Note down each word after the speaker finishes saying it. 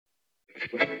I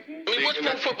mean, what's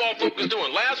Pro Football Focus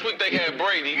doing? Last week they had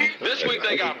Brady. This week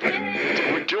they got Brady.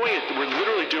 We're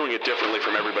literally doing it differently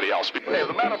from everybody else. As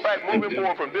a matter of fact, moving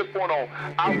forward from this point on,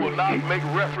 I will not make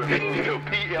reference to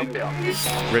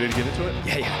PFL. Ready to get into it?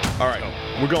 Yeah. All right.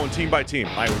 We're going team by team.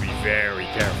 I would be very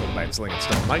careful about slinging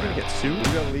stones. Am I going to get sued? We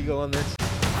got legal on this?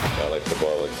 I like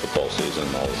football season,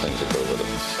 and all the things that go with it.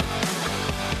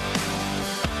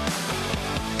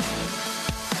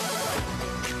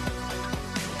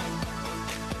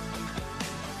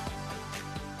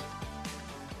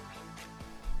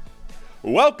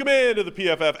 Welcome into the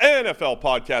PFF NFL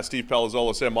podcast. Steve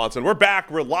Palazzolo, Sam Monson. We're back.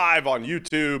 We're live on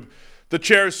YouTube. The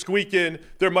chair's squeaking.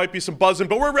 There might be some buzzing,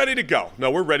 but we're ready to go.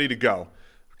 No, we're ready to go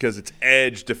because it's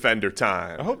edge defender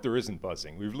time. I hope there isn't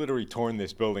buzzing. We've literally torn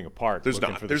this building apart. There's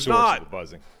looking not. For There's the source not. Of the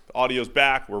buzzing. The audio's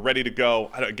back. We're ready to go.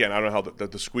 Again, I don't know how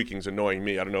the squeaking's annoying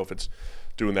me. I don't know if it's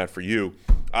doing that for you.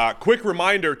 Quick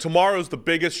reminder, tomorrow's the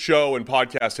biggest show in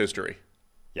podcast history.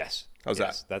 Yes. How's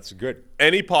that? That's good.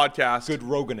 Any podcast. Good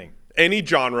Roganing. Any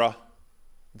genre,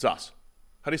 it's us.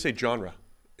 How do you say genre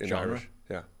in Genre? Irish?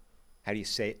 Yeah. How do you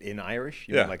say it in Irish?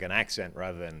 You Yeah. mean like an accent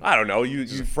rather than... I don't know.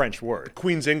 It's a French word.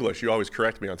 Queen's English, you always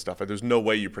correct me on stuff. There's no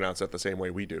way you pronounce that the same way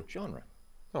we do. Genre.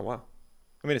 Oh, wow.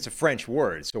 I mean, it's a French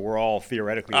word, so we're all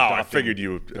theoretically I figured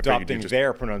you adopting just,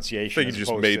 their pronunciation. you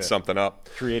just made something up.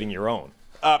 Creating your own.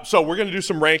 So we're going to do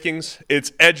some rankings.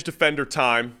 It's edge defender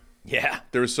time. Yeah.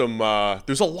 There's a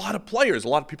lot of players, a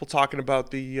lot of people talking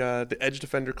about the edge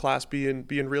defender class being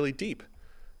really deep.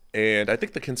 And I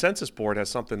think the consensus board has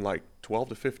something like 12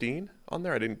 to 15 on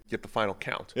there. I didn't get the final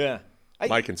count. Yeah.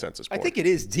 My consensus board. I think it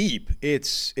is deep.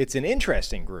 It's an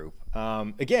interesting group.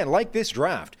 Again, like this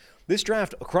draft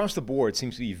across the board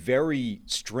seems to be very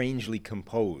strangely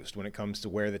composed when it comes to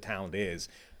where the talent is.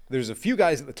 There's a few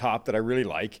guys at the top that I really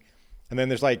like, and then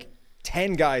there's like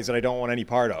 10 guys that I don't want any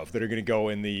part of that are going to go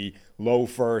in the low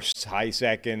first, high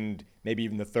second, maybe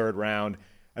even the third round.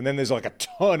 And then there's like a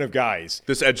ton of guys.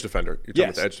 This edge defender. You're talking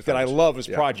about the edge that I defenders. love as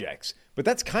projects. But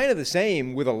that's kind of the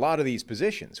same with a lot of these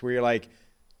positions where you're like,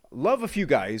 love a few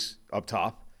guys up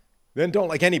top, then don't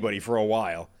like anybody for a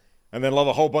while, and then love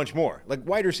a whole bunch more. Like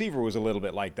wide receiver was a little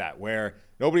bit like that, where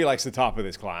nobody likes the top of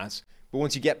this class. But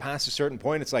once you get past a certain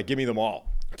point, it's like, give me them all.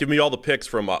 Give me all the picks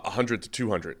from 100 to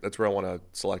 200. That's where I want to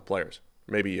select players.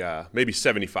 Maybe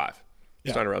 75.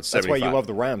 Yeah. Starting around That's 75. why you love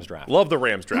the Rams draft. Love the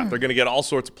Rams draft. They're going to get all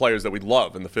sorts of players that we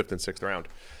love in the 5th and 6th round.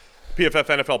 PFF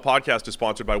NFL podcast is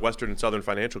sponsored by Western and Southern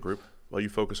Financial Group. While you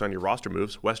focus on your roster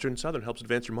moves, Western and Southern helps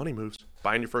advance your money moves.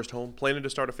 Buying your first home, planning to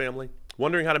start a family,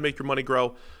 wondering how to make your money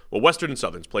grow? Well, Western and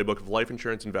Southern's playbook of life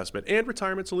insurance investment and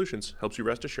retirement solutions helps you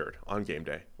rest assured on game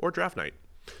day or draft night.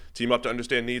 Team up to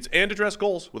understand needs and address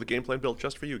goals with a game plan built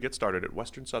just for you. Get started at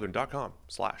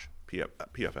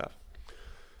westernsouthern.com/PFF.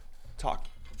 Talk.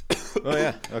 Oh,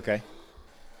 yeah. Okay.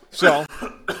 So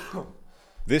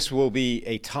this will be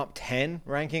a top 10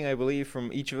 ranking, I believe,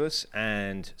 from each of us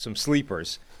and some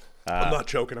sleepers. I'm not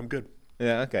joking. I'm good.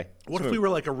 Yeah, okay. What if we were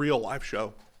like a real live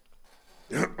show?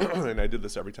 And I did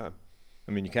this every time.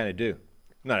 I mean, you kind of do.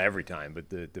 Not every time, but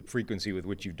the frequency with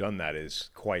which you've done that is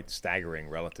quite staggering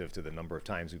relative to the number of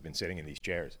times we've been sitting in these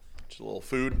chairs. Just a little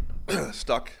food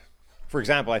stuck. For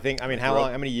example,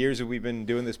 how many years have we been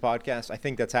doing this podcast? I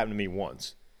think that's happened to me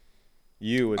once.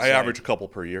 I average a couple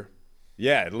per year.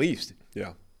 Yeah, at least.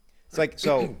 Yeah. It's like,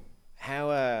 so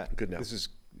how, Good now. This is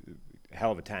a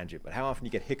hell of a tangent, but how often do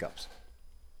you get hiccups?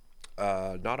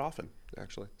 Not often,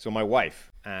 actually. So my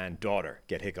wife and daughter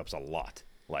get hiccups a lot,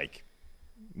 like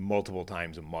multiple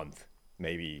times a month,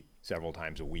 maybe several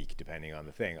times a week, depending on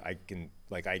the thing. I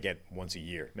get once a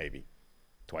year, maybe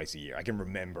twice a year. I can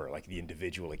remember like the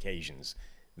individual occasions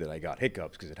that I got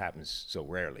hiccups because it happens so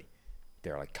rarely.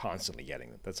 They're like constantly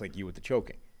getting them. That's like you with the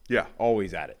choking. Yeah.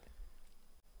 Always at it.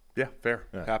 Yeah, fair.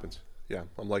 It happens. Yeah,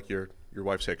 I'm like your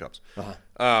wife's hiccups.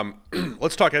 Uh-huh.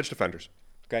 Let's talk edge defenders.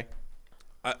 Okay.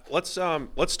 Let's start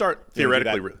You wanna do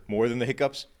theoretically. that more than the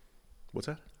hiccups? What's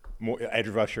that? More edge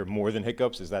rusher more than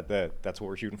hiccups? Is that's what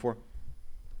we're shooting for?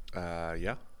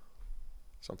 Yeah,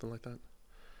 something like that.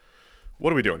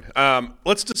 What are we doing?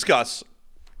 Let's discuss.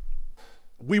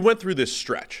 We went through this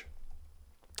stretch.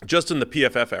 Just in the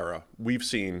PFF era, we've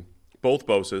seen both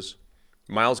Bosa's,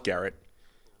 Myles Garrett,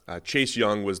 Chase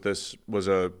Young was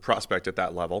a prospect at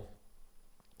that level.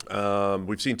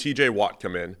 We've seen T.J. Watt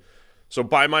come in. So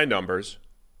by my numbers,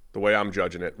 the way I'm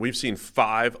judging it, we've seen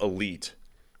 5 elite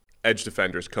edge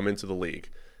defenders come into the league,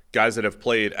 guys that have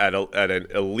played at an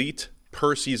elite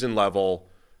per season level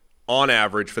on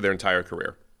average for their entire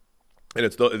career. And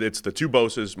it's the 2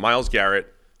 Bosa's, Myles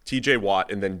Garrett, T.J.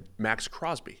 Watt, and then Max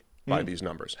Crosby by these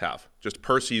numbers have. Just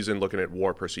per season, looking at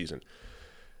WAR per season.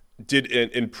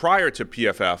 in prior to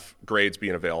PFF grades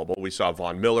being available, we saw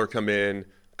Von Miller come in,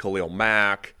 Khalil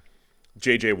Mack,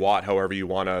 J.J. Watt, however you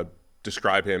want to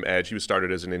describe him, edge. He was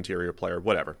started as an interior player,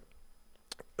 whatever.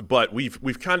 But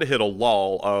we've kind of hit a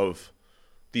lull of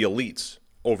the elites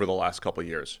over the last couple of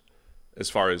years as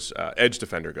far as edge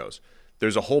defender goes.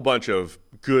 There's a whole bunch of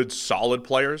good, solid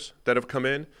players that have come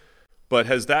in, but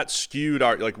has that skewed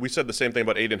our, like we said the same thing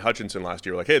about Aiden Hutchinson last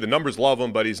year, like, hey, the numbers love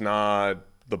him, but he's not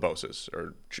the Boses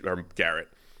or Garrett.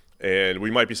 And we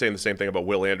might be saying the same thing about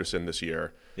Will Anderson this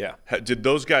year. Yeah. Did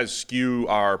those guys skew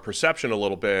our perception a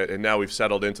little bit, and now we've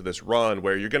settled into this run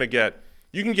where you can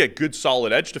get good,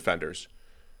 solid edge defenders,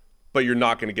 but you're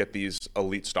not going to get these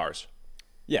elite stars?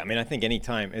 Yeah, I mean, I think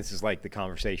anytime, this is like the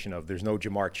conversation of there's no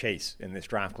Jamar Chase in this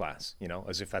draft class,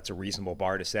 as if that's a reasonable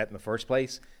bar to set in the first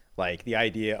place. Like the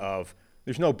idea of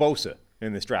there's no Bosa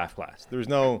in this draft class. There's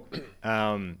no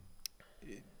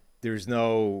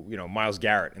Myles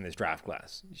Garrett in this draft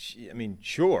class. I mean,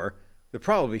 sure, there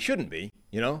probably shouldn't be,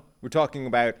 We're talking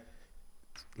about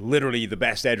literally the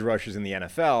best edge rushers in the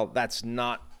NFL. That's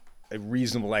not a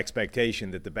reasonable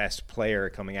expectation that the best player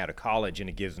coming out of college in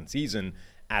a given season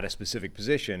at a specific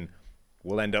position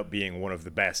will end up being one of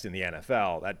the best in the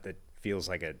NFL. That feels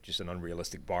like just an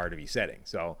unrealistic bar to be setting.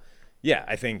 So, yeah,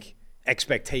 I think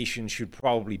expectation should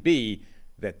probably be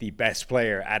that the best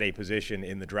player at a position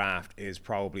in the draft is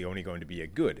probably only going to be a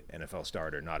good NFL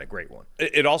starter, not a great one.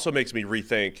 It also makes me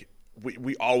rethink.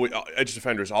 We always, edge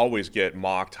defenders always get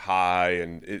mocked high,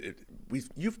 and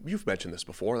you've mentioned this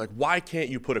before. Like, why can't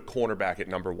you put a cornerback at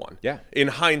number one? Yeah. In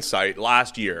hindsight,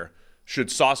 last year,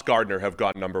 should Sauce Gardner have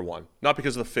gone number one? Not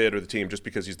because of the fit or the team, just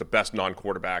because he's the best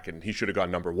non-quarterback, and he should have gone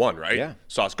number one, right? Yeah.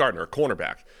 Sauce Gardner, a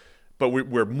cornerback. But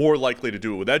we're more likely to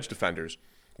do it with edge defenders,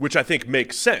 which I think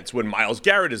makes sense. When Myles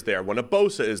Garrett is there, when a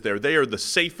Bosa is there, they are the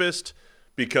safest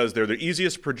because they're the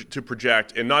easiest to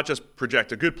project, and not just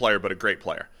project a good player, but a great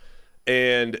player.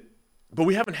 But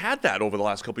we haven't had that over the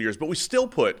last couple of years, but we still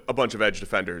put a bunch of edge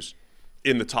defenders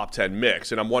in the top 10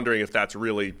 mix, and I'm wondering if that's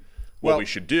really what we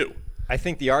should do. I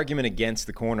think the argument against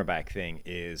the cornerback thing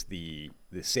is the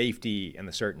safety and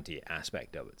the certainty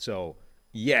aspect of it. So,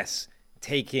 yes,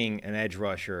 taking an edge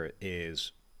rusher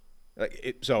is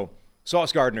so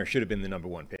Sauce Gardner should have been the number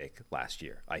one pick last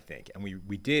year, I think. And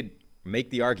we did make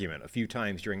the argument a few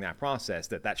times during that process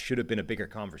that should have been a bigger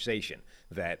conversation.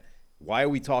 That why are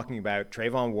we talking about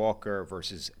Trayvon Walker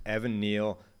versus Evan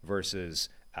Neal versus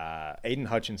Aiden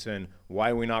Hutchinson?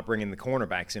 Why are we not bringing the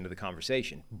cornerbacks into the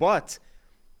conversation? But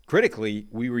critically,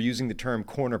 we were using the term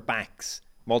cornerbacks,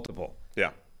 multiple.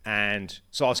 Yeah. And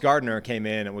Sauce Gardner came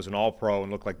in and was an all-pro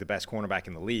and looked like the best cornerback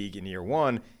in the league in year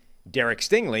one. Derek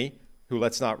Stingley, who,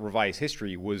 let's not revise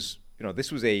history, was,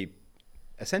 this was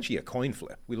essentially a coin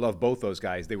flip. We love both those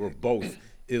guys. They were both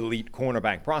elite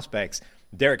cornerback prospects.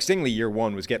 Derek Stingley, year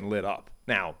one, was getting lit up.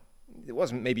 Now, it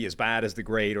wasn't maybe as bad as the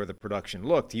grade or the production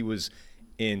looked. He was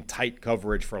in tight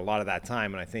coverage for a lot of that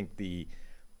time, and I think the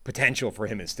potential for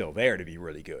him is still there to be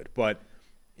really good. But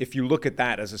if you look at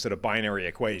that as a sort of binary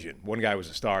equation, one guy was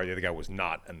a star, the other guy was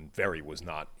not, and very was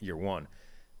not year one.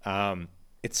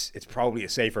 It's probably a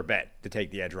safer bet to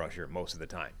take the edge rusher most of the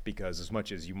time, because as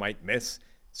much as you might miss,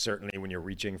 certainly when you're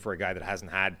reaching for a guy that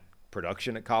hasn't had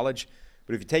production at college,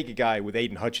 but if you take a guy with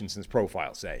Aiden Hutchinson's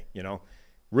profile, say,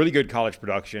 really good college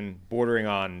production, bordering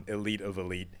on elite of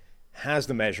elite, has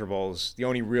the measurables, the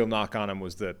only real knock on him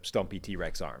was the stumpy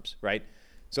T-Rex arms, right?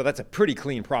 So that's a pretty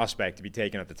clean prospect to be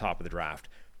taken at the top of the draft.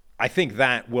 I think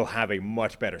that will have a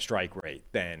much better strike rate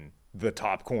than the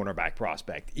top cornerback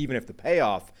prospect, even if the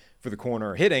payoff for the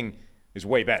corner hitting is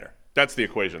way better. That's the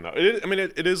equation, though.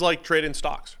 It is like trading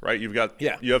stocks, right? You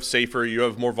have safer, you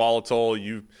have more volatile,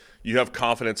 you have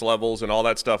confidence levels and all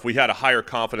that stuff. We had a higher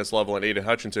confidence level in Aiden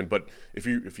Hutchinson, but if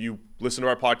you listen to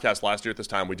our podcast last year at this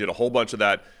time, we did a whole bunch of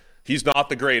that. He's not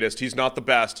the greatest, he's not the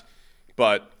best,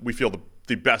 but we feel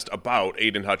the best about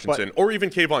Aiden Hutchinson, or even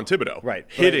Kayvon Thibodeau. Right.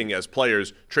 Hitting as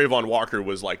players. Trayvon Walker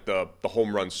was like the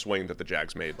home run swing that the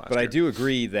Jags made last year. But I do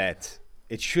agree that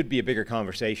it should be a bigger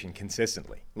conversation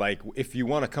consistently. Like, if you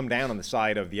want to come down on the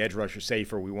side of the edge rusher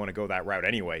safer, we want to go that route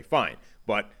anyway, fine.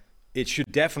 But it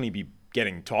should definitely be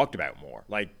getting talked about more.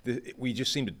 Like, we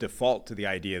just seem to default to the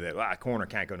idea that corner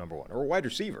can't go number one, or a wide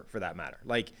receiver for that matter.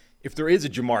 Like, if there is a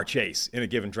Jamar Chase in a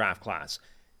given draft class,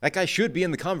 that guy should be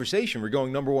in the conversation. We're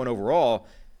going number one overall,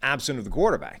 absent of the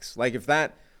quarterbacks. Like,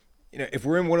 if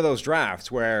we're in one of those drafts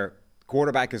where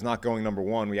quarterback is not going number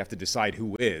one, we have to decide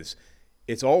who is.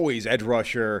 It's always edge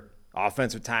rusher,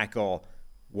 offensive tackle.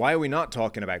 Why are we not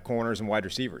talking about corners and wide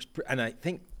receivers? And I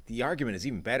think the argument is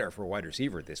even better for a wide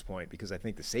receiver at this point, because I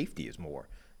think the safety is more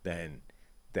than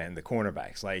the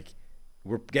cornerbacks. Like,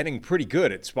 we're getting pretty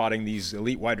good at spotting these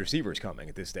elite wide receivers coming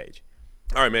at this stage.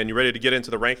 All right, man, you ready to get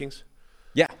into the rankings?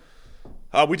 Yeah.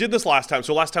 We did this last time.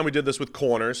 So last time we did this with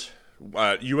corners.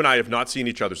 You and I have not seen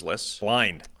each other's lists.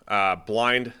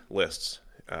 Blind Lists.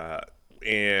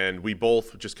 And we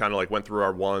both just kind of like went through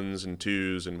our 1s and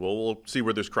 2s, and we'll see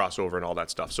where there's crossover and all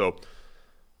that stuff. So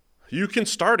you can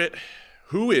start it.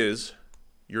 Who is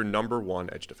your number 1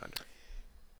 edge defender?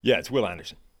 Yeah, it's Will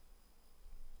Anderson.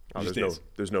 Oh,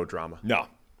 there's no drama. No.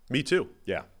 Me too.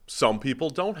 Yeah. Some people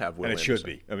don't have Will And it Anderson. should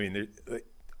be. I mean,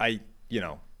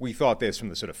 we thought this from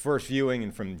the sort of first viewing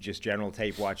and from just general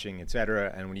tape watching, et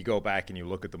cetera. And when you go back and you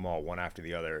look at them all one after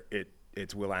the other,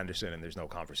 it's Will Anderson, and there's no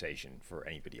conversation for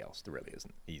anybody else. There really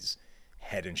isn't. He's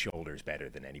head and shoulders better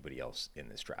than anybody else in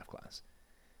this draft class.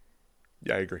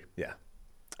 Yeah, I agree. Yeah.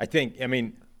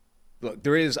 Look,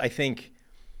 I think,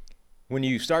 when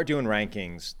you start doing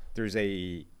rankings, there's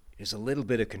a little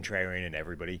bit of contrarian in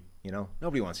everybody,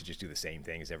 Nobody wants to just do the same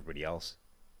thing as everybody else.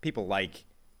 People like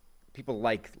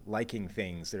liking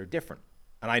things that are different.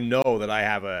 And I know that I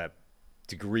have a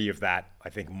degree of that, I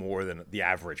think, more than the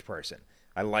average person.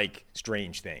 I like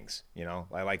strange things,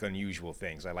 I like unusual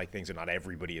things. I like things that not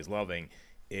everybody is loving.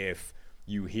 If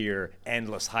you hear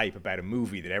endless hype about a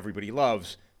movie that everybody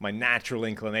loves, my natural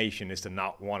inclination is to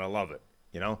not want to love it,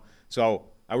 So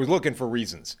I was looking for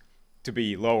reasons to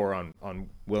be lower on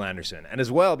Will Anderson. And as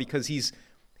well, because he's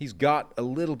got a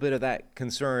little bit of that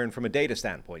concern from a data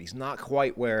standpoint. He's not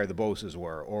quite where the Bosas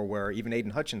were or where even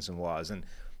Aiden Hutchinson was. And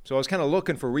so I was kind of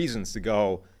looking for reasons to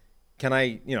go, can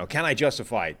I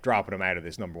justify dropping him out of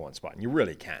this number 1 spot? And you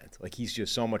really can't. Like, he's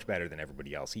just so much better than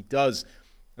everybody else. He does,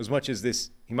 as much as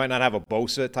he might not have a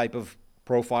Bosa type of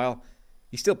profile,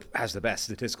 he still has the best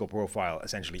statistical profile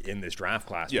essentially in this draft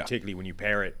class, particularly when you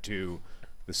pair it to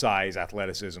the size,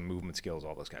 athleticism, movement skills,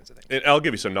 all those kinds of things. And I'll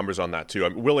give you some numbers on that too.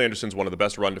 Will Anderson's one of the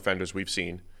best run defenders we've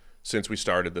seen since we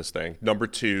started this thing. Number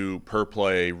 2 per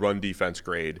play run defense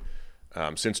grade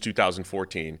since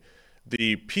 2014.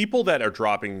 The people that are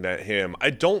dropping him,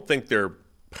 I don't think they're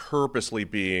purposely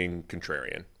being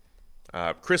contrarian.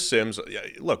 Chris Sims,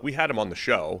 look, we had him on the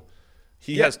show.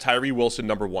 He has Tyree Wilson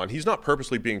number 1. He's not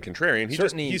purposely being contrarian.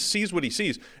 He sees what he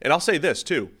sees. And I'll say this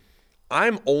too.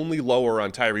 I'm only lower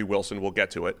on Tyree Wilson. We'll get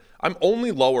to it. I'm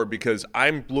only lower because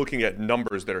I'm looking at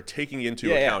numbers that are taking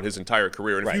into account his entire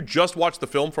career. And if you just watch the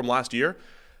film from last year,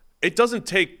 it doesn't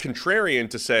take contrarian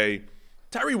to say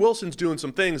Tyree Wilson's doing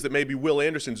some things that maybe Will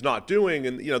Anderson's not doing.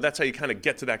 And, that's how you kind of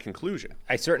get to that conclusion.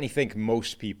 I certainly think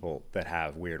most people that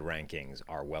have weird rankings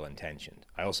are well-intentioned.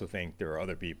 I also think there are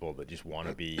other people that just want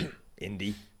to be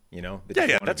indie,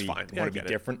 That's fine. Want to be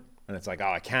different. And it's like,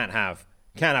 I can't have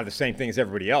the same thing as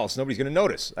everybody else. Nobody's going to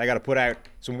notice. I got to put out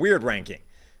some weird ranking.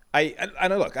 I'm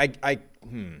not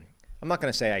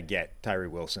going to say I get Tyree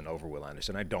Wilson over Will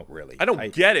Anderson. I don't really. I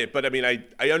don't get it, but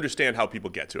I understand how people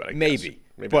get to it. Maybe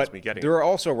but that's me getting there are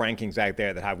also rankings out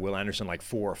there that have Will Anderson like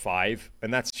 4 or 5,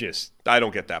 and that's just. I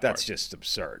don't get that. That's just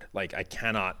absurd. Like, I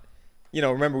cannot.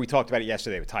 Remember we talked about it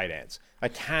yesterday with tight ends. I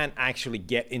can't actually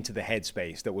get into the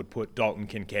headspace that would put Dalton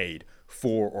Kincaid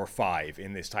 4 or 5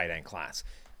 in this tight end class.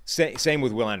 Same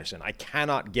with Will Anderson. I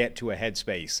cannot get to a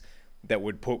headspace that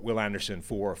would put Will Anderson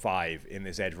 4 or 5 in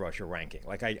this edge rusher ranking.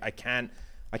 Like, I can't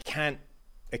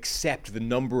accept the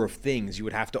number of things you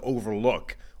would have to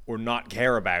overlook or not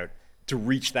care about to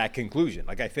reach that conclusion.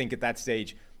 Like, I think at that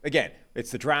stage, again,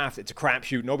 it's the draft, it's a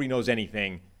crapshoot, nobody knows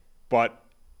anything, but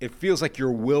it feels like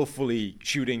you're willfully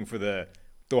shooting for the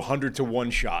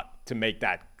 100-to-1 shot to make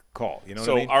that call. You know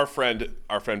what I mean?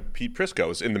 Our friend Pete Prisco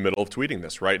is in the middle of tweeting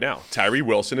this right now. Tyree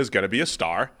Wilson is going to be a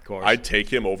star. Of course. I'd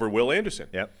take him over Will Anderson.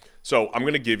 Yep. So I'm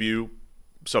going to give you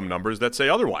some numbers that say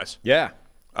otherwise. Yeah.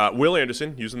 Will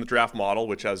Anderson, using the draft model,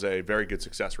 which has a very good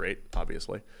success rate,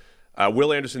 obviously.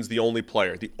 Will Anderson's the only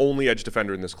player, the only edge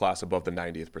defender in this class above the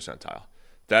 90th percentile.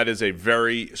 That is a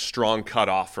very strong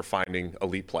cutoff for finding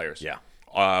elite players. Yeah.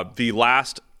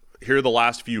 Here are the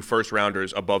last few first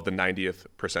rounders above the 90th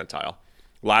percentile.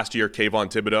 Last year,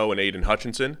 Kayvon Thibodeau and Aiden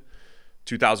Hutchinson.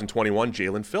 2021,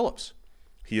 Jalen Phillips.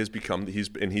 He's been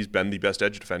the best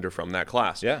edge defender from that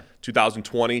class. Yeah.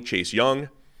 2020, Chase Young.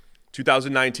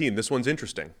 2019, this one's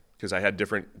interesting because I had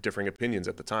differing opinions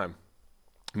at the time.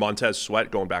 Montez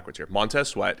Sweat, going backwards here. Montez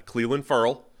Sweat, Cleveland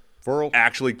Ferrell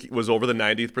actually was over the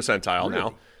 90th percentile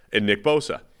now, and Nick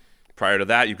Bosa. Prior to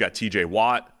that, you've got TJ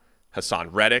Watt, Hassan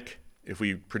Reddick, if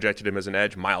we projected him as an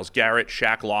edge, Myles Garrett,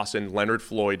 Shaq Lawson, Leonard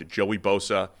Floyd, Joey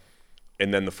Bosa,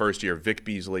 and then the first year, Vic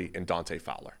Beasley and Dante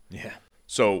Fowler. Yeah.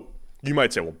 So you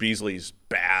might say, well, Beasley's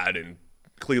bad and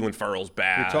Cleveland Ferrell's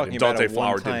bad. You're talking and Dante about a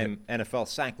one-time NFL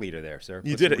sack leader there, sir.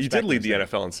 He did lead the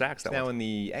NFL in sacks. Now in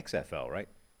the XFL, right?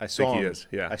 I saw think him. he is,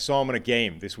 yeah. I saw him in a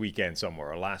game this weekend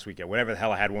somewhere, or last weekend, whatever the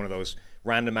hell. I had one of those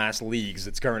random ass leagues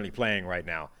that's currently playing right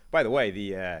now. By the way,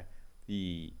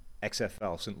 the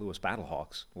XFL St. Louis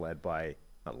Battlehawks,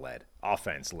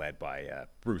 offense led by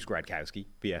Bruce Gradkowski,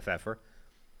 BFFer.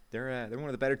 They're one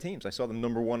of the better teams. I saw them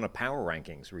number 1 in the power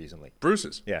rankings recently.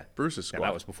 Bruce's. Yeah, Bruce's squad. And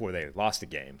that was before they lost the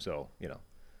game, so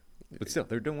But still,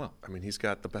 they're doing well. I mean, he's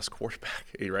got the best quarterback,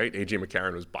 right? A.J.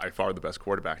 McCarron was by far the best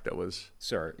quarterback. That was.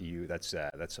 Sir, that's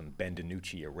some Ben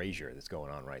DiNucci erasure that's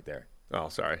going on right there. Oh,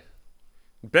 sorry.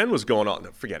 Ben was going on.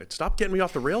 No, forget it. Stop getting me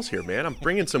off the rails here, man. I'm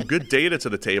bringing some good data to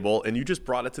the table, and you just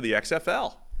brought it to the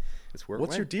XFL. That's where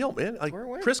What's your deal, man? Like, where it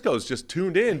went. Crisco's just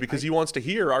tuned in because he wants to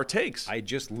hear our takes. I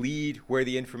just lead where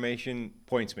the information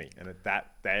points me, and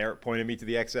that there pointed me to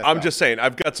the XFL. I'm just saying,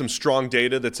 I've got some strong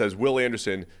data that says Will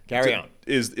Anderson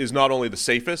is not only the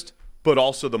safest, but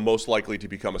also the most likely to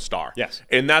become a star. Yes.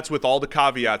 And that's with all the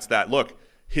caveats that, look,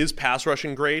 his pass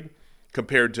rushing grade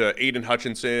compared to Aiden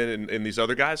Hutchinson and these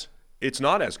other guys, it's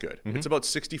not as good. It's about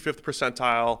 65th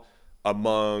percentile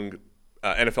among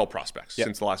NFL prospects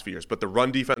since the last few years. But the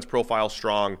run defense profile is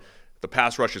strong. The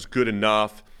pass rush is good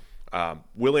enough.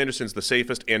 Will Anderson's the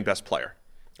safest and best player,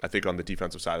 I think, on the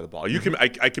defensive side of the ball.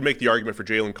 I can make the argument for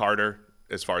Jalen Carter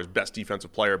as far as best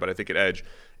defensive player, but I think at edge,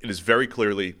 it is very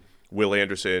clearly Will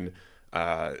Anderson.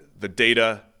 The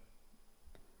data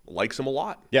likes him a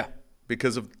lot. Yeah.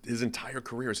 Because of his entire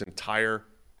career, his entire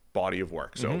body of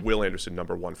work. So Will Anderson,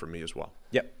 number 1 for me as well.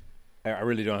 Yep. I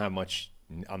really don't have much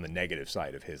on the negative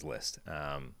side of his list.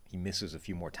 He misses a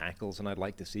few more tackles than I'd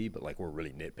like to see, but we're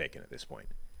really nitpicking at this point.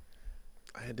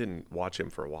 I didn't watch him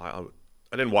for a while.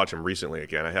 I didn't watch him recently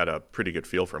again. I had a pretty good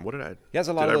feel for him. What did I? He has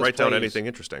a lot did of I those write down plays. anything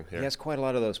interesting here? He has quite a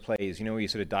lot of those plays. Where you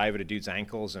sort of dive at a dude's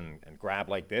ankles and grab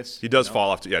like this. He does fall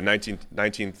off to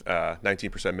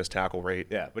 19% missed tackle rate.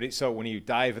 Yeah, but so when you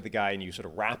dive at the guy and you sort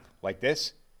of wrap like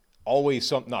this,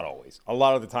 not always. A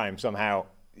lot of the time, somehow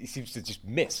he seems to just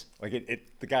miss.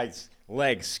 The guy's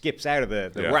leg skips out of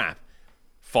the wrap.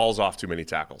 Falls off too many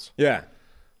tackles. Yeah.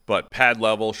 But pad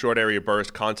level, short area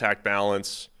burst, contact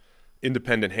balance,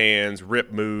 independent hands,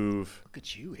 rip move. Look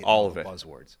at you hitting all of it.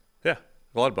 Buzzwords. Yeah,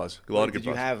 a lot of buzz. A lot of good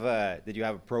buzz. Did you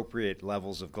have appropriate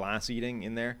levels of glass eating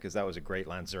in there? Because that was a great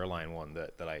Lance Zierlein one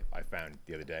that I found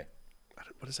the other day.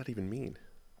 What does that even mean?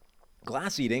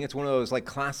 Glass eating, it's one of those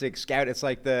classic scout. It's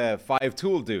like the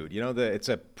 5-tool dude. It's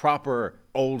a proper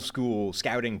old school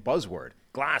scouting buzzword.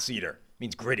 Glass eater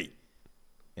means gritty.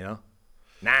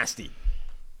 Nasty.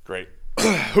 Great.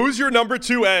 Who's your number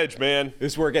 2 edge, man?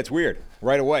 This is where it gets weird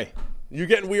right away. You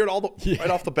getting weird right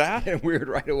off the bat? Getting weird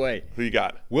right away. Who you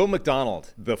got? Will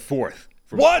McDonald, the 4th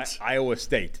from What? Iowa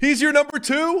State. He's your number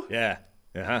 2? Yeah.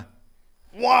 Uh-huh.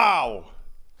 Wow.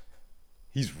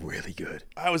 He's really good.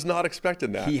 I was not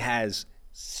expecting that. He has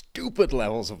stupid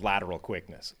levels of lateral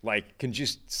quickness. Can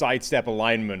just sidestep a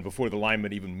lineman before the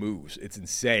lineman even moves. It's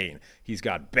insane. He's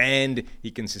got bend.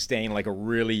 He can sustain a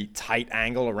really tight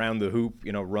angle around the hoop,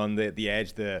 run the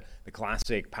edge, the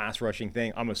classic pass rushing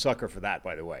thing. I'm a sucker for that,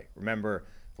 by the way. Remember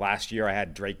last year I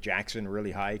had Drake Jackson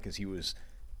really high because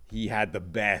he had the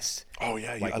best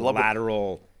I love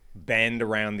lateral bend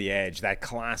around the edge, that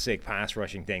classic pass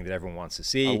rushing thing that everyone wants to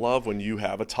see. I love when you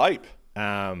have a type.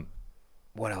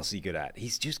 What else is he good at?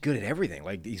 He's just good at everything.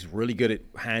 He's really good at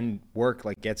hand work.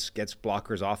 Gets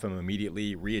blockers off him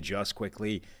immediately, readjusts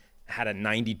quickly. Had a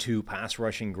 92 pass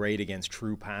rushing grade against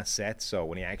true pass sets. So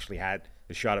when he actually had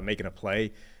a shot at making a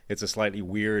play, it's a slightly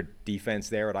weird defense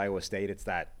there at Iowa State. It's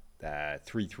that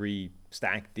 3-3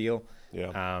 stack deal.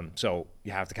 Yeah. So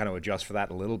you have to kind of adjust for that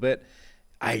a little bit.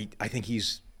 I think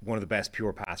he's one of the best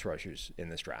pure pass rushers in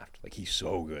this draft. He's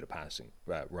so good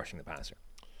at rushing the passer.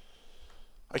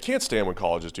 I can't stand when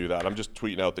colleges do that. I'm just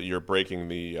tweeting out that you're breaking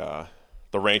the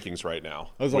rankings right now.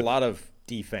 There's a lot of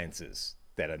defenses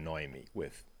that annoy me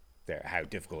with how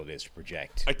difficult it is to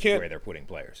project where they're putting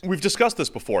players. We've discussed this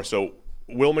before. So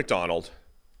Will McDonald,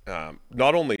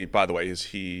 not only, by the way, is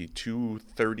he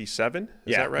 237?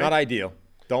 Is that right? Not ideal.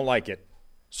 Don't like it.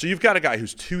 So you've got a guy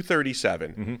who's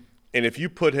 237, and if you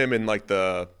put him in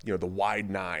the wide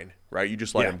 9, right? You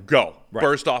just let him go,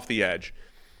 burst off the edge.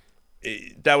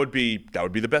 That would be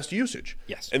the best usage.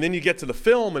 Yes. And then you get to the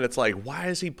film, and it's why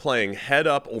is he playing head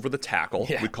up over the tackle?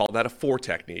 Yeah. We call that a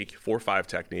 4-5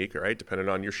 technique, right? Depending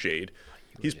on your shade.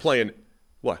 He's playing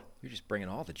what? You're just bringing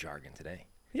all the jargon today.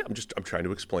 Yeah, I'm trying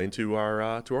to explain to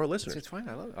our listeners. It's fine.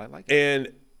 I love it. I like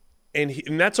it.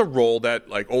 And that's a role that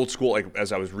old school,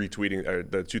 as I was retweeting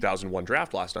the 2001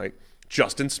 draft last night,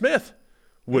 Justin Smith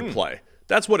would play.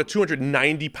 That's what a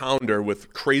 290-pounder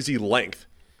with crazy length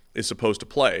is supposed to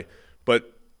play.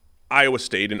 But Iowa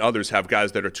State and others have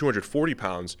guys that are 240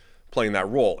 pounds playing that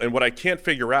role. And what I can't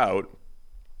figure out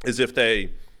is if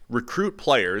they recruit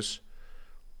players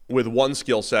with one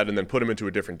skill set and then put them into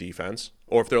a different defense,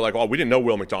 or if they're like, oh, we didn't know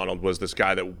Will McDonald was this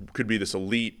guy that could be this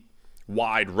elite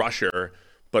wide rusher,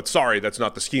 but sorry, that's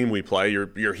not the scheme we play.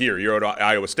 You're here. You're at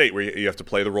Iowa State where you have to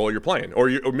play the role you're playing. Or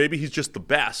maybe he's just the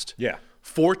best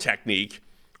for technique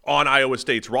on Iowa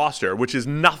State's roster, which is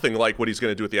nothing like what he's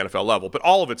going to do at the NFL level. But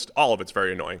all of it's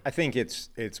very annoying. I think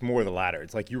it's more the latter.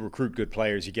 It's like you recruit good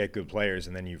players, you get good players,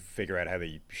 and then you figure out how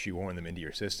to shoehorn them into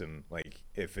your system. Like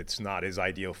if it's not his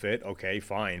ideal fit, okay,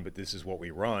 fine, but this is what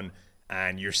we run,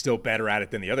 and you're still better at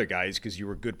it than the other guys because you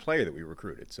were a good player that we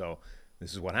recruited. So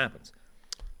this is what happens.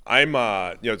 I'm,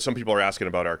 some people are asking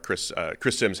about our Chris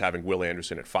Sims having Will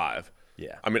Anderson at 5.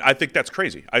 Yeah. I mean, I think that's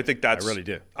crazy. I really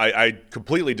do. I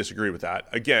completely disagree with that.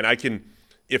 Again,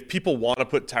 if people want to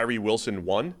put Tyree Wilson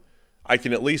 1, I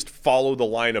can at least follow the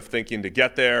line of thinking to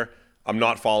get there. I'm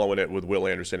not following it with Will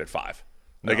Anderson at 5.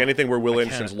 Like anything where Will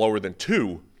Anderson's lower than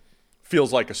 2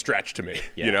 feels like a stretch to me,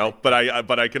 But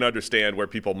I can understand where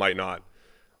people might not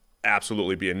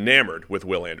absolutely be enamored with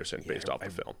Will Anderson based off the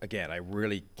film. Again, I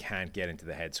really can't get into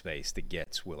the headspace that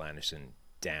gets Will Anderson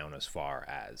down as far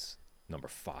as number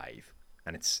 5.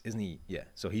 And isn't he? Yeah.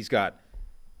 So he's got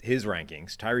his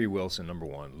rankings: Tyree Wilson number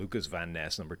 1, Lucas Van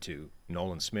Ness number 2,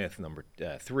 Nolan Smith number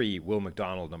 3, Will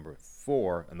McDonald number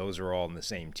 4, and those are all in the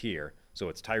same tier. So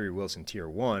it's Tyree Wilson tier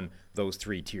 1, those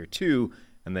 3 tier 2,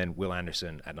 and then Will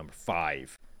Anderson at number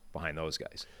 5 behind those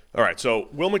guys. All right. So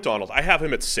Will McDonald, I have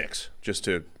him at 6, just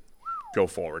to go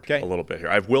forward a little bit here.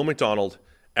 I have Will McDonald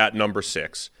at number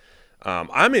 6.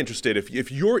 I'm interested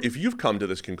if you've come to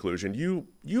this conclusion.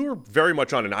 You're very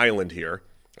much on an island here.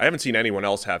 I haven't seen anyone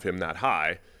else have him that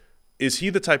high. Is he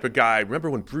the type of guy? Remember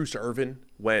when Bruce Irvin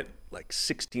went like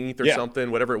 16th or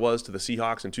something, whatever it was, to the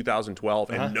Seahawks in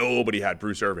 2012, and nobody had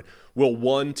Bruce Irvin? Will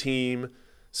one team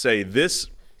say this?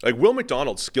 Like Will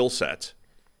McDonald's skill set,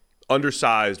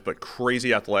 undersized but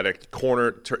crazy athletic,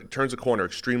 turns the corner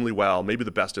extremely well, maybe the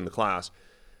best in the class,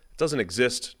 doesn't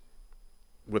exist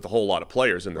with a whole lot of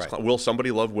players in this class. Will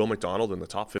somebody love Will McDonald in the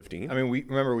top 15? I mean, we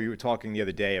were talking the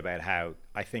other day about how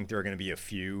I think there are going to be a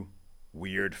few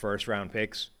weird first-round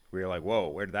picks where you're like, whoa,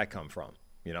 where did that come from?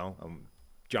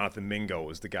 Jonathan Mingo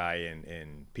was the guy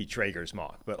in Pete Traeger's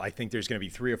mock. But I think there's going to be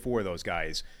 3 or 4 of those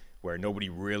guys where nobody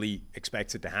really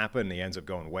expects it to happen and he ends up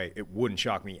going away. It wouldn't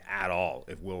shock me at all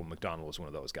if Will McDonald was one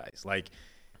of those guys. Like,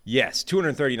 yes,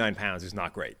 239 pounds is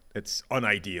not great. It's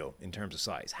unideal in terms of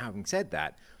size. Having said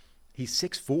that, he's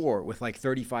 6'4" with like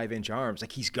 35-inch arms.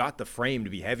 Like he's got the frame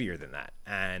to be heavier than that.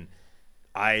 And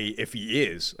if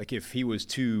he was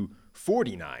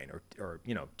 249 or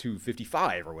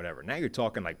 255 or whatever, now you're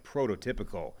talking like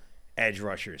prototypical edge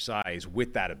rusher size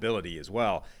with that ability as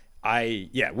well.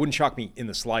 It wouldn't shock me in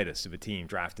the slightest if a team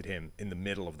drafted him in the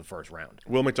middle of the first round.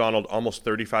 Will McDonald, almost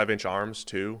 35-inch arms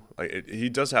too. He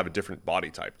does have a different body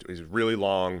type. He's really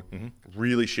long,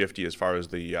 really shifty as far as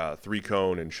the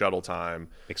 3-cone and shuttle time.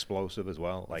 Explosive as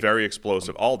well. Very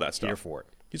explosive, all that stuff. Here for it.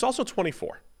 He's also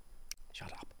 24.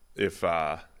 Shut up. If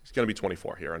he's going to be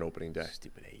 24 here on opening day.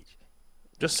 Stupid age.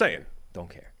 Just saying.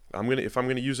 Don't care. If I'm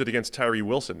gonna use it against Tyree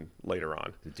Wilson later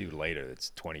on. The dude later that's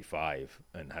 25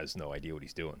 and has no idea what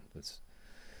he's doing.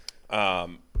 All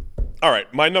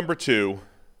right, my number 2,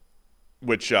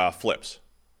 which flips.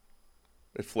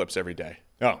 It flips every day.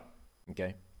 Oh,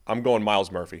 okay. I'm going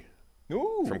Miles Murphy.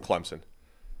 Ooh. From Clemson.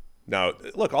 Now,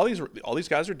 look, all these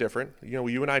guys are different.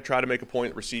 You and I try to make a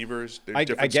point. Receivers, there's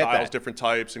different styles, different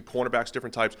types, and cornerbacks,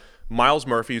 different types. Miles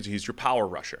Murphy, he's your power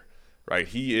rusher, right?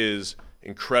 He is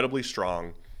incredibly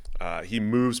strong. He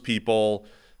moves people,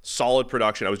 solid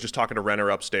production. I was just talking to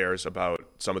Renner upstairs about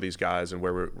some of these guys and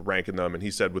where we're ranking them, and he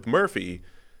said with Murphy,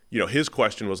 his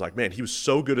question was like, man, he was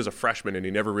so good as a freshman and he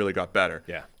never really got better.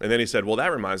 Yeah. And then he said, well,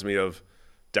 that reminds me of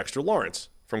Dexter Lawrence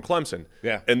from Clemson.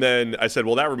 Yeah. And then I said,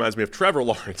 well, that reminds me of Trevor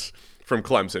Lawrence from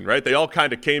Clemson, right? They all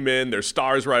kind of came in, they're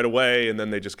stars right away, and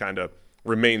then they just kind of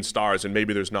remain stars, and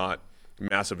maybe there's not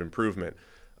massive improvement.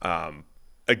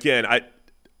 Again,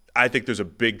 I think there's a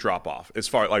big drop-off. As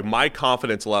far like my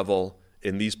confidence level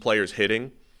in these players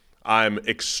hitting, I'm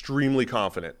extremely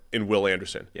confident in Will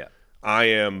Anderson. Yeah.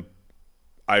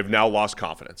 I've now lost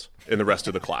confidence in the rest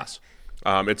of the class.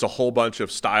 It's a whole bunch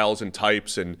of styles and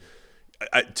types, and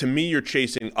to me, you're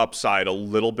chasing upside a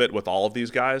little bit with all of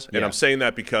these guys. And I'm saying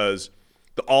that because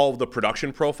all of the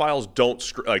production profiles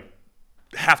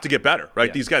have to get better, right?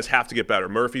 Yeah. These guys have to get better.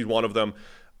 Murphy's one of them.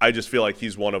 I just feel like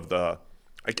he's one of the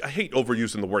I hate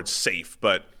overusing the word safe,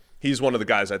 but he's one of the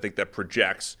guys I think that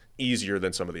projects easier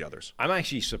than some of the others. I'm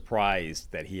actually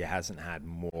surprised that he hasn't had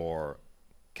more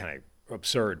kind of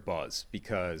absurd buzz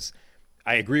because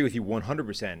I agree with you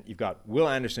 100%. You've got Will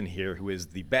Anderson here, who is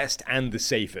the best and the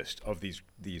safest of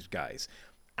these guys.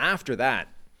 After that,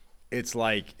 it's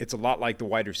a lot like the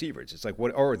wide receivers. It's like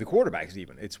or the quarterbacks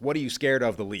even. It's what are you scared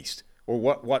of the least, or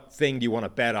what thing do you want to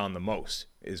bet on the most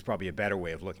is probably a better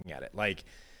way of looking at it. Like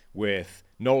with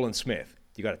Nolan Smith,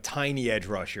 you got a tiny edge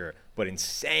rusher, but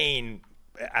insane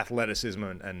athleticism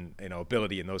and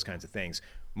ability and those kinds of things.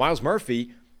 Myles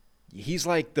Murphy, he's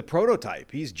like the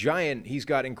prototype. He's giant. He's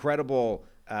got incredible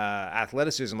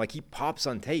athleticism. Like, he pops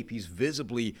on tape. He's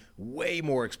visibly way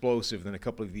more explosive than a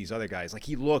couple of these other guys. Like,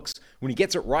 he looks, when he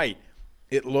gets it right,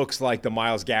 it looks like the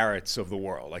Myles Garretts of the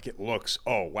world. Like, it looks,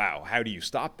 oh, wow, how do you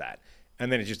stop that?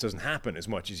 And then it just doesn't happen as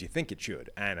much as you think it should.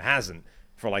 And it hasn't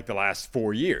for like the last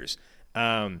 4 years.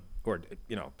 So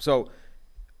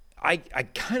I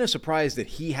kind of surprised that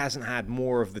he hasn't had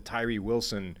more of the Tyree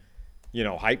Wilson,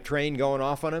 hype train going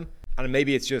off on him. And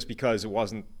maybe it's just because it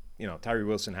wasn't, Tyree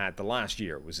Wilson had the last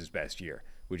year was his best year,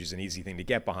 which is an easy thing to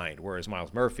get behind, whereas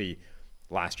Myles Murphy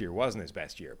last year wasn't his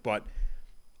best year. But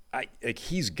I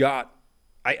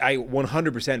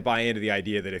 100% buy into the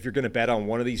idea that if you're going to bet on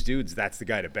one of these dudes, that's the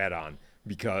guy to bet on,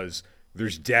 because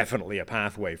there's definitely a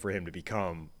pathway for him to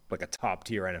become like a top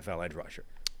tier NFL edge rusher.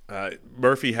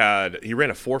 Murphy ran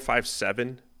a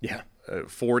 4.57. Yeah.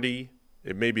 40.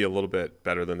 It may be a little bit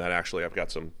better than that, actually. I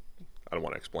don't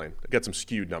want to explain. I got some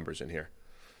skewed numbers in here.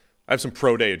 I have some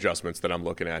pro day adjustments that I'm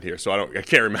looking at here, so I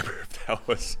can't remember if that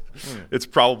was. It's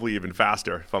probably even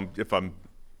faster if I'm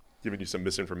giving you some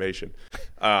misinformation.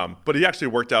 But he actually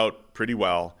worked out pretty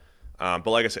well. But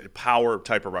like I said, power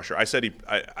type of rusher. I said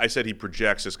he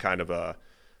projects as kind of a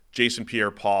Jason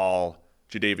Pierre-Paul,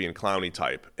 Jadeveon Clowney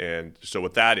type, and so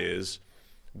what that is,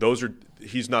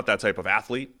 he's not that type of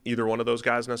athlete, either one of those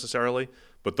guys necessarily,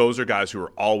 but those are guys who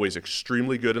are always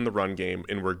extremely good in the run game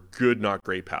and were good, not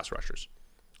great pass rushers.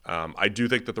 I do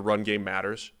think that the run game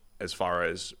matters as far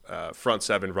as front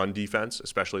seven run defense,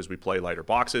 especially as we play lighter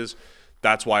boxes.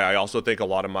 That's why I also think a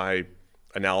lot of my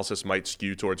analysis might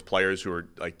skew towards players who are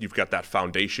like, you've got that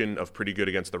foundation of pretty good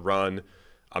against the run.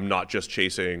 I'm not just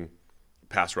chasing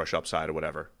pass rush upside or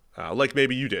whatever. Like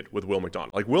maybe you did with Will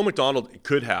McDonald. Like Will McDonald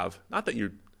could have, not that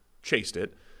you chased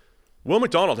it, Will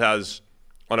McDonald has,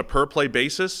 on a per-play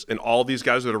basis, and all these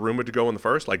guys that are rumored to go in the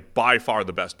first, like by far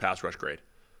the best pass rush grade.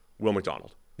 Will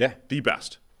McDonald. Yeah. The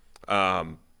best.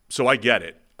 So I get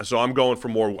it. So I'm going for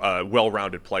more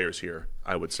well-rounded players here,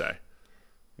 I would say.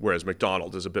 Whereas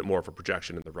McDonald is a bit more of a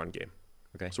projection in the run game.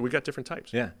 Okay. So we got different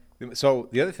types. Yeah. So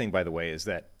the other thing, by the way, is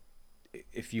that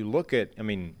if you look at,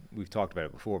 we've talked about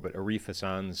it before, but Arif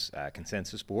Hassan's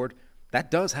consensus board,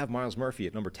 that does have Myles Murphy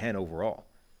at number 10 overall.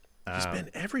 He's been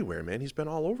everywhere, man. He's been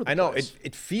all over the place. I know.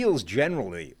 It feels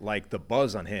generally like the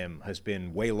buzz on him has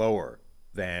been way lower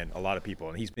than a lot of people.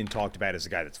 And he's been talked about as a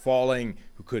guy that's falling,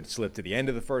 who could slip to the end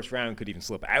of the first round, could even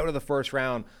slip out of the first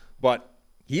round. But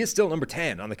he is still number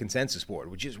 10 on the consensus board,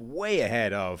 which is way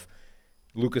ahead of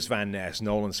Lucas Van Ness,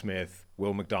 Nolan Smith,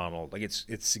 Will McDonald. Like, it's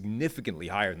significantly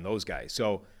higher than those guys.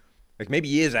 So, like, maybe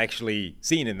he is actually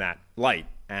seen in that light,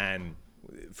 and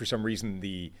for some reason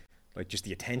the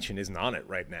attention isn't on it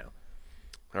right now.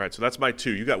 All right, so that's my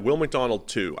 2. You got Will McDonald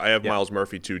 2. I have Myles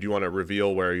Murphy 2. Do you want to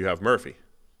reveal where you have Murphy?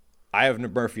 I have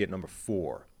Murphy at number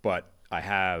 4, but I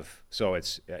have, so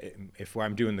it's, if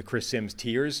I'm doing the Chris Sims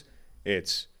tiers,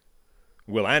 it's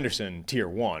Will Anderson tier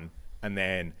 1, and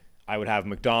then I would have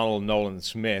McDonald, Nolan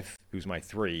Smith, who's my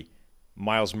 3,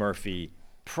 Myles Murphy,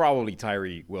 probably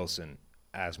Tyree Wilson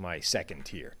as my second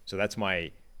tier. So that's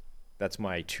my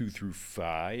 2 through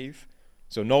 5.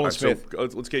 So Nolan Smith. So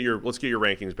let's get your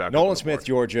rankings back. Nolan Smith,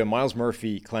 Georgia, Myles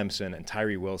Murphy, Clemson, and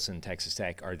Tyree Wilson, Texas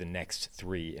Tech are the next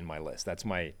 3 in my list. That's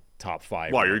my top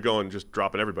 5. Wow, you're just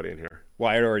dropping everybody in here. Well,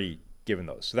 I had already given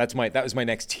those. So that was my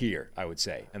next tier, I would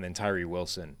say. And then Tyree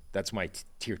Wilson, that's my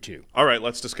tier 2. All right,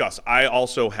 let's discuss. I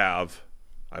also have,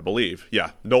 I believe,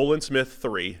 Nolan Smith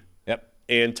 3. Yep.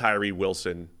 And Tyree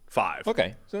Wilson 5.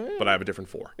 Okay. So, but I have a different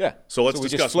 4. Yeah. So let's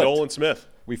discuss Nolan Smith.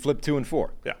 We flipped 2 and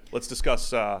 4. Yeah. Let's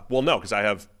discuss. No, because I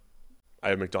have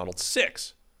McDonald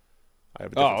 6. I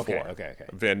have a different 4. Okay.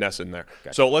 Van Ness in there.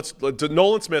 Gotcha. So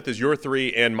Nolan Smith is your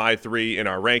 3 and my 3 in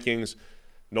our rankings.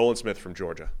 Nolan Smith from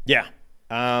Georgia. Yeah.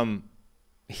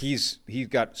 He's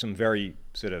got some very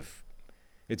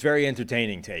it's very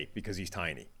entertaining tape because he's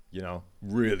tiny,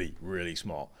 really, really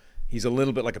small. He's a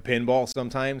little bit like a pinball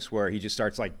sometimes, where he just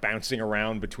starts like bouncing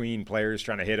around between players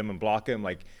trying to hit him and block him,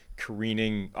 like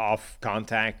careening off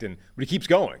contact, but he keeps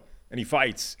going and he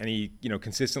fights and he,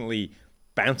 consistently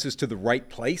bounces to the right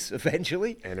place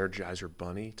eventually. Energizer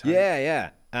Bunny type.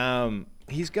 Yeah.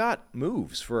 he's got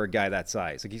moves for a guy that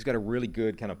size. Like, he's got a really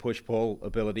good kind of push-pull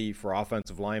ability for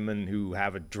offensive linemen who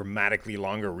have a dramatically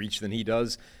longer reach than he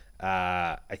does.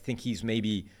 I think he's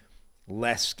maybe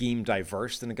less scheme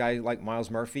diverse than a guy like Myles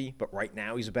Murphy, but right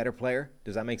now he's a better player.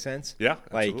 Does that make sense? Yeah,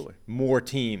 absolutely. Like, more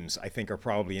teams, I think, are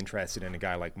probably interested in a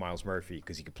guy like Myles Murphy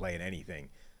because he could play in anything,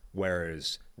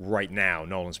 whereas right now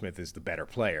Nolan Smith is the better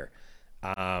player.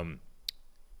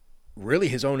 Really,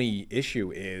 his only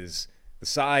issue is the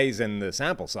size and the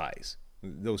sample size,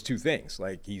 those two things.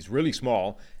 Like, he's really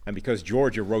small, and because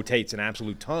Georgia rotates an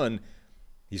absolute ton,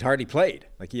 he's hardly played.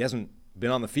 Like, he hasn't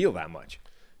been on the field that much.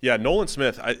 Yeah, Nolan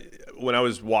Smith, when I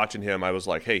was watching him, I was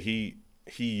like, hey, he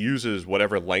uses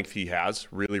whatever length he has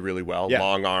really, really well,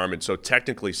 long arm, and so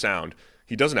technically sound.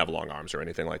 He doesn't have long arms or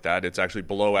anything like that. It's actually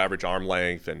below average arm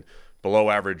length and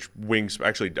below average wings,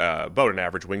 actually about an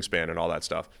average wingspan and all that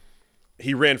stuff.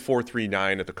 He ran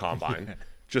 4.39 at the combine.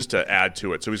 Just to add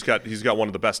to it. So he's got one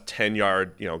of the best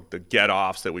 10-yard, the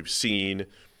get-offs that we've seen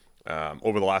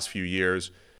over the last few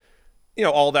years.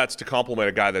 All that's to complement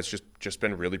a guy that's just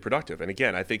been really productive. And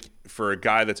again, I think for a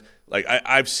guy that's like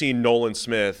I've seen Nolan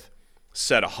Smith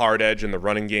set a hard edge in the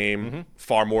running game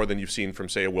far more than you've seen from,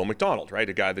 say, a Will McDonald, right?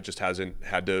 A guy that just hasn't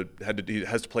he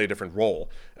has to play a different role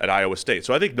at Iowa State.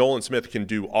 So I think Nolan Smith can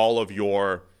do all of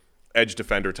your edge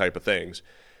defender type of things.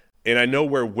 And I know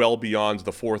we're well beyond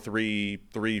the 4-3,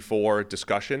 3-4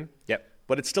 discussion. Yep.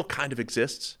 But it still kind of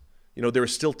exists. There are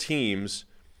still teams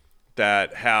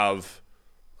that have,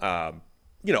 a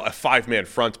 5-man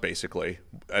front basically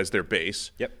as their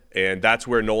base. Yep. And that's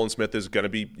where Nolan Smith is going to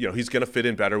be. He's going to fit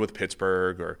in better with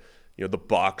Pittsburgh or, the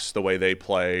Bucs, the way they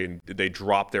play. And they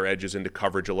drop their edges into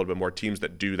coverage a little bit more. Teams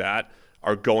that do that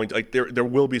are going to, like, there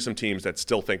will be some teams that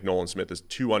still think Nolan Smith is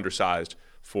too undersized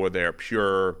for their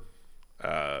pure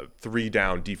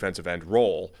 3-down defensive end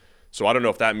role. So I don't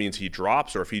know if that means he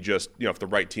drops or if he just, if the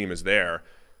right team is there.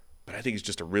 But I think he's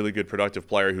just a really good, productive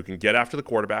player who can get after the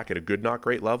quarterback at a good, not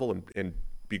great level and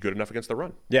be good enough against the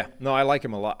run. Yeah, no, I like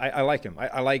him a lot. I like him.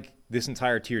 I like this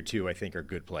entire tier 2, I think, are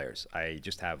good players. I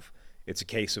just have, it's a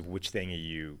case of which thing are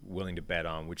you willing to bet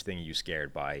on, which thing are you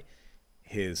scared by.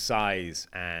 His size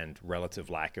and relative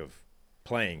lack of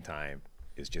playing time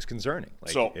is just concerning.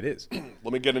 So it is.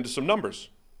 Let me get into some numbers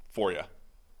for you.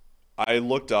 I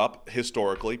looked up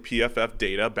historically PFF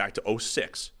data back to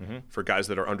 2006 for guys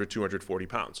that are under 240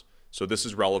 pounds. So this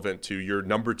is relevant to your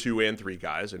number 2 and 3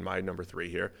 guys and my number 3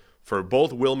 here for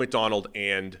both Will McDonald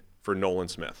and for Nolan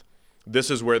Smith. This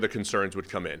is where the concerns would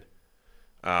come in.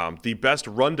 The best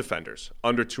run defenders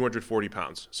under 240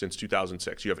 pounds since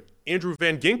 2006. You have Andrew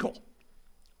Van Ginkel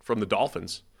from the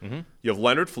Dolphins. You have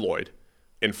Leonard Floyd.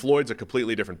 And Floyd's a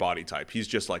completely different body type. He's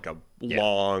just like a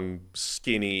long,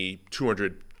 skinny,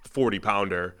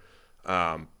 240-pounder.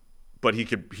 But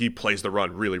he plays the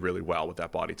run really, really well with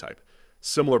that body type.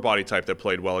 Similar body type that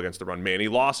played well against the run. Manny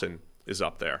Lawson is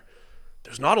up there.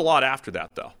 There's not a lot after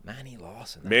that, though. Manny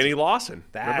Lawson.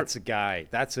 That's a guy.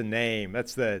 That's a name.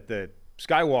 That's the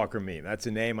Skywalker meme. That's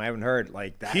a name I haven't heard.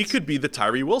 He could be the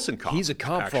Tyree Wilson comp. He's a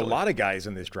comp for a lot of guys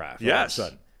in this draft. Yes. All of a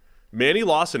sudden. Manny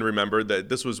Lawson, remember that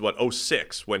this was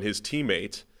 2006 when his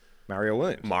teammate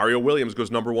Mario Williams goes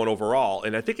number 1 overall,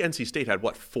 and I think NC State had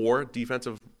 4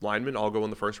 defensive linemen all go in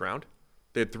the first round.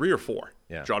 They had 3 or 4.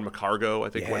 Yeah. John McCargo, I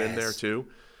think, went in there too.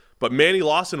 But Manny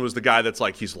Lawson was the guy that's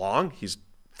like, he's long, he's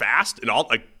fast, and all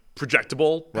like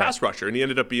projectable pass rusher, and he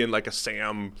ended up being like a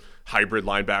Sam hybrid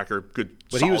linebacker, good,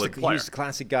 solid player. He was the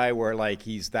classic guy where like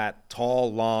he's that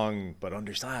tall, long, but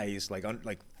undersized, like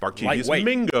Barkevius lightweight.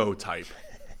 Mingo type.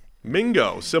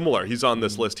 Mingo, similar. He's on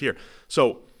this list here.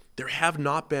 So there have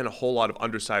not been a whole lot of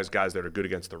undersized guys that are good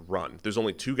against the run. There's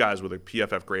only 2 guys with a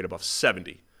PFF grade above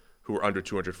 70 who are under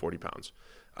 240 pounds.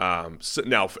 So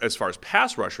now, as far as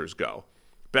pass rushers go,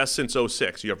 best since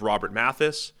 2006, you have Robert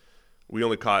Mathis. We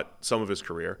only caught some of his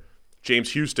career.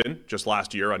 James Houston, just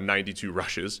last year on 92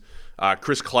 rushes.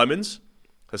 Chris Clemens,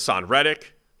 Hassan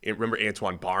Reddick. Remember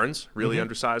Antoine Barnes, really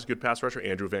undersized, good pass rusher.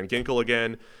 Andrew Van Ginkel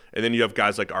again. And then you have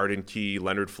guys like Arden Key,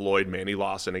 Leonard Floyd, Manny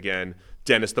Lawson again,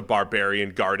 Dennis the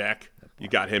Barbarian Gardeck. You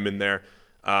got him in there.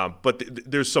 But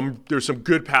there's some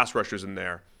good pass rushers in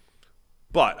there.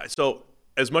 But so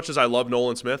as much as I love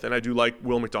Nolan Smith and I do like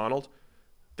Will McDonald,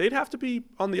 they'd have to be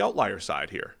on the outlier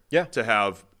side here to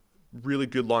have really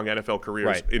good long NFL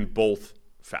careers in both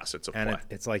facets of play. And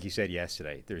it's like you said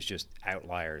yesterday, there's just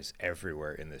outliers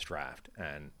everywhere in this draft.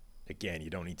 And again,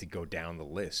 you don't need to go down the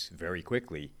list very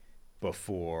quickly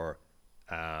before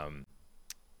you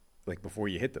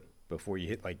hit them. Before you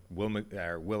hit, like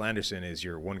Will Anderson is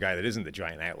your one guy that isn't the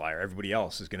giant outlier. Everybody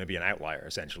else is going to be an outlier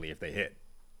essentially if they hit.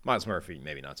 Myles Murphy,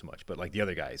 maybe not so much, but like the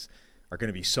other guys are going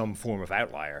to be some form of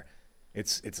outlier.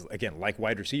 It's again, like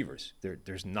wide receivers.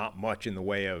 There's not much in the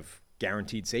way of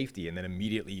guaranteed safety, and then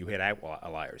immediately you hit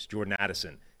outliers. Jordan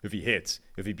Addison, if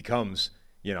he becomes,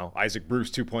 Isaac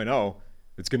Bruce 2.0,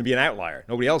 it's going to be an outlier.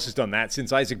 Nobody else has done that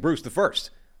since Isaac Bruce the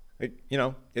first.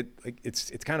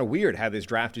 It's kind of weird how this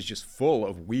draft is just full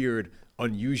of weird,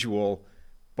 unusual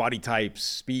body types,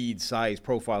 speed, size,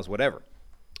 profiles, whatever.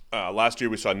 Last year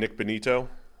we saw Nick Benito.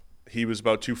 He was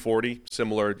about 240,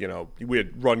 similar, we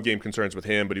had run game concerns with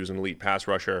him, but he was an elite pass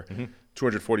rusher.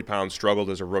 240 pounds, struggled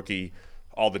as a rookie.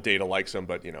 All the data likes him,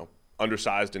 but,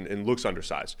 undersized and looks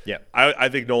undersized. Yeah. I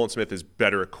think Nolan Smith is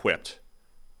better equipped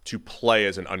to play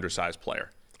as an undersized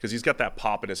player because he's got that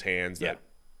pop in his hands that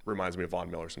reminds me of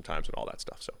Von Miller sometimes and all that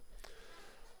stuff. So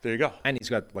there you go. And he's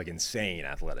got, insane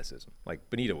athleticism.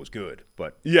 Benito was good,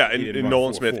 but yeah, he didn't and run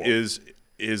Nolan 4.4. Smith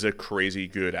is a crazy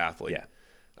good athlete. Yeah.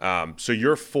 So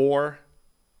your 4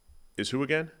 is who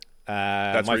again?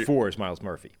 My 4 is Miles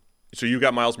Murphy. So you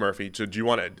got Miles Murphy. So do you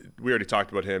want to? We already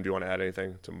talked about him. Do you want to add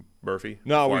anything to Murphy?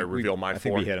 No, before I reveal my 4. I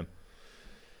think we hit him.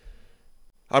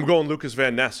 I'm going Lucas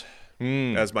Van Ness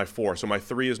as my 4. So my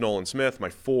 3 is Nolan Smith. My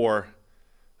 4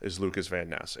 is Lucas Van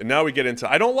Ness. And now we get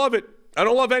into. I don't love it. I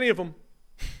don't love any of them,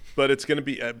 but it's going to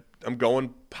be. I'm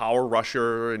going power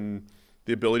rusher and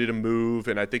the ability to move,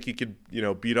 and I think he could,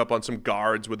 beat up on some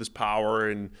guards with his power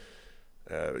and,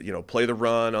 play the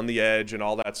run on the edge and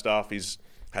all that stuff.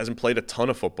 Hasn't played a ton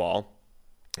of football,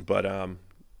 but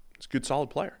he's a good, solid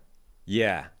player.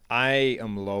 Yeah, I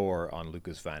am lower on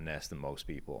Lucas Van Ness than most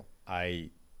people.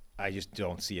 I just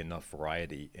don't see enough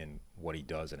variety in what he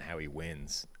does and how he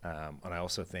wins. And I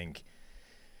also think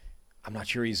I'm not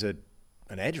sure he's an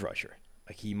edge rusher.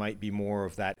 He might be more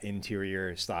of that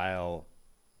interior style,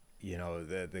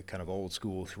 the kind of old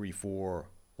school 3-4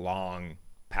 long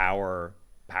power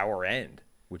end,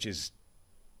 which is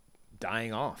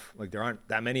dying off. There aren't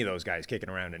that many of those guys kicking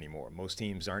around anymore. Most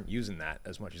teams aren't using that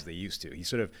as much as they used to. He's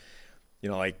sort of,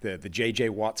 the J.J.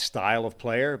 Watt style of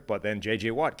player, but then J.J.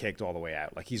 Watt kicked all the way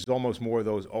out. He's almost more of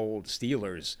those old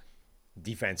Steelers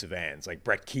defensive ends, like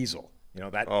Brett Kiesel,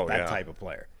 that type of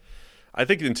player. I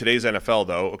think in today's NFL,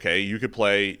 though, okay, you could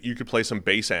play some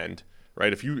base end,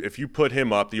 right? If you put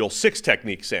him up, the old 6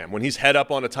 technique, Sam, when he's head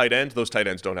up on a tight end, those tight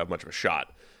ends don't have much of a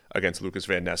shot against Lucas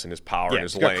Van Ness and his power and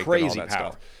his length and all that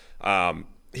power. Stuff.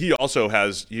 He also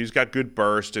he's got good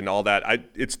burst and all that.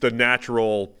 It's the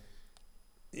natural,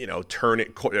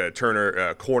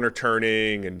 corner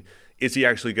turning, and is he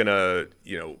actually gonna,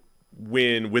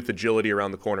 win with agility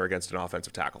around the corner against an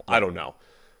offensive tackle? I don't know,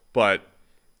 but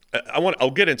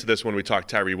I'll get into this when we talk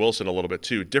Tyree Wilson a little bit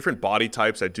too. Different body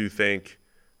types, I do think,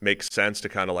 makes sense to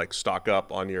kind of stock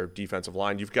up on your defensive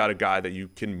line. You've got a guy that you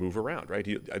can move around, right?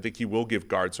 I think he will give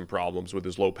guards some problems with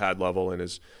his low pad level and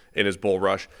his bull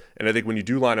rush. And I think when you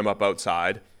do line him up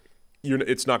outside,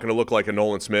 it's not going to look like a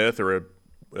Nolan Smith or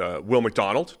a Will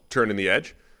McDonald turning the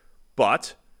edge,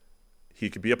 but he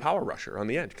could be a power rusher on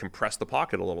the end, compress the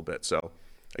pocket a little bit. So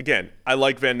again, I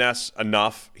like Van Ness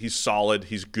enough. He's solid.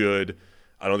 He's good.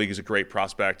 I don't think he's a great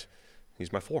prospect.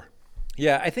 He's my 4.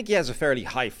 Yeah, I think he has a fairly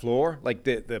high floor.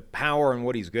 The power and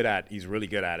what he's good at, he's really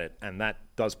good at it, and that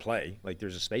does play.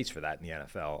 There's a space for that in the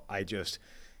NFL.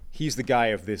 He's the guy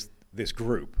of this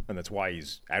group, and that's why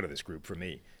he's out of this group for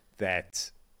me,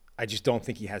 that I just don't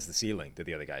think he has the ceiling that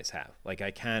the other guys have. I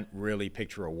can't really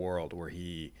picture a world where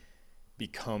he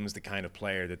becomes the kind of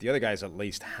player that the other guys at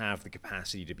least have the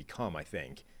capacity to become, I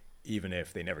think, even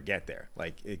if they never get there.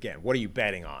 Again, what are you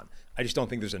betting on? I just don't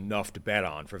think there's enough to bet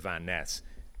on for Van Ness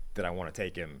that I want to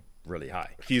take him really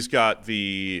high. He's got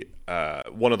the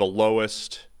one of the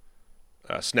lowest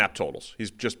snap totals.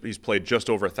 He's played just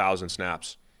over 1,000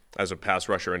 snaps as a pass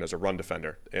rusher and as a run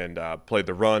defender, and played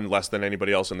the run less than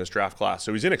anybody else in this draft class.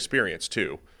 So he's inexperienced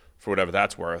too, for whatever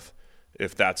that's worth.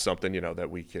 If that's something that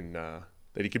we can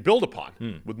that he could build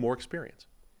upon with more experience.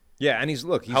 Yeah, and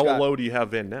how low do you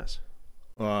have Van Ness?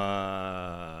 Where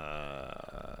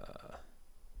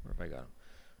have I got him?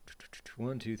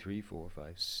 1, 2, 3, 4,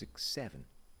 5, 6, 7.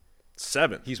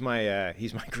 7. He's my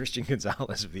Christian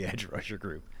Gonzalez of the edge rusher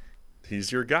group.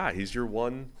 He's your guy. He's your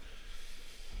one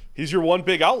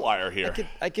big outlier here.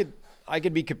 I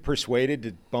could be persuaded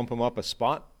to bump him up a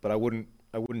spot, but I wouldn't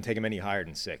take him any higher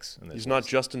than 6. He's not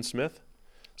Justin Smith.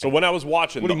 So when I was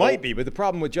watching, he might be, but the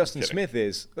problem with Justin Smith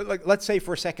is, let's say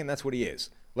for a second that's what he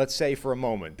is. Let's say for a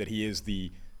moment that he is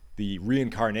the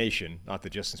reincarnation. Not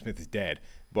that Justin Smith is dead,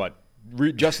 but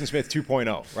Justin Smith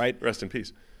 2.0, right? Rest in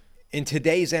peace. In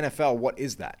today's NFL, what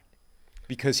is that?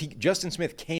 Because Justin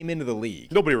Smith came into the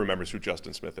league. Nobody remembers who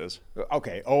Justin Smith is.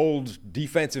 Okay, old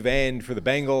defensive end for the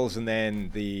Bengals and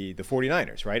then the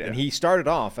 49ers, right? Yeah. And he started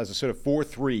off as a sort of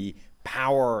 4-3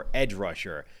 power edge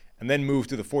rusher. and then moved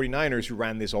to the 49ers, who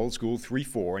ran this old school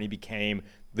 3-4, and he became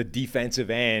the defensive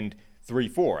end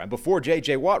 3-4. And before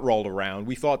J.J. Watt rolled around,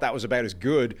 we thought that was about as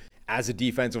good as a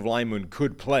defensive lineman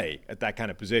could play at that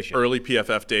kind of position. Early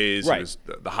PFF days, Right. he was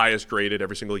the highest graded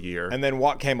every single year. And then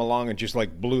Watt came along and just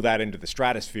like blew that into the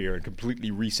stratosphere and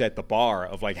completely reset the bar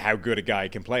of like how good a guy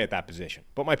can play at that position.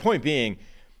 But my point being,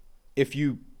 if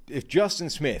Justin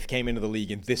Smith came into the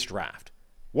league in this draft,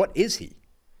 what is he?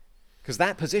 Because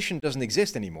that position doesn't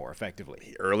exist anymore,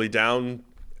 effectively. Early down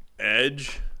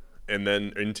edge, and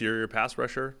then interior pass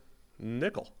rusher,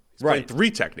 nickel. He's Right. playing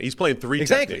three technique. He's playing three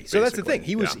Exactly. technique, So that's the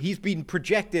basically. thing. He's been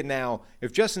projected now.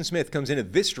 If Justin Smith comes into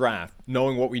this draft,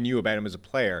 knowing what we knew about him as a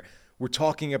player, we're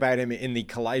talking about him in the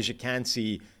Kalijah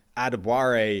Kancey,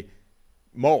 Adebawore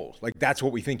mold. Like, that's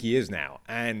what we think he is now.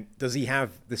 And does he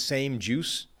have the same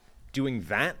juice doing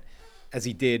that as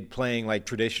he did playing like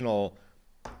traditional,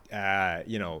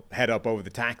 head up over the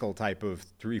tackle type of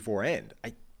 3-4 end?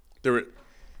 There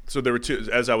were two.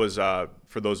 As I was,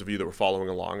 for those of you that were following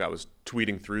along, I was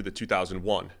tweeting through the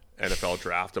 2001 NFL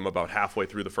draft. I'm about halfway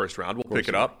through the first round. We'll pick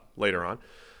it up later on.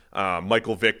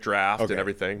 Michael Vick draft and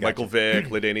everything. Gotcha. Michael Vick,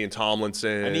 LaDainian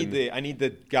Tomlinson. I need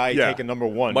the guy taking number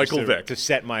one. Michael just to, Vick to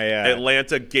set my.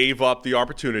 Atlanta gave up the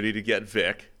opportunity to get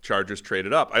Vick. Chargers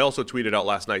traded up. I also tweeted out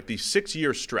last night the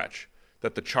 6-year stretch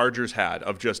that the Chargers had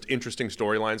of just interesting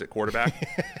storylines at quarterback.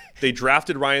 They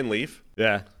drafted Ryan Leaf.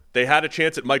 Yeah. They had a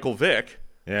chance at Michael Vick.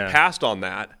 Yeah. Passed on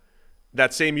that.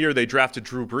 That same year, they drafted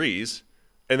Drew Brees.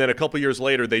 And then a couple years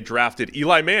later, they drafted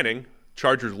Eli Manning,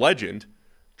 Chargers legend,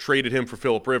 traded him for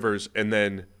Phillip Rivers, and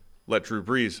then let Drew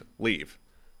Brees leave.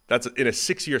 That's in a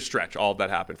 6-year stretch. All of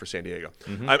that happened for San Diego.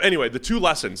 Anyway, the two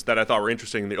lessons that I thought were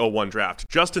interesting in the 01 draft.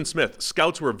 Justin Smith,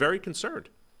 scouts were very concerned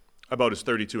about his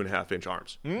 32.5-inch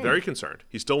arms. Very concerned.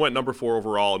 He still went number 4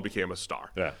 overall and became a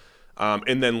star. Yeah.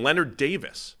 And then Leonard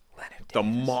Davis, the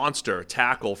monster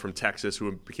tackle from Texas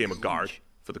who became a guard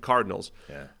for the Cardinals.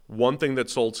 Yeah. One thing that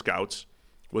sold scouts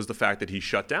was the fact that he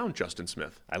shut down Justin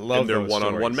Smith I love in their those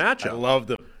one-on-one stories. matchup. I love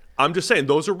them. I'm just saying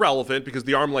those are relevant because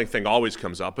the arm length thing always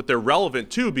comes up, but they're relevant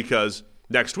too because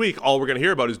next week all we're going to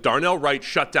hear about is Darnell Wright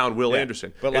shut down Will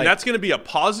Anderson. but and that's going to be a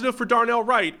positive for Darnell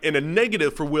Wright and a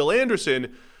negative for Will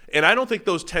Anderson, and I don't think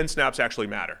those 10 snaps actually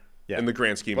matter in the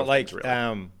grand scheme of things.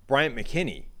 Really. Bryant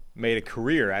McKinney made a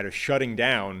career out of shutting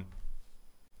down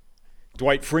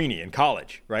Dwight Freeney in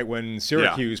college, right? When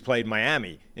Syracuse played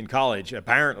Miami in college,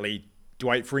 apparently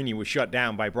Dwight Freeney was shut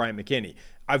down by Bryant McKinney.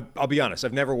 I'll be honest,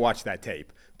 I've never watched that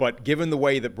tape. But given the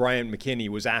way that Bryant McKinney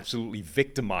was absolutely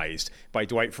victimized by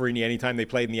Dwight Freeney anytime they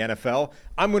played in the NFL,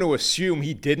 I'm going to assume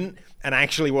he didn't. And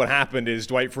actually what happened is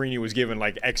Dwight Freeney was given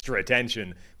like extra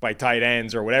attention by tight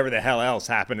ends or whatever the hell else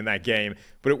happened in that game.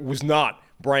 But it was not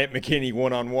Bryant McKinney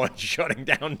one-on-one shutting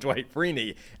down Dwight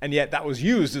Freeney. And yet that was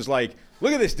used as like,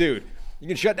 look at this dude. You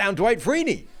can shut down Dwight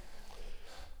Freeney.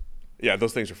 Yeah,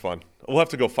 those things are fun. We'll have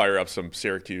to go fire up some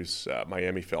Syracuse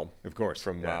Miami film. Of course.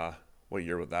 From what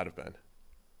year would that have been?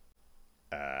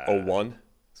 01?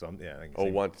 I think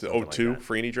 01 to something 02 like that.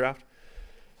 Freeney draft.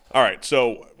 All right,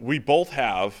 so we both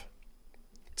have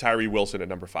Tyree Wilson at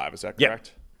number 5. Is that Yep.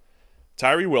 correct?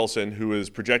 Tyree Wilson, who is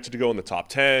projected to go in the top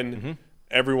 10.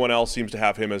 Everyone else seems to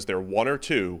have him as their 1 or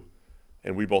 2,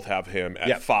 and we both have him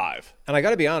at 5. And I got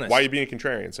to be honest. Why are you being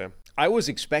contrarian, Sam? I was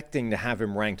expecting to have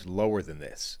him ranked lower than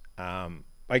this.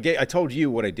 I told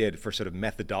you what I did for sort of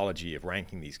methodology of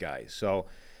ranking these guys. So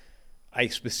I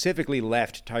specifically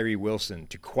left Tyree Wilson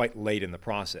to quite late in the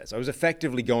process. I was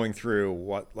effectively going through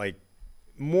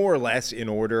more or less in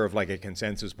order of like a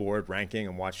consensus board ranking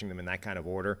and watching them in that kind of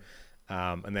order,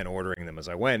 and then ordering them as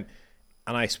I went.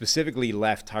 And I specifically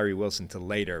left Tyree Wilson to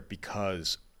later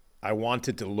because I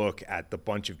wanted to look at the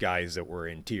bunch of guys that were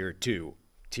in tier 2,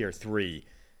 tier 3,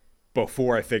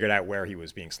 before I figured out where he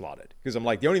was being slotted. Because I'm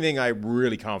like, the only thing I'm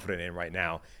really confident in right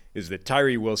now is that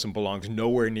Tyree Wilson belongs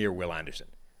nowhere near Will Anderson.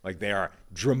 Like, they are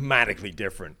dramatically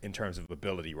different in terms of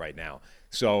ability right now.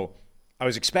 So I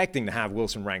was expecting to have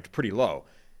Wilson ranked pretty low.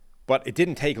 But it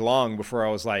didn't take long before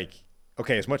I was like,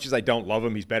 okay, as much as I don't love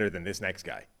him, he's better than this next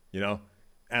guy, you know?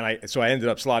 And so I ended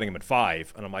up slotting him at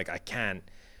 5, and I'm like, I can't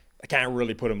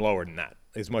really put him lower than that,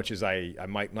 as much as I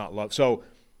might not love. So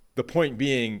the point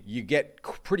being, you get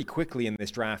pretty quickly in this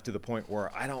draft to the point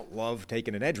where I don't love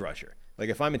taking an edge rusher. Like,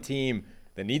 if I'm a team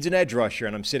that needs an edge rusher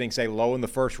and I'm sitting, say, low in the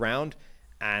first round,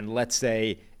 and let's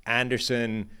say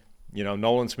Anderson,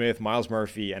 Nolan Smith, Miles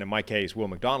Murphy, and in my case, Will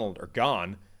McDonald are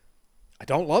gone, I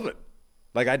don't love it.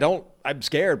 Like, I'm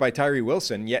scared by Tyree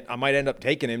Wilson, yet I might end up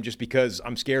taking him just because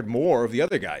I'm scared more of the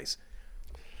other guys.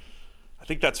 I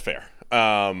think that's fair.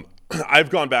 I've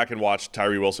gone back and watched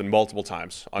Tyree Wilson multiple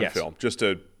times on film just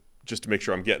to make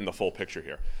sure I'm getting the full picture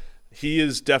here. he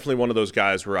is definitely one of those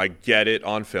guys where I get it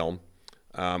on film.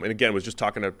 And again, was just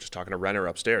talking to Renner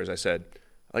upstairs. I said,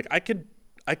 like, I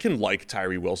can like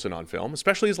Tyree Wilson on film,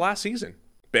 especially his last season.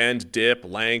 Bend, dip,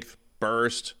 length,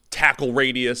 burst, tackle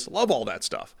radius, love all that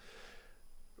stuff.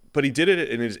 But he did it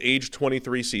in his age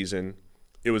 23 season.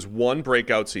 It was one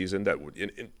breakout season that,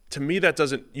 to me, that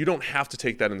doesn't, you don't have to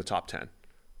take that in the top 10.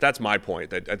 That's my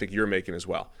point that I think you're making as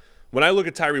well. When I look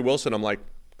at Tyree Wilson, I'm like,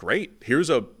 great. Here's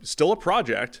still a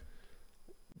project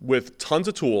with tons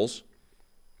of tools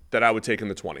that I would take in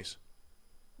the 20s.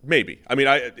 Maybe. I mean,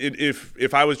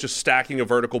 if I was just stacking a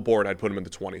vertical board, I'd put him in the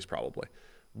 20s probably.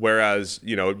 Whereas,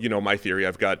 you know my theory,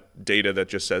 I've got data that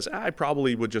just says I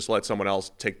probably would just let someone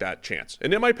else take that chance.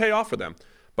 And it might pay off for them,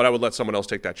 but I would let someone else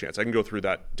take that chance. I can go through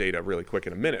that data really quick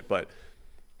in a minute, but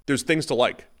there's things to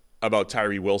like about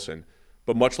Tyree Wilson.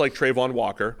 But much like Trayvon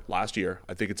Walker last year,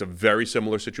 I think it's a very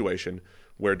similar situation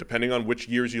where depending on which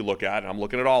years you look at, and I'm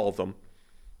looking at all of them,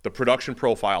 the production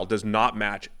profile does not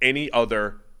match any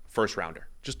other first rounder.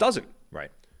 Just doesn't.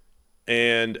 Right.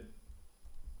 And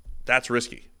that's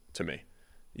risky to me.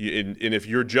 And if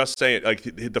you're just saying, like,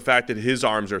 the fact that his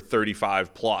arms are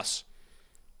 35 plus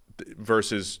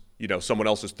versus, someone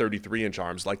else's 33-inch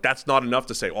arms, like, that's not enough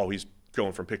to say, oh, he's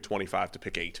going from pick 25 to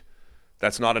pick 8.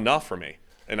 That's not enough for me.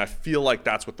 And I feel like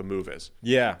that's what the move is.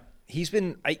 Yeah.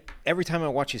 Every time I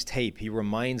watch his tape, he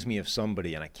reminds me of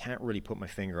somebody, and I can't really put my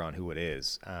finger on who it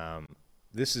is.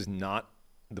 This is not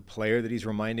the player that he's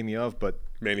reminding me of, but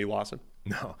Manny Lawson?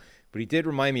 No. But he did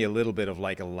remind me a little bit of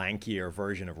like a lankier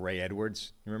version of Ray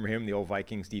Edwards. You remember him, the old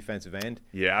Vikings defensive end?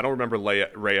 Yeah, I don't remember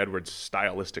Ray Edwards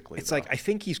stylistically. It's like, I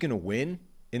think he's going to win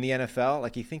in the NFL.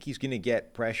 Like, I think he's going to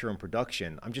get pressure and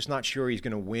production. I'm just not sure he's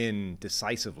going to win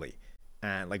decisively.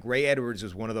 And like Ray Edwards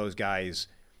is one of those guys.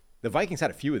 The Vikings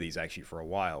had a few of these actually for a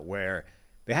while where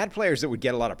they had players that would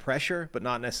get a lot of pressure, but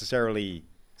not necessarily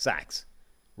sacks.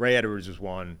 Ray Edwards was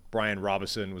one. Brian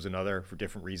Robinson was another for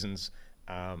different reasons.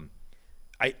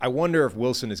 I wonder if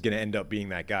Wilson is going to end up being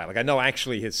that guy. Like, I know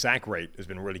actually his sack rate has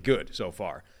been really good so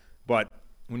far, but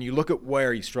when you look at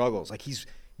where he struggles, like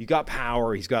you got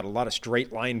power, he's got a lot of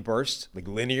straight line bursts, like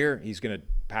linear. He's going to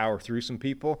power through some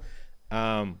people,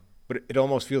 but it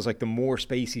almost feels like the more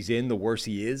space he's in, the worse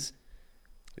he is.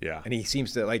 Yeah, and he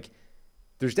seems to like.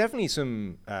 There's definitely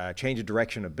some change of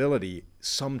direction ability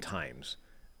sometimes.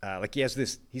 Like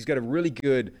he's got a really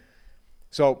good.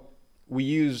 So we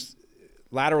use.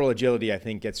 Lateral agility, I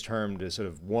think, gets termed as sort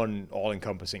of one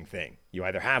all-encompassing thing. You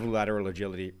either have lateral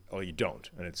agility or you don't,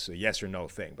 and it's a yes or no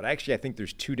thing. But actually, I think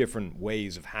there's two different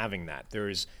ways of having that.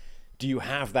 Do you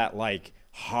have that, like,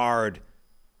 hard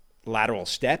lateral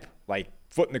step, like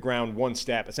foot in the ground, one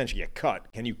step, essentially a cut?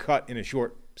 Can you cut in a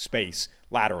short space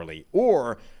laterally?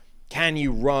 Or can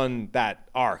you run that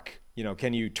arc?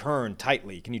 Can you turn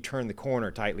tightly? Can you turn the corner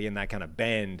tightly in that kind of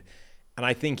bend? And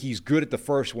I think he's good at the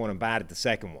first one and bad at the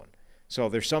second one. So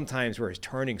there's some times where his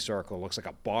turning circle looks like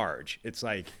a barge. It's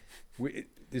like,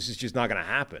 this is just not going to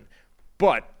happen.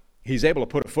 But he's able to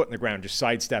put a foot in the ground, just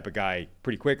sidestep a guy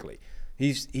pretty quickly.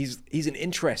 He's an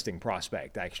interesting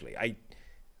prospect, actually. I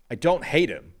don't hate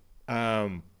him,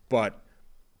 but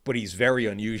he's very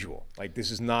unusual. Like,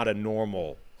 this is not a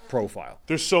normal profile.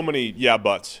 There's so many yeah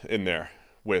buts in there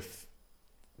with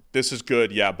this is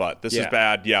good, yeah, but. This is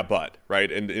bad, yeah, but, right?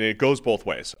 And it goes both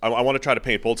ways. I want to try to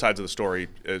paint both sides of the story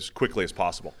as quickly as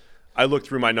possible. I looked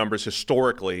through my numbers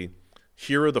historically.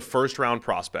 Here are the first-round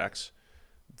prospects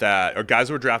or guys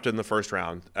that were drafted in the first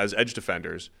round as edge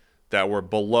defenders that were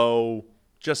below,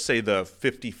 just say, the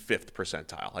 55th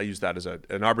percentile. I use that as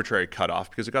an arbitrary cutoff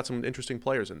because it got some interesting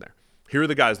players in there. Here are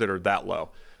the guys that are that low.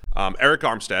 Eric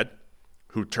Armstead,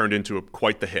 who turned into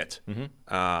quite the hit.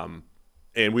 Mm-hmm.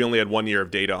 And we only had 1 year of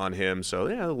data on him, so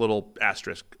a little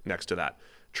asterisk next to that.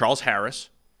 Charles Harris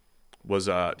was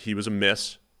a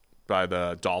miss by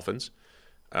the Dolphins.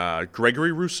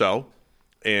 Gregory Rousseau,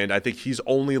 and I think he's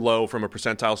only low from a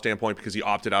percentile standpoint because he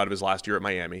opted out of his last year at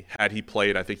Miami. Had he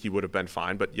played, I think he would have been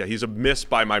fine. But yeah, he's a miss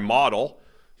by my model.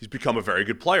 He's become a very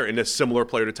good player and a similar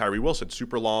player to Tyree Wilson,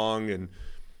 super long and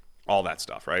all that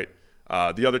stuff, right?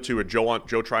 The other two are Joe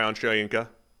Tryon-Shoyinka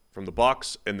from the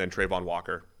Bucs, and then Trayvon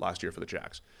Walker last year for the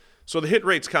Jags. So the hit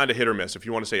rate's kind of hit or miss. If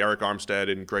you want to say Eric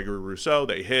Armstead and Gregory Rousseau,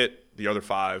 they hit. The other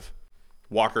five,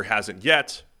 Walker hasn't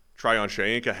yet.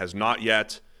 Tryon-Shoyinka has not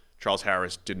yet. Charles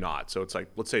Harris did not. So it's like,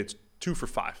 let's say it's 2 for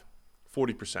 5,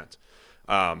 40%.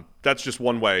 That's just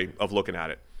one way of looking at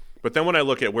it. But then when I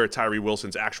look at where Tyree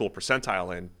Wilson's actual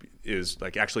percentile is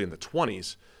like actually in the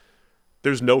 20s,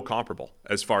 there's no comparable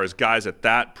as far as guys at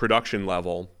that production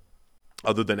level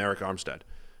other than Eric Armstead.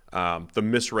 The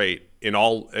miss rate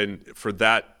and for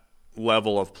that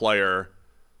level of player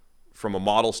from a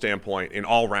model standpoint, in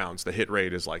all rounds, the hit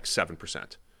rate is like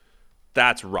 7%.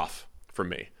 That's rough for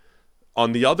me.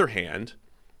 On the other hand,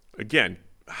 again,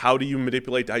 how do you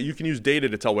manipulate that? You can use data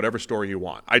to tell whatever story you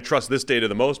want. I trust this data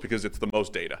the most because it's the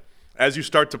most data. As you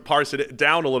start to parse it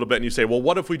down a little bit and you say, well,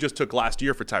 what if we just took last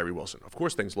year for Tyree Wilson? Of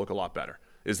course, things look a lot better.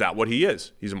 Is that what he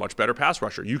is? He's a much better pass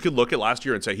rusher. You could look at last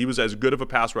year and say he was as good of a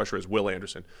pass rusher as Will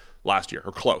Anderson last year,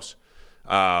 or close.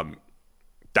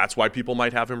 That's why people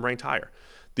might have him ranked higher.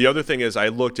 The other thing is I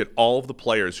looked at all of the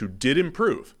players who did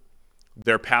improve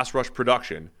their pass rush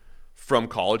production from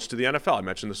college to the NFL. I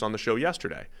mentioned this on the show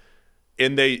yesterday.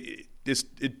 And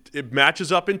it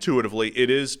matches up intuitively. It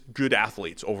is good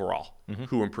athletes overall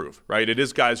who improve, right? It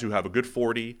is guys who have a good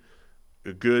 40,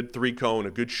 a good 3-cone,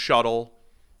 a good shuttle,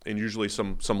 and usually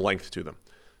some length to them.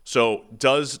 So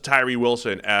does Tyree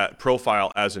Wilson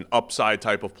profile as an upside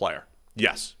type of player?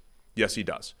 Yes. Yes, he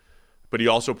does. But he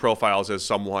also profiles as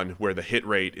someone where the hit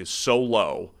rate is so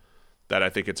low that I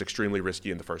think it's extremely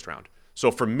risky in the first round.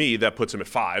 So for me, that puts him at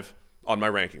 5 on my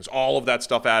rankings. All of that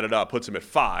stuff added up puts him at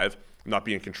 5. I'm not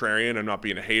being contrarian. I'm not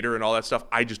being a hater and all that stuff.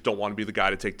 I just don't want to be the guy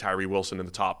to take Tyree Wilson in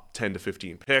the top 10 to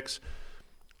 15 picks.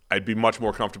 I'd be much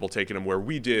more comfortable taking him where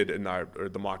we did in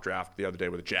the mock draft the other day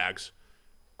with the Jags.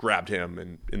 Grabbed him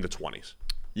in the 20s.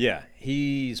 Yeah,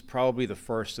 he's probably the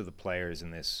first of the players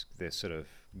in this sort of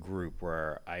group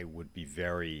where I would be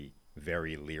very,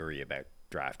 very leery about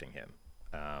drafting him.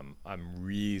 I'm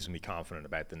reasonably confident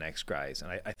about the next guys, and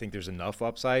I think there's enough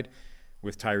upside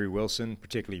with Tyree Wilson,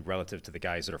 particularly relative to the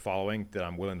guys that are following, that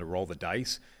I'm willing to roll the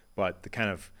dice. But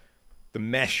the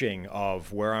meshing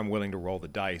of where I'm willing to roll the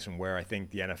dice and where I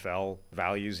think the NFL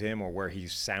values him or where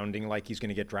he's sounding like he's going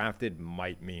to get drafted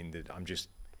might mean that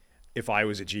if I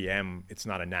was a GM, it's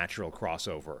not a natural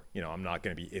crossover. I'm not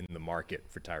going to be in the market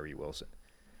for Tyree Wilson.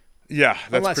 Yeah,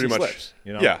 that's Unless pretty he much. slips,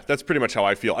 Yeah, that's pretty much how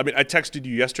I feel. I mean, I texted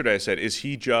you yesterday. I said, "Is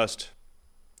he just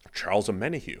Charles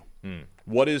Omenihu?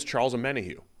 What is Charles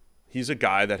Omenihu? He's a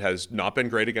guy that has not been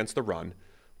great against the run,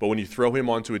 but when you throw him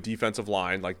onto a defensive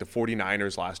line like the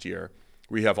 49ers last year,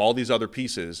 we have all these other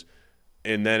pieces,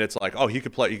 and then it's like, oh, he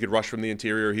could play. He could rush from the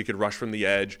interior. He could rush from the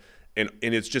edge, and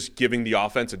it's just giving the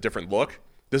offense a different look.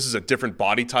 This is a different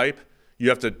body type. You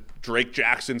have to. Drake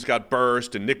Jackson's got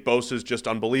burst, and Nick Bosa's just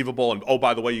unbelievable. And, oh,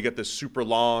 by the way, you get this super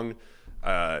long,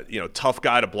 tough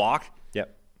guy to block.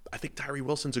 Yep. I think Tyree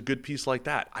Wilson's a good piece like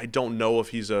that. I don't know if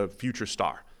he's a future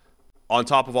star. On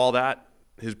top of all that,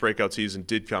 his breakout season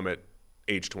did come at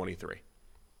age 23.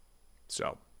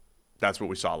 So that's what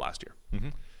we saw last year. Mm-hmm.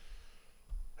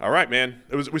 All right, man.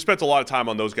 We spent a lot of time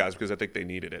on those guys because I think they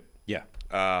needed it.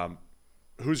 Yeah.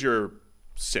 Who's your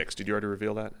 6? Did you already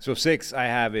reveal that? So 6 I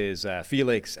have is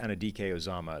Felix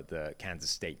Anudike-Uzomah, the Kansas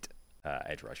State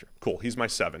edge rusher. Cool. He's my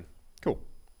 7. Cool.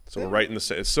 So we're right in the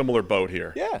similar boat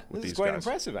here. Yeah, with this is these quite guys.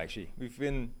 impressive, actually.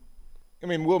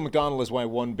 Will McDonald is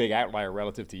one big outlier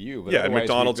relative to you. But yeah, and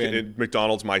otherwise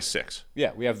McDonald's my 6.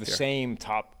 Yeah, we have the same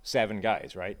top 7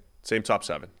 guys, right? Same top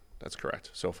 7. That's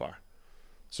correct so far.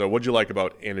 So what'd you like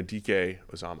about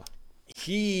Anudike-Uzomah?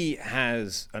 He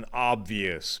has an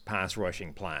obvious pass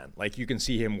rushing plan. Like, you can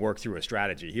see him work through a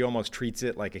strategy. He almost treats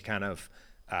it like a kind of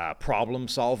problem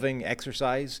solving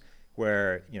exercise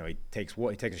where, he takes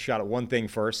a shot at one thing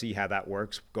first, see how that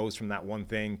works, goes from that one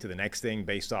thing to the next thing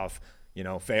based off,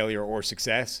 failure or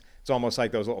success. It's almost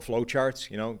like those little flow charts,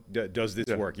 does this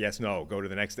work? Yes, no, go to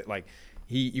the next thing. Like,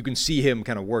 you can see him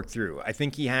kind of work through. I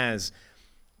think he has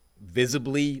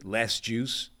visibly less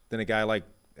juice than a guy like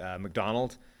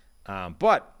McDonald.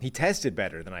 But he tested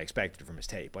better than I expected from his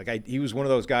tape. He was one of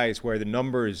those guys where the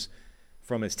numbers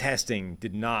from his testing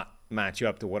did not match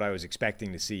up to what I was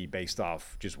expecting to see based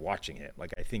off just watching him.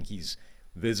 I think he's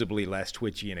visibly less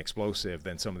twitchy and explosive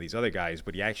than some of these other guys,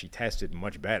 but he actually tested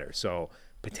much better. So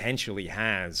potentially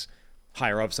has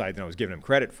higher upside than I was giving him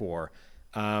credit for.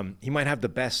 He might have the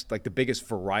biggest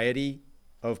variety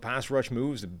of pass rush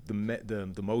moves,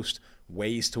 the most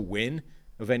ways to win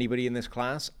of anybody in this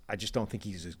class. I just don't think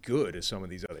he's as good as some of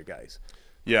these other guys.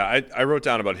 Yeah, I wrote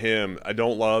down about him. I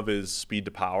don't love his speed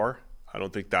to power. I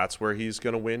don't think that's where he's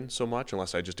going to win so much,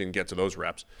 unless I just didn't get to those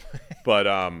reps. But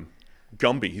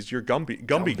Gumby, he's your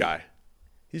Gumby guy.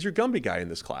 He's your Gumby guy in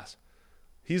this class.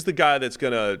 He's the guy that's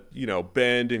going to,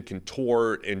 bend and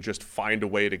contort and just find a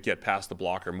way to get past the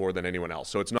blocker more than anyone else.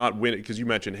 So it's not winning, because you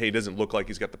mentioned, hey, he doesn't look like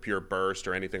he's got the pure burst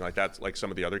or anything like that, like some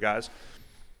of the other guys.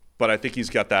 But I think he's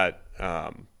got that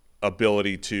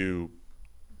ability to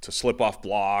slip off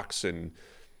blocks and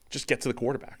just get to the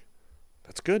quarterback.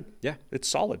 That's good. Yeah. It's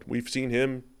solid. We've seen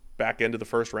him back into the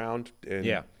first round. And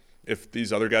yeah. If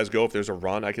these other guys go, if there's a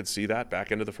run, I could see that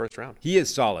back into the first round. He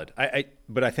is solid.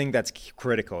 But I think that's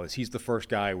critical. Is he's the first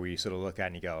guy where you sort of look at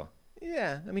and you go,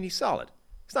 yeah, I mean, he's solid.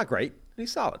 He's not great, but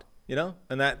he's solid, you know?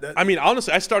 And that I mean,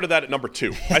 honestly, I started that at number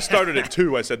 2. I started at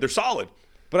 2. I said they're solid.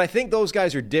 But I think those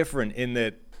guys are different in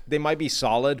that they might be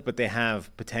solid, but they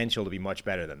have potential to be much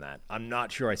better than that. I'm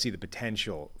not sure I see the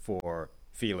potential for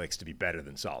Felix to be better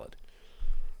than solid.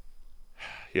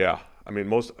 Yeah, I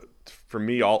mean, for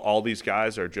me, all these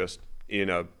guys are just in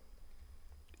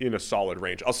a solid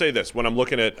range. I'll say this: when I'm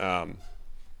looking at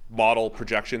model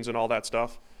projections and all that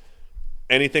stuff,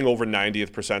 anything over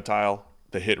 90th percentile,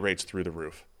 the hit rate's through the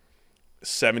roof.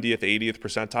 70th, 80th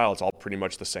percentile, it's all pretty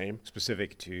much the same.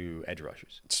 Specific to edge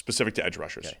rushers. Specific to edge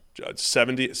rushers. Okay.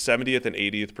 70th and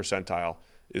 80th percentile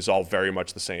is all very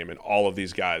much the same. And all of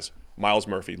these guys, Miles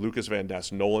Murphy, Lucas Van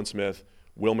Ness, Nolan Smith,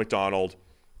 Will McDonald,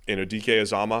 and Odike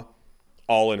Azama,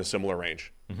 all in a similar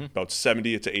range, about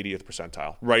 70th to 80th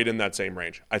percentile, right in that same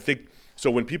range. I think,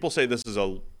 so when people say this is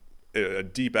a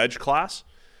deep edge class,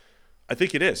 I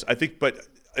think it is. But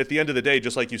at the end of the day,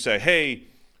 just like you say, hey,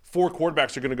 4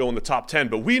 quarterbacks are going to go in the top 10,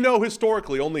 but we know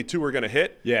historically only 2 are going to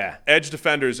hit. Yeah. Edge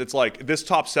defenders, it's like this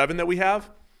top 7 that we have,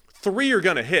 3 are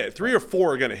going to hit. 3 or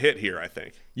 4 are going to hit here, I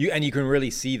think. You can really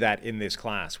see that in this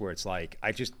class where it's like,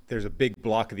 there's a big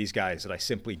block of these guys that I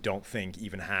simply don't think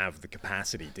even have the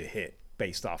capacity to hit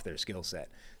based off their skill set.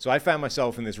 So I found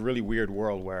myself in this really weird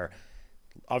world where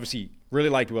obviously really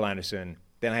liked Will Anderson.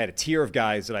 Then I had a tier of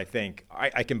guys that I think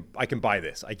I can buy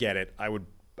this. I get it. I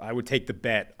would take the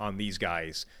bet on these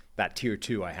guys, that tier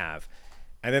 2 I have.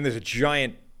 And then there's a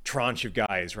giant tranche of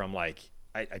guys where I'm like,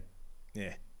 I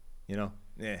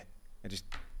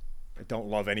don't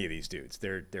love any of these dudes.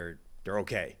 They're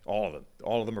okay. All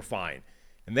of them are fine.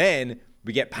 And then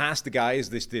we get past the guys,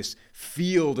 this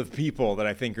field of people that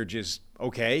I think are just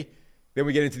okay. Then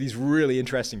we get into these really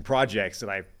interesting projects that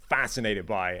I'm fascinated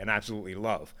by and absolutely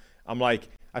love. I'm like,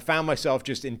 I found myself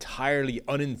just entirely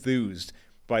unenthused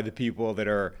by the people that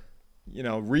are,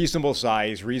 reasonable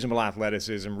size, reasonable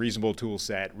athleticism, reasonable tool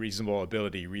set, reasonable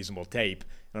ability, reasonable tape.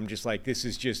 And I'm just like, this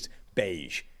is just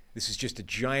beige. This is just a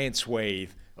giant swathe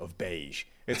of beige.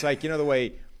 It's like, the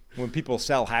way when people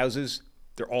sell houses,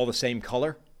 they're all the same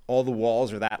color. All the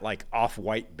walls are that like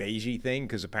off-white beigey thing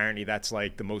because apparently that's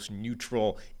like the most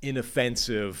neutral,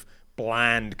 inoffensive,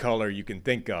 bland color you can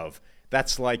think of.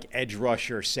 That's like edge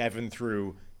rusher 7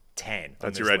 through 10.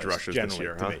 That's your edge rushers this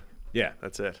year, huh? Me. Yeah.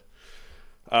 That's it.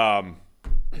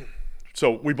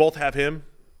 So we both have him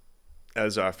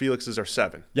as Felix is our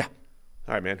 7. Yeah.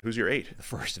 All right, man. Who's your 8? The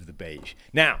first of the beige.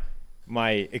 Now,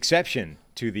 my exception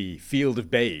to the field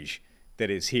of beige that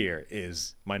is here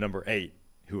is my number 8,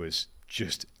 who is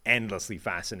just endlessly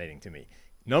fascinating to me.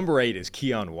 Number 8 is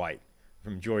Keon White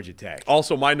from Georgia Tech.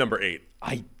 Also my number 8.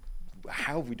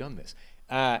 How have we done this?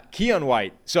 Keon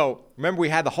White. So remember we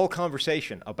had the whole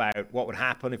conversation about what would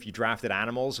happen if you drafted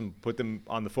animals and put them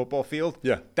on the football field?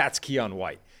 Yeah. That's Keon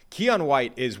White. Keon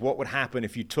White is what would happen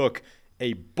if you took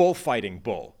a bullfighting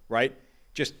bull, right?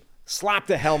 Just slapped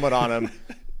a helmet on him,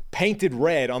 painted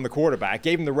red on the quarterback,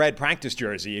 gave him the red practice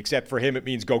jersey, except for him it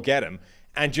means go get him,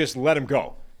 and just let him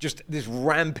go. Just this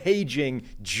rampaging,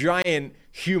 giant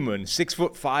human,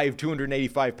 6'5",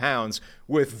 285 pounds,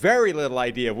 with very little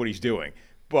idea of what he's doing.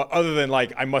 But other than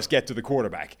like, I must get to the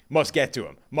quarterback, must get to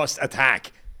him, must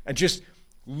attack, and just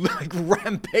like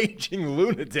rampaging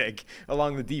lunatic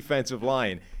along the defensive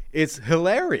line. It's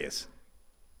hilarious.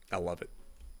 I love it.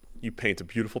 You paint a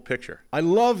beautiful picture. I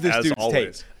love this As dude's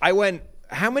always. tape. I went,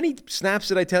 how many snaps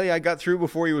did I tell you I got through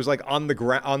before he was like on the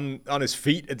ground, on his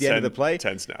feet at the end of the play?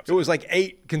 10 snaps. It was like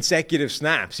 8 consecutive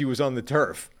snaps he was on the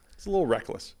turf. It's a little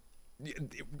reckless.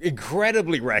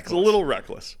 Incredibly reckless. It's a little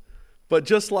reckless. But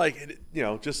just like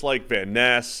Van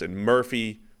Ness and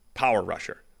Murphy, power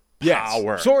rusher.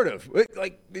 Power. Yes, sort of.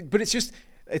 But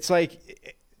it's like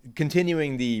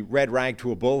continuing the red rag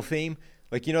to a bull theme.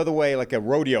 Like, the way like a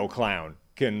rodeo clown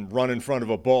can run in front of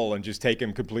a bull and just take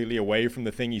him completely away from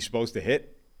the thing he's supposed to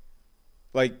hit.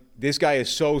 Like, this guy is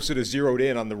so sort of zeroed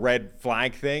in on the red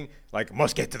flag thing. Like,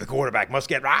 must get to the quarterback,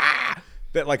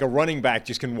 that like a running back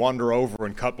just can wander over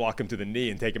and cut block him to the knee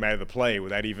and take him out of the play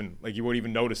without even, like, you won't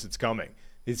even notice it's coming.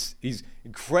 He's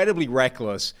incredibly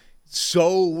reckless,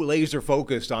 so laser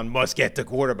focused on must get to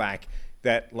quarterback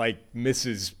that like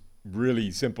misses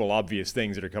really simple, obvious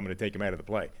things that are coming to take him out of the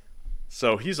play.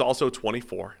 So he's also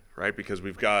 24, right? Because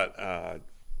we've got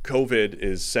COVID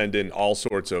is sending all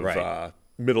sorts of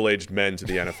middle-aged men to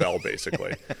the NFL,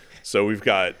 basically. So we've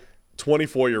got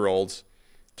 24-year-olds,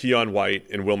 Keon White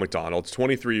and Will McDonald,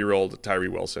 23-year-old Tyree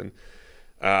Wilson.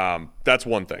 That's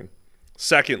one thing.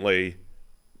 Secondly,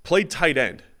 played tight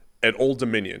end at Old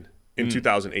Dominion in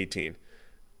 2018.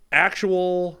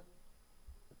 Actual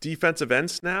defensive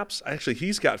end snaps? Actually,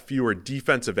 he's got fewer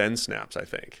defensive end snaps, I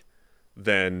think.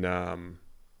 than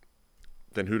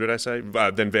who did I say?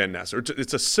 Than Van Ness. Or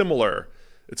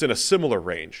it's in a similar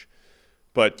range.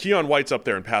 But Keon White's up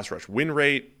there in pass rush win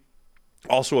rate,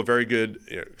 also a very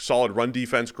good, solid run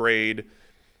defense grade.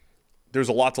 There's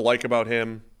a lot to like about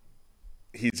him.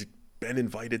 He's been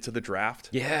invited to the draft.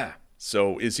 Yeah.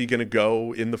 So is he going to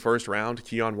go in the first round,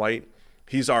 Keon White?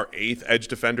 He's our 8th edge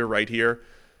defender right here.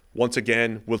 Once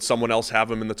again, will someone else have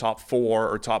him in the top 4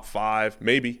 or top 5?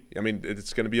 Maybe. I mean,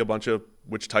 it's going to be a bunch of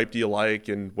which type do you like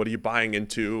and what are you buying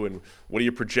into and what are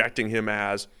you projecting him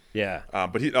as? Yeah.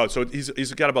 But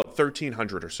he's got about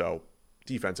 1,300 or so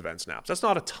defensive end snaps. That's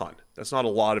not a ton. That's not a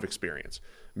lot of experience.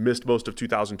 Missed most of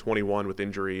 2021 with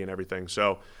injury and everything.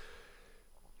 So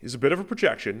he's a bit of a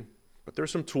projection, but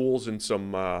there's some tools and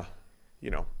some, And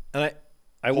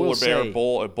I will say, a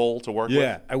bull to work with.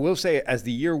 Yeah, I will say as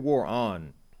the year wore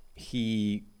on,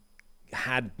 he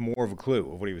had more of a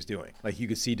clue of what he was doing. Like you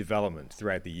could see development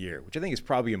throughout the year, which I think is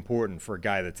probably important for a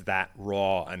guy that's that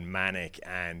raw and manic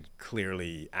and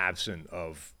clearly absent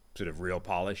of sort of real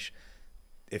polish.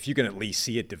 If you can at least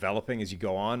see it developing as you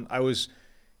go on, I was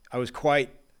quite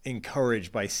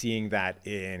encouraged by seeing that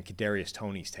in Kadarius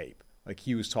Toney's tape. Like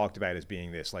he was talked about as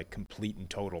being this like complete and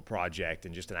total project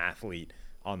and just an athlete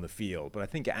on the field. But I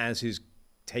think as his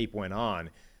tape went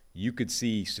on, you could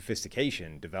see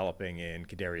sophistication developing in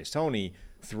Kadarius Toney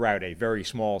throughout a very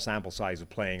small sample size of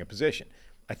playing a position.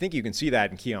 I think you can see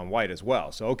that in Keon White as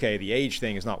well. So, okay, the age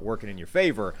thing is not working in your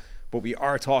favor, but we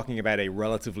are talking about a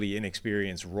relatively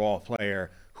inexperienced raw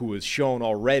player who has shown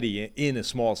already in a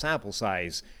small sample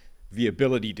size the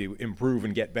ability to improve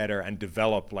and get better and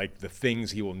develop like the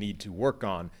things he will need to work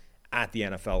on at the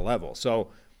NFL level.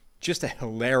 So just a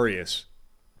hilarious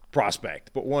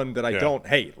prospect, but one that I don't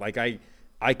hate. Like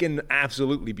I can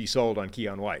absolutely be sold on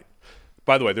Keon White.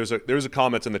 By the way, there's a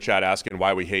comment in the chat asking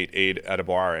why we hate Aid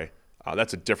Adebawore.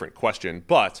 That's a different question,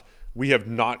 but we have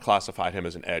not classified him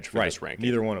as an edge for this ranking.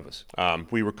 Neither one of us.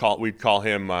 We'd call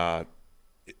him a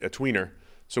tweener,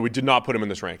 so we did not put him in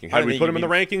this ranking. Had we put him in the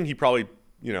ranking, he probably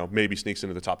maybe sneaks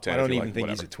into the top 10. I don't even think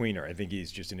he's a tweener. I think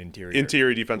he's just an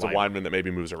interior defensive lineman that maybe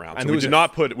moves around. And so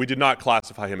we did not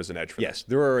classify him as an edge for this. Yes,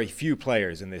 there are a few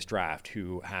players in this draft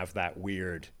who have that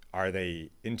weird. Are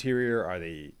they interior? Are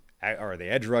they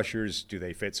edge rushers? Do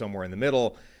they fit somewhere in the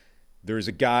middle? There's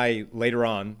a guy later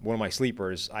on, one of my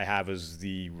sleepers, I have as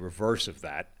the reverse of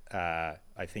that.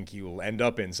 I think he will end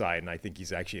up inside, and I think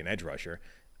he's actually an edge rusher.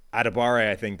 Adebawore,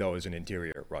 I think, though, is an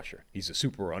interior rusher. He's a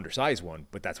super undersized one,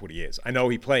 but that's what he is. I know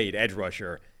he played edge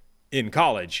rusher in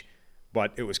college,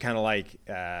 but it was kind of like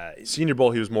Senior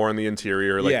Bowl. He was more in the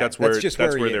interior. Like that's where they're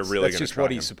really going to try him. That's just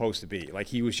what he's supposed to be. Like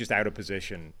he was just out of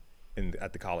position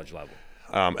at the college level.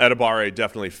 Adebawore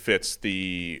definitely fits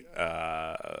the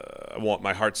I want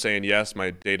my heart saying yes,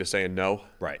 my data saying no.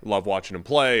 Right. Love watching him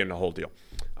play and the whole deal.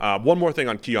 One more thing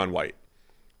on Keon White.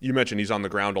 You mentioned he's on the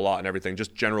ground a lot and everything.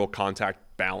 Just general contact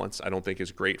balance I don't think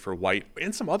is great for White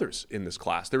and some others in this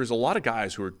class. There is a lot of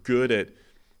guys who are good at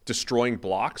destroying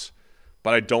blocks,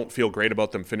 but I don't feel great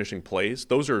about them finishing plays.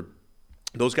 Those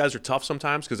guys are tough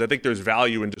sometimes because I think there's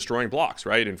value in destroying blocks,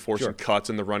 right? And forcing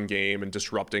cuts in the run game and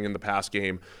disrupting in the pass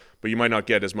game. But you might not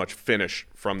get as much finish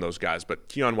from those guys. But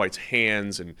Keon White's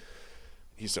hands, and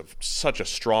he's such a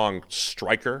strong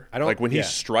striker. When he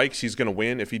strikes, he's going to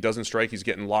win. If he doesn't strike, he's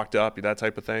getting locked up, that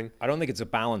type of thing. I don't think it's a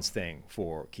balance thing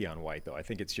for Keon White, though. I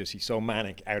think it's just he's so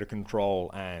manic, out of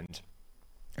control, and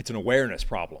it's an awareness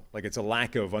problem. Like it's a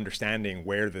lack of understanding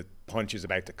where the punch is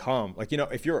about to come. Like,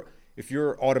 if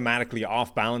you're automatically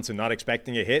off balance and not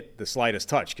expecting a hit, the slightest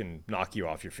touch can knock you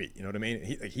off your feet. You know what I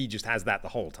mean? He just has that the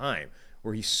whole time,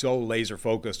 where he's so laser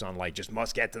focused on like just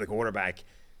must get to the quarterback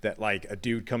that like a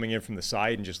dude coming in from the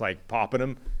side and just like popping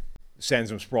him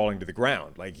sends him sprawling to the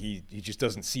ground. Like he just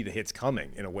doesn't see the hits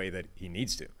coming in a way that he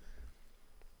needs to.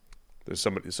 There's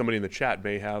somebody in the chat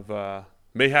may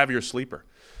have your sleeper.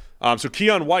 So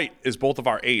Keon White is both of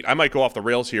our 8. I might go off the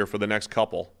rails here for the next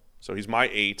couple. So he's my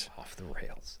 8. Off the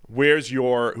rails. Who's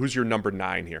your number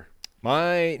 9 here?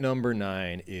 My number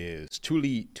 9 is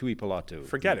Tuli Tuipulotu.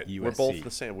 Forget it. USC. We're both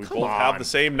the same. We both have the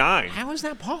same 9. How is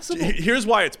that possible? Here's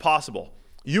why it's possible.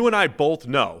 You and I both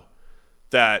know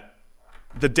that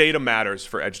the data matters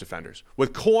for edge defenders.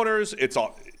 With corners, it's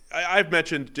all. I've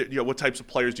mentioned what types of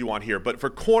players do you want here, but for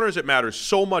corners, it matters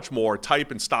so much more. Type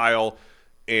and style,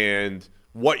 and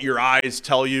what your eyes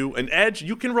tell you. An edge,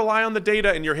 you can rely on the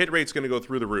data, and your hit rate's going to go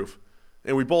through the roof.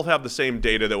 And we both have the same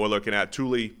data that we're looking at.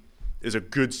 Tuli is a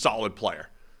good, solid player,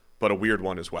 but a weird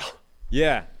one as well.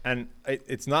 Yeah, and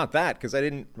it's not that because I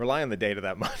didn't rely on the data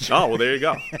that much. Oh, well, there you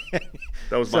go.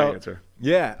 That was my answer.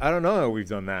 Yeah, I don't know how we've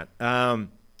done that.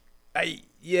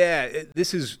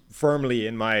 This is firmly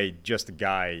in my just a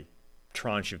guy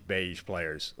tranche of beige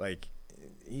players. Like,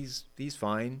 he's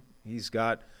fine. He's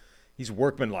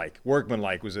workmanlike.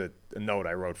 Workmanlike was a note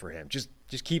I wrote for him. Just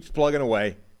keeps plugging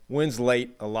away. Wins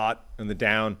late a lot in the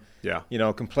down. Yeah.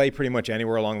 Can play pretty much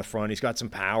anywhere along the front. He's got some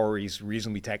power. He's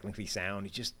reasonably technically sound.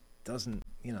 He just doesn't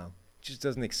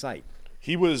excite.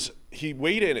 He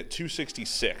weighed in at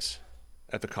 266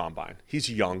 at the combine. He's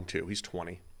young too. He's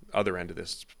 20. Other end of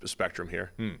this spectrum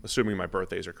here, assuming my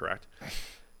birthdays are correct.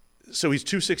 So he's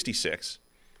 266.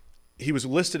 He was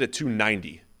listed at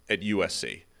 290 at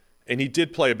USC, and he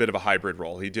did play a bit of a hybrid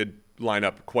role. He did line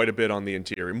up quite a bit on the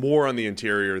interior, more on the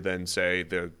interior than, say,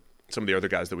 some of the other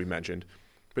guys that we mentioned.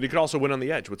 But he could also win on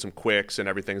the edge with some quicks and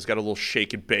everything. He's got a little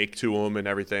shake and bake to him and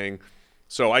everything.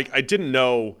 So I didn't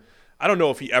know. I don't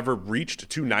know if he ever reached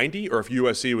 290 or if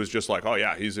USC was just like, oh,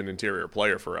 yeah, he's an interior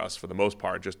player for us for the most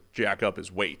part, just jack up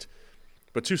his weight.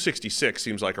 But 266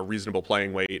 seems like a reasonable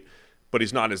playing weight, but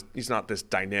he's not this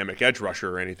dynamic edge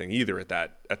rusher or anything either at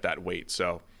that weight.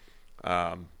 So,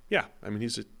 I mean,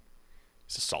 he's a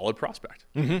solid prospect.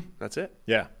 Mm-hmm. That's it.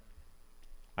 Yeah.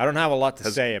 I don't have a lot to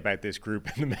say about this group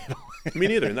in the middle. Me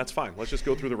neither, and that's fine. Let's just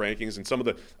go through the rankings and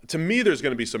to me, there's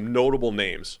going to be some notable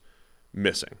names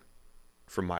missing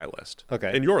from my list. Okay.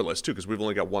 And your list too, because we've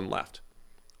only got one left.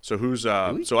 So who's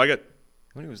so I got.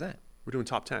 How many was that? We're doing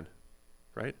top 10,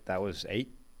 right? That was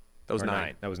 8. That was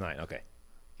 9. That was 9. Okay.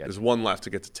 There's one left to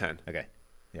get to 10. Okay.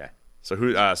 Yeah. So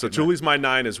who? So Tuli's my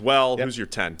 9 as well. Yep. Who's your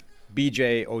 10?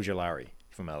 B.J. Ojulari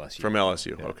from LSU. From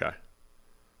LSU. Yeah. Okay.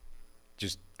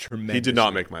 Just tremendous. He did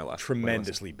not make my list.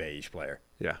 Tremendously beige player.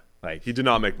 Yeah. Like, he did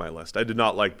not make my list. I did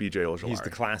not like B.J. Ojulari. He's the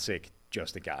classic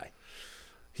just a guy.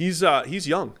 He's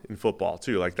young in football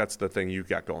too. Like, that's the thing you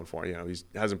got going for him.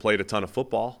 He hasn't played a ton of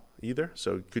football either,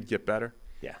 so could get better.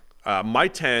 Yeah. My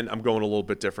 10, I'm going a little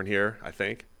bit different here. I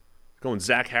think going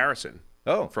Zach Harrison.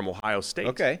 From Ohio State.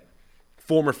 Okay.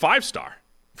 Former 5-star.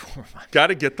 Got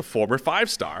to get the former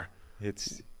 5-star.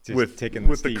 It's just with taking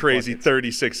the crazy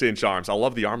 36-inch arms. I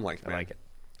love the arm length, man. I like it.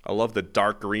 I love the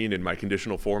dark green in my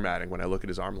conditional formatting when I look at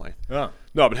his arm length. Oh.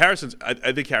 No, but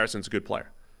I think Harrison's a good player.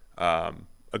 A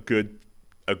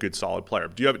good solid player.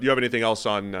 Do you have anything else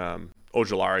on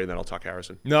Ojulari, and then I'll talk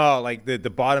Harrison? No, like the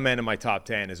bottom end of my top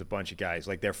 10 is a bunch of guys.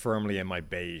 Like, they're firmly in my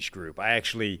beige group.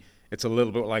 It's a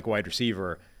little bit like wide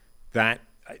receiver. That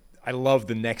I love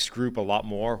the next group a lot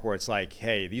more, where it's like,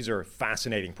 hey, these are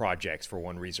fascinating projects for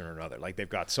one reason or another. Like, they've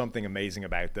got something amazing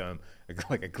about them,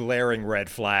 like a glaring red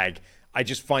flag. I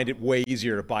just find it way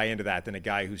easier to buy into that than a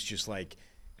guy who's just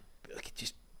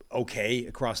just okay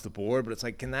across the board. But it's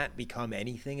like, can that become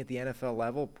anything at the NFL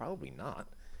level? Probably not.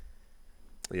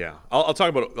 Yeah. I'll talk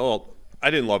about – well,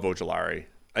 I didn't love Ojulari.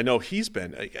 I know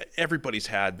everybody's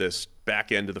had this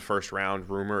back end of the first round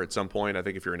rumor at some point, I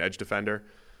think, if you're an edge defender.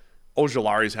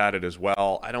 Ojulari's had it as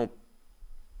well. I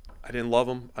didn't love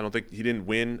him. I don't think he didn't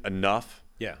win enough.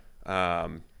 Yeah. I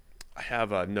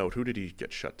have a note. Who did he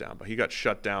get shut down by? He got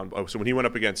shut down. Oh, so when he went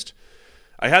up against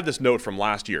 – I had this note from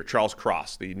last year, Charles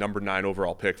Cross, the number 9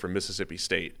 overall pick from Mississippi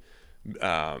State.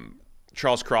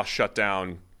 Charles Cross shut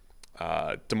down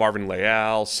DeMarvin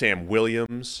Leal, Sam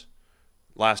Williams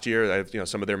last year. I have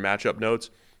some of their matchup notes.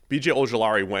 B.J.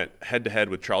 Ojulari went head-to-head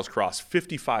with Charles Cross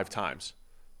 55 times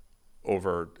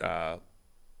over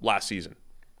last season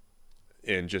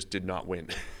and just did not win.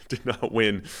 Did not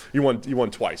win. He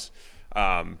won twice.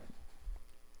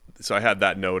 So I had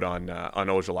that note on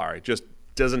Ojulari. Just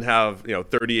doesn't have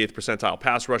 38th percentile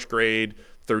pass rush grade,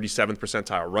 37th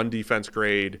percentile run defense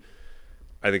grade.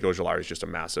 I think Ojulari is just a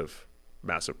massive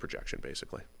projection,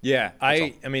 basically. Yeah,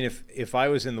 I mean, if I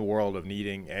was in the world of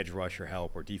needing edge rusher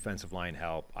help or defensive line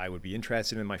help, I would be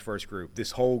interested in my first group.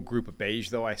 This whole group of beige,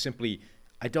 though, I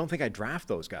don't think I'd draft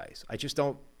those guys. I just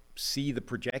don't see the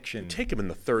projection. Take them in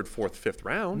the 3rd, 4th, 5th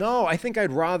round. No, I think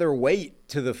I'd rather wait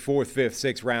to the 4th, 5th,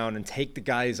 6th round and take the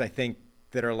guys I think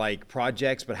that are like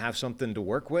projects but have something to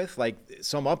work with, like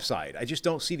some upside. I just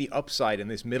don't see the upside in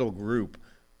this middle group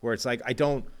where it's like,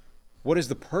 what is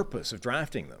the purpose of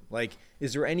drafting them? Like,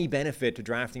 is there any benefit to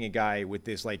drafting a guy with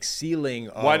this like ceiling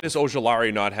of... Why does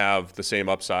Ojulari not have the same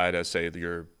upside as, say,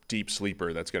 your deep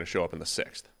sleeper that's going to show up in the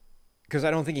 6th? Because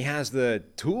I don't think he has the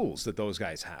tools that those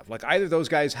guys have. Like, either those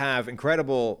guys have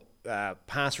incredible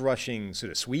pass rushing sort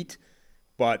of suite,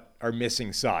 but are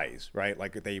missing size, right?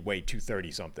 Like, they weigh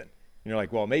 230 something. And you're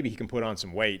like, well, maybe he can put on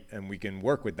some weight and we can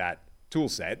work with that tool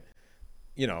set,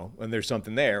 and there's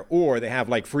something there. Or they have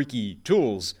like freaky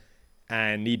tools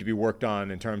and need to be worked on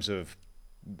in terms of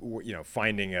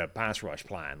finding a pass rush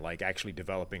plan, like actually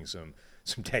developing some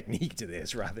technique to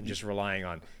this rather than just relying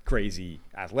on crazy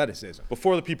athleticism.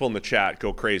 Before the people in the chat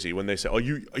go crazy when they say, "Oh,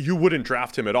 you wouldn't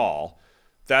draft him at all,"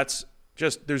 that's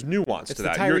just there's nuance It's to the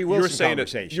that. Tyree You're Wilson saying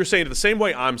conversation. you're saying it the same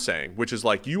way I'm saying, which is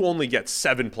like you only get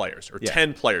 7 players or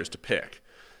 10 players to pick,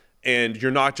 and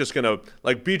you're not just gonna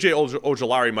like BJ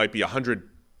Ojulari might be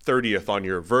 130th on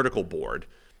your vertical board,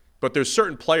 but there's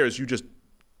certain players you just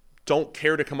don't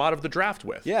care to come out of the draft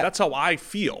with. Yeah. That's how I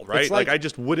feel, right? It's like I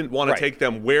just wouldn't want to take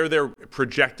them where they're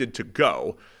projected to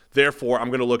go. Therefore, I'm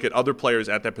going to look at other players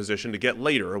at that position to get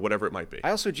later or whatever it might be. I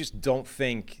also just don't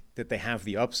think that they have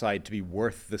the upside to be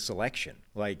worth the selection.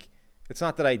 Like, it's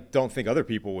not that I don't think other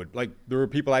people would. Like, there are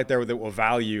people out there that will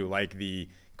value, like, the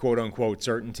quote-unquote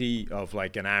certainty of,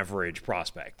 like, an average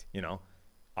prospect,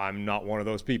 I'm not one of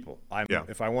those people.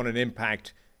 If I want an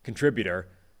impact contributor,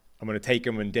 I'm going to take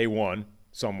them in day 1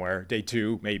 somewhere, day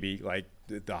 2 maybe, like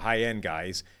the high-end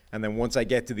guys. And then once I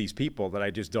get to these people that I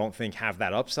just don't think have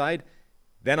that upside,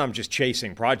 then I'm just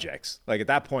chasing projects. Like at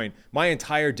that point, my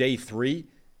entire day 3,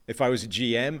 if I was a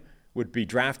GM, would be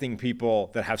drafting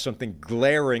people that have something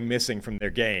glaring missing from their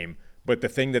game. But the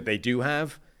thing that they do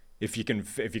have, if you can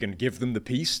give them the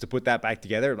piece to put that back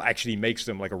together, it actually makes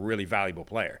them like a really valuable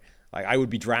player. Like I would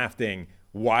be drafting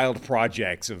wild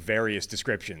projects of various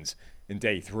descriptions in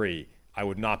day 3. I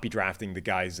would not be drafting the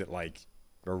guys that like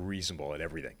are reasonable at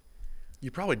everything. You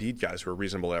probably need guys who are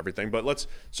reasonable at everything, but But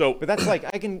that's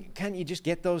like can't you just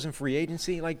get those in free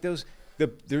agency? Like there's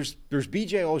BJ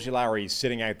Ojulari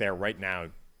sitting out there right now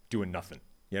doing nothing.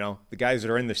 The guys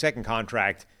that are in the second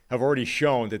contract have already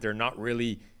shown that they're not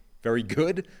really very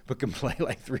good, but can play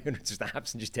like 300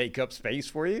 snaps and just take up space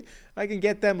for you. I can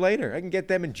get them later. I can get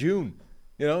them in June,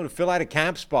 to fill out a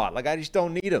camp spot. Like I just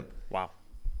don't need them. wow.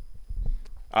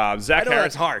 I Zach know Harris.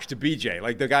 that's harsh to BJ.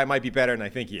 Like the guy might be better than I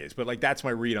think he is, but like that's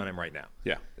my read on him right now.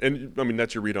 Yeah, and I mean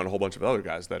that's your read on a whole bunch of other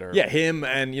guys that are. Yeah, him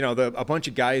and a bunch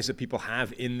of guys that people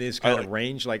have in this kind of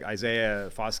range, like Isaiah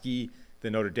Foskey,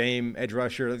 the Notre Dame edge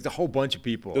rusher. Like, there's a whole bunch of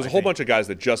people. There's a whole bunch of guys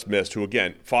that just missed. Who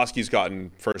again, Foskey's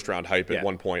gotten first round hype at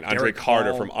one point. Andre Derek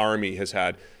Carter Hall. from Army has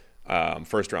had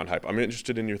first round hype. I'm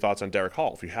interested in your thoughts on Derek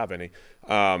Hall if you have any.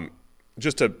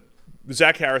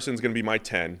 Zach Harrison's going to be my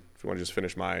 10. If you want to just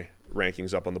finish my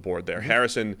rankings up on the board there.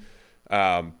 Harrison,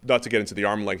 not to get into the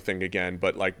arm length thing again,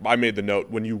 but like I made the note,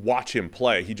 when you watch him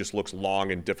play, he just looks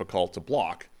long and difficult to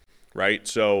block, right?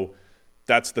 So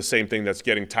that's the same thing that's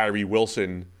getting Tyree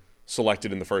Wilson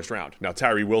selected in the first round. Now,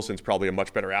 Tyree Wilson's probably a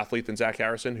much better athlete than Zach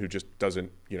Harrison, who just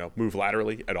doesn't, move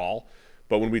laterally at all.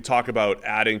 But when we talk about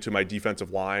adding to my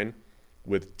defensive line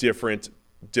with different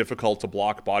difficult to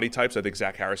block body types, I think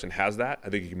Zach Harrison has that. I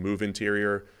think he can move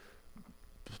interior,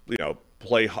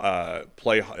 play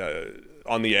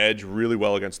on the edge really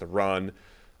well against the run.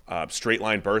 Straight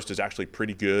line burst is actually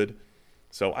pretty good.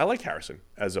 So I like Harrison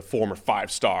as a former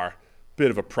 5-star,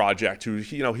 bit of a project who,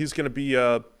 he's going to be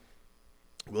a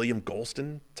William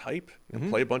Golston type and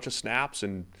play a bunch of snaps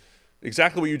and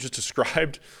exactly what you just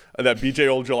described, that BJ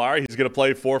Ojulari, he's going to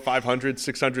play 400, 500,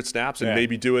 600 snaps and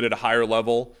maybe do it at a higher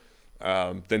level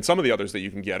than some of the others that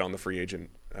you can get on the free agent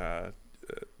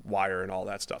wire and all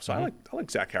that stuff. So I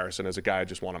like Zach Harrison as a guy I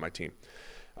just want on my team.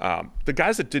 The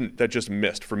guys that just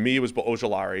missed for me was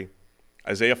Ojulari,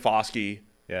 Isaiah Foskey.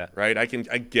 Yeah. Right. I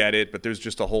get it, but there's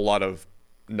just a whole lot of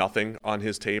nothing on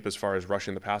his tape as far as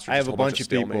rushing the passer. I have a bunch of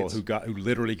people stalemates. who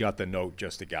literally got the note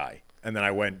just a guy, and then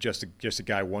I went just a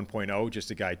guy 1.0,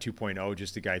 just a guy 2.0,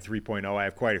 just a guy 3.0. I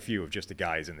have quite a few of just the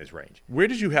guys in this range. Where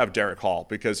did you have Derek Hall?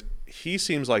 Because he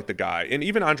seems like the guy, and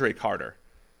even Andre Carter,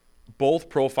 both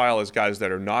profile as guys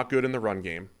that are not good in the run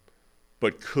game,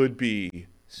 but could be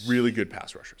really good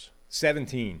pass rushers.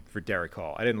 17 for Derek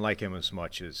Hall. I didn't like him as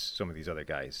much as some of these other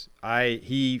guys.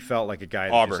 He felt like a guy.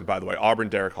 Auburn, by the way,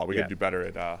 Derek Hall. We got to do better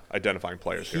at identifying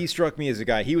players here. He struck me as a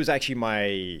guy. He was actually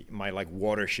my like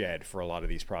watershed for a lot of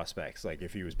these prospects. Like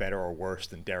if he was better or worse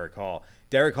than Derek Hall.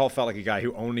 Derek Hall felt like a guy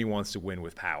who only wants to win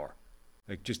with power.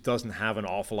 Like just doesn't have an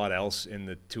awful lot else in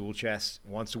the tool chest.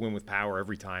 Wants to win with power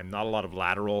every time. Not a lot of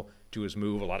lateral to his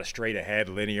move. A lot of straight ahead,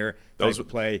 linear. Those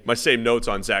play. My same notes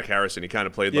on Zach Harrison. He kind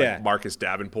of played like Marcus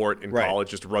Davenport in college,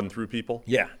 just run through people.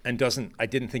 Yeah, and I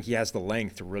didn't think he has the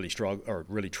length to really struggle or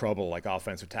really trouble like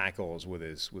offensive tackles with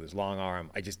his long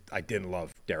arm. I didn't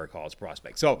love Derek Hall's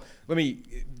prospect. So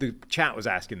the chat was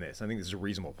asking this. I think this is a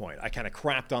reasonable point. I kind of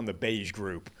crapped on the beige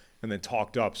group and then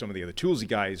talked up some of the other toolsy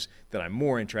guys that I'm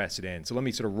more interested in. So let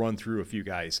me sort of run through a few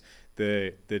guys.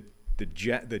 The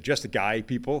just a guy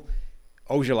people.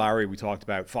 Ojulari, we talked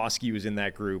about. Foskey was in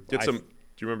that group. Do you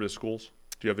remember the schools?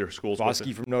 Do you have their schools?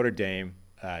 Foskey from Notre Dame.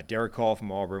 Derek Hall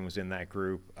from Auburn was in that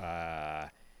group.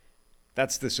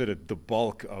 That's the sort of the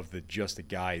bulk of the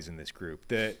guys in this group.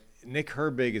 The Nick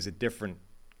Herbig is a different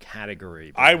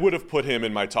category. I would have put him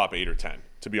in my top 8 or 10,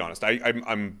 to be honest.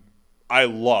 I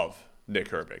love Nick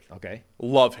Herbig. Okay.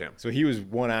 Love him. So he was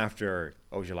one after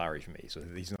Ojulari for me. So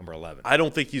he's number 11. I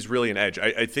don't think he's really an edge.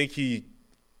 I think he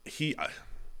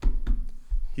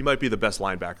might be the best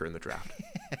linebacker in the draft.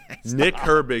 Nick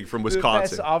Herbig from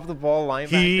Wisconsin. The best off-the-ball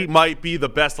linebacker. He might be the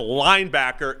best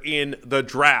linebacker in the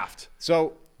draft.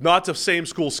 So not the same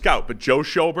school scout, but Joe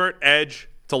Schobert, edge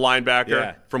to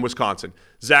linebacker from Wisconsin.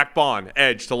 Zach Bond,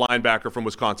 edge to linebacker from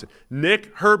Wisconsin.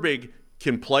 Nick Herbig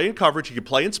can play in coverage. He can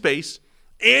play in space,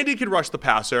 and he can rush the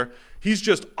passer. He's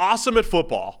just awesome at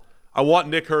football. I want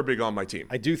Nick Herbig on my team.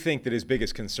 I do think that his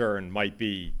biggest concern might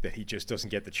be that he just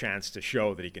doesn't get the chance to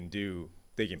show that he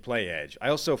can play edge. I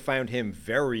also found him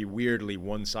very weirdly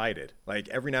one-sided. Like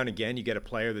every now and again, you get a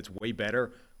player that's way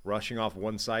better rushing off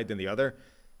one side than the other.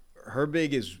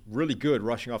 Herbig is really good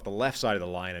rushing off the left side of the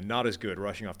line and not as good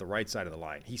rushing off the right side of the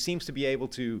line. He seems to be able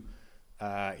to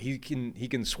he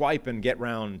can swipe and get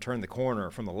round and turn the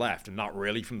corner from the left and not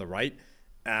really from the right.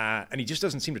 And he just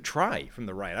doesn't seem to try from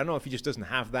the right. I don't know if he just doesn't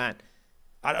have that.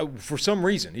 For some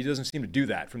reason, he doesn't seem to do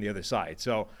that from the other side.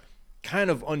 So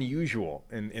kind of unusual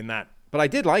in that. But I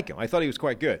did like him. I thought he was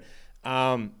quite good.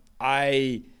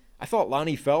 I thought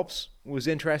Lonnie Phelps was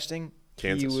interesting.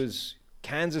 Kansas. He was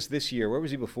Kansas this year. Where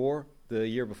was he before? The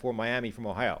year before, Miami from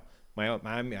Ohio.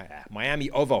 Miami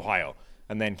of Ohio,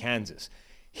 and then Kansas.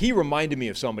 He reminded me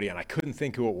of somebody, and I couldn't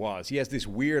think who it was. He has this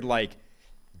weird, like,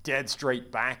 dead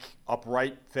straight back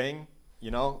upright thing,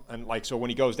 you know? And, like, so when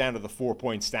he goes down to the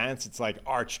 4-point stance, it's, like,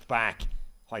 arched back,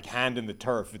 like, hand in the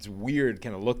turf. It's weird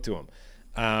kind of look to him.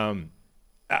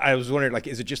 I was wondering, like,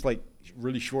 is it just, like,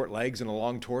 really short legs and a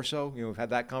long torso? You know, we've had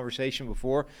that conversation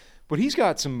before. But he's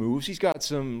got some moves. He's got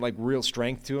some, like, real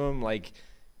strength to him. Like,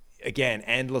 again,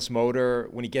 endless motor.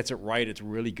 When he gets it right, it's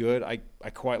really good. I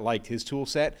quite liked his tool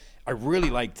set. I really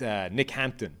liked Nick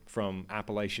Hampton from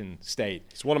Appalachian State.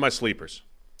 He's one of my sleepers.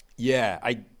 Yeah.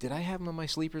 Did I have him on my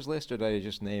sleepers list, or did I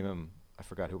just name him? I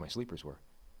forgot who my sleepers were.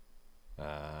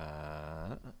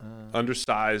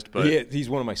 Undersized, but... Yeah, he's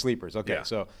one of my sleepers. Okay, Yeah.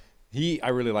 So I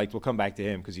really liked. We'll come back to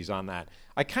him because he's on that.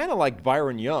 I kind of liked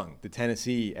Byron Young, the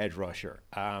Tennessee edge rusher.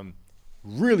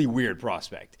 Really weird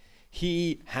prospect.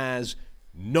 He has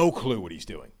no clue what he's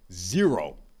doing.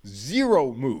 Zero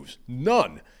moves.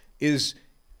 None. Is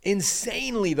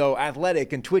insanely, though,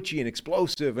 athletic and twitchy and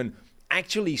explosive and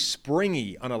actually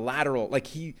springy on a lateral. Like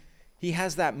he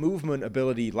has that movement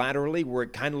ability laterally where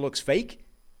it kind of looks fake.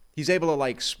 He's able to,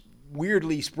 like,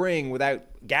 weirdly spring without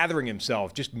gathering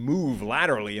himself, just move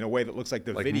laterally in a way that looks like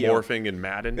the like video. morphing in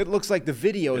Madden. It looks like the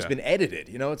video has been edited.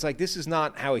 You know, it's like this is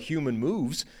not how a human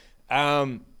moves.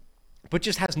 But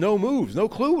just has no moves, no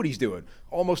clue what he's doing.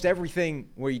 Almost everything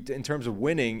in terms of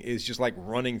winning is just like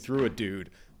running through a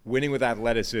dude, winning with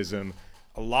athleticism,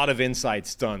 a lot of inside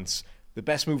stunts. The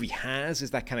best move he has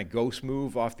is that kind of ghost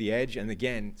move off the edge, and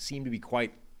again, seemed to be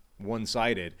quite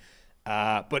one-sided.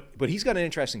 But he's got an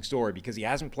interesting story because he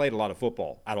hasn't played a lot of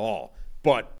football at all,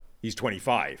 but he's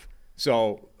 25.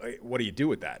 So what do you do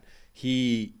with that?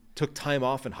 He took time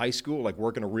off in high school, like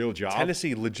working a real job.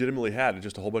 Tennessee legitimately had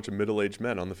just a whole bunch of middle-aged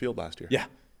men on the field last year.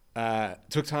 Yeah.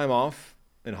 Took time off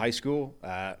in high school,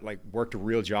 like worked a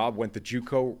real job, went the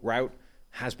JUCO route,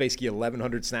 has basically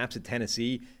 1,100 snaps at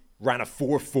Tennessee, ran a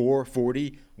 4.4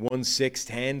 40, 1.6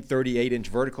 10, 38-inch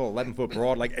vertical, 11-foot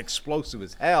broad, like explosive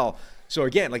as hell. So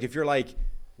again, like if you're like,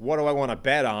 what do I want to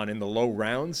bet on in the low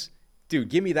rounds? Dude,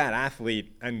 give me that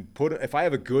athlete and if I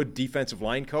have a good defensive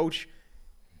line coach,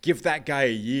 give that guy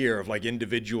a year of like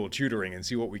individual tutoring and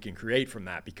see what we can create from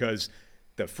that, because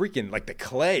the freaking, like, the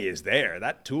clay is there.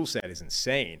 That tool set is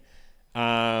insane.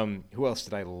 Who else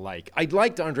did I like? I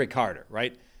liked Andre Carter,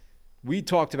 right? We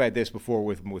talked about this before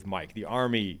with Mike, the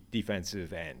Army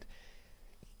defensive end.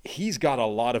 He's got a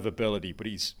lot of ability, but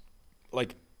he's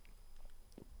like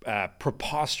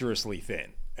preposterously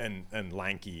thin and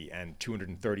lanky and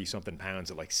 230-something pounds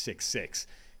at like 6'6",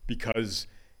 because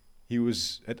he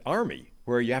was at Army,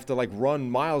 where you have to like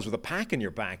run miles with a pack in your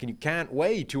back and you can't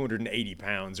weigh 280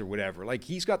 pounds or whatever. Like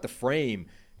he's got the frame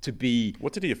to be.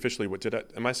 What did he officially?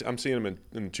 I'm seeing him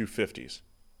in 250s.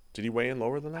 Did he weigh in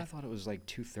lower than that? I thought it was like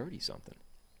 230 something.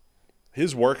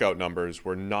 His workout numbers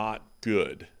were not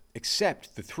good.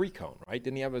 Except the 3-cone, right?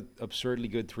 Didn't he have an absurdly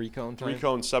good 3-cone time?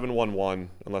 3-cone 7.11,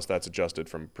 unless that's adjusted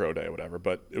from pro day or whatever.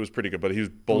 But it was pretty good. But he was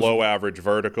below average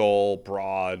vertical,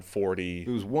 broad, 40.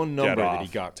 There was one number that he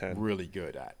off, got 10. really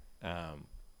good at.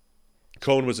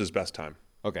 Cone was his best time.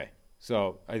 Okay,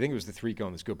 so I think it was the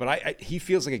 3-cone that's good. But he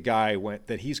feels like a guy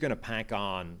that he's going to pack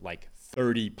on like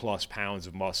 30 plus pounds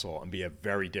of muscle and be a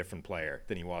very different player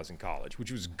than he was in college,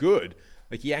 which was good.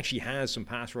 Like, he actually has some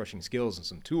pass rushing skills and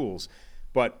some tools,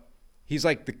 but he's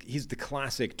the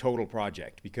classic total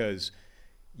project, because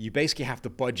you basically have to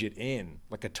budget in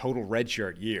like a total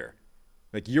redshirt year.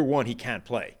 Like, year one, he can't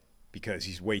play because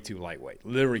he's way too lightweight,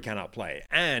 literally cannot play.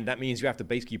 And that means you have to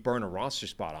basically burn a roster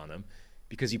spot on him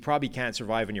because he probably can't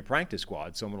survive in your practice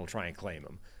squad. Someone will try and claim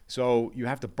him. So you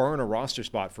have to burn a roster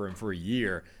spot for him for a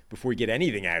year before you get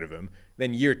anything out of him.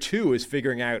 Then year two is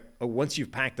figuring out, once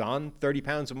you've packed on 30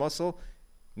 pounds of muscle,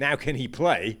 now can he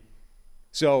play?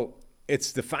 So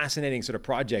it's the fascinating sort of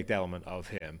project element of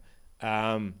him.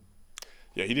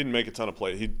 Yeah, he didn't make a ton of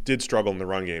plays. He did struggle in the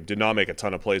run game, did not make a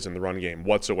ton of plays in the run game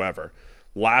whatsoever.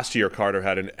 Last year, Carter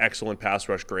had an excellent pass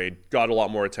rush grade, got a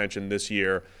lot more attention this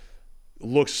year.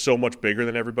 Looks so much bigger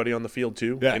than everybody on the field,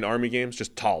 too, in Army games,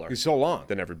 just taller. He's so long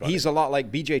than everybody. He's a lot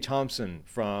like B.J. Thompson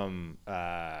from,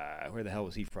 where the hell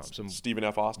was he from? Stephen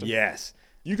F. Austin? Yes.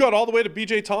 You got all the way to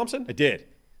B.J. Thompson? I did.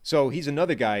 So he's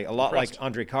another guy, a lot Impressed. like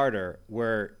Andre Carter,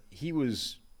 where he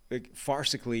was like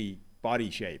farcically body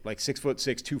shaped, like 6'6",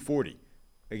 240.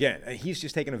 Again, he's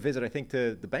just taken a visit, I think,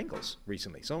 to the Bengals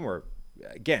recently. Somewhere,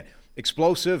 again,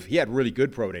 explosive. He had really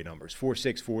good pro day numbers: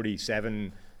 4.6 40,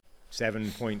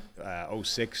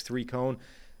 7.06 3 cone.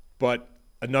 But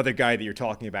another guy that you're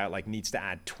talking about, like, needs to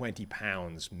add 20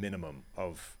 pounds minimum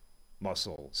of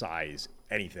muscle size,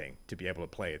 anything, to be able to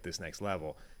play at this next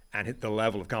level. And the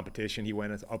level of competition he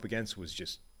went up against was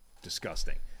just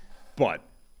disgusting. But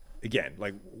again,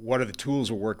 like, what are the tools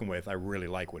we're working with? I really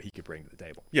like what he could bring to the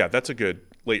table. Yeah, that's a good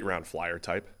late round flyer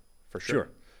type, for sure.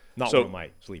 Not one of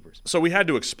my sleepers. So we had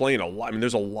to explain a lot. I mean,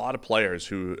 there's a lot of players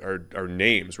who are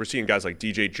names. We're seeing guys like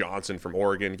DJ Johnson from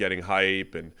Oregon getting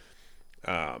hype, and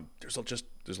there's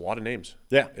a lot of names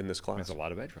in this class. There's a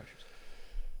lot of edge rushers.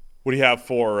 What do you have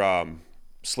for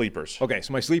sleepers? Okay,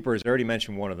 so my sleepers, I already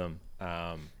mentioned one of them.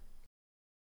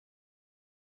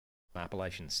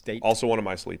 Appalachian State. Also one of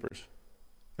my sleepers.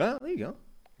 Oh, there you go.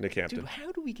 Nick Hampton. Dude,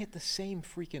 how do we get the same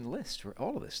freaking list for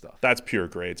all of this stuff? That's pure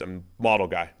grades. I'm model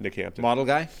guy, Nick Hampton. Model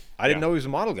guy? I didn't know he was a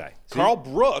model guy. See? Carl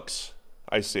Brooks,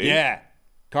 I see. Yeah.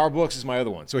 Carl Brooks is my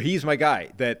other one. So he's my guy.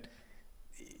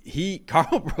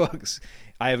 Carl Brooks,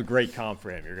 I have a great comp for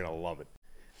him. You're going to love it.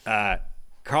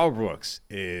 Carl Brooks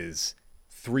is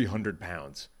 300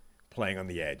 pounds playing on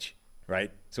the edge,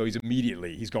 right? So he's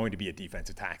going to be a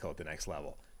defensive tackle at the next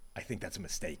level. I think that's a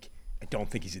mistake. I don't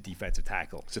think he's a defensive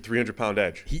tackle. It's a 300-pound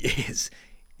edge. He is.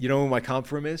 You know who my comp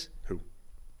for him is? Who?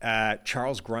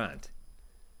 Charles Grant.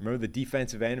 Remember the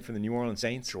defensive end from the New Orleans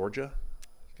Saints? Georgia?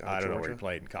 I don't know where he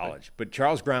played in college. But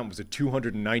Charles Grant was a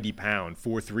 290-pound,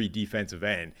 4'3" defensive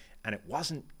end, and it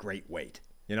wasn't great weight.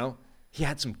 You know? He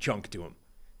had some junk to him.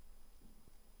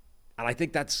 And I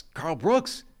think that's Carl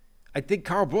Brooks.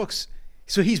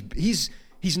 So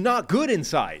he's not good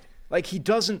inside. Like, he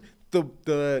doesn't...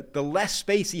 The less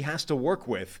space he has to work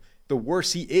with, the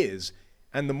worse he is.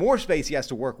 And the more space he has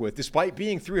to work with, despite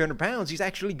being 300 pounds, he's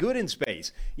actually good in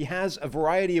space. He has a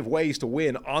variety of ways to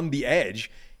win on the edge.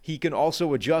 He can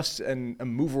also adjust and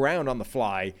move around on the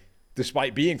fly,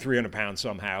 despite being 300 pounds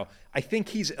somehow. I think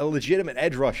he's a legitimate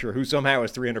edge rusher who somehow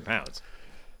is 300 pounds.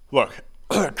 Look,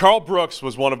 Carl Brooks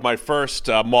was one of my first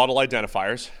model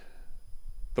identifiers.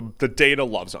 The data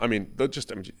loves him. I mean,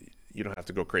 you don't have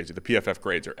to go crazy. The PFF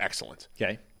grades are excellent.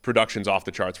 Okay. Production's off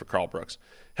the charts for Carl Brooks.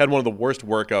 Had one of the worst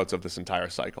workouts of this entire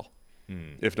cycle,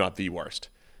 if not the worst.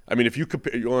 I mean, if you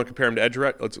want to compare him to edge,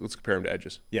 let's compare him to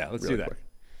edges. Yeah, let's really do that.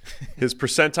 Quick. His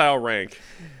percentile rank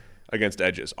against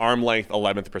edges: arm length,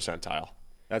 11th percentile.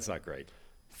 That's not great.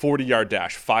 40-yard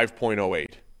dash,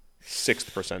 5.08,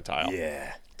 6th percentile.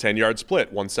 Yeah. 10-yard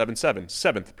split, 177,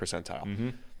 7th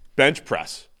percentile. Bench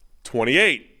press,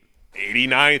 28.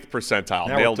 89th percentile.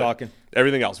 Now Nailed we're talking. it.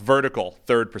 Everything else. Vertical,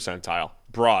 3rd percentile.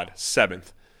 Broad,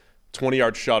 7th.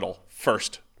 20-yard shuttle,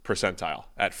 1st percentile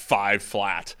at 5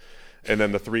 flat. And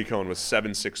then the 3 cone was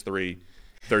 7.63,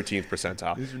 13th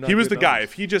percentile. He was the guy.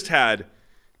 If he just had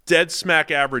dead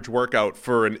smack average workout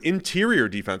for an interior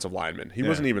defensive lineman, he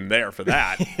wasn't even there for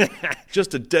that.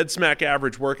 Just a dead smack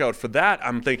average workout for that,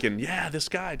 I'm thinking, yeah, this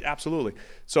guy, absolutely.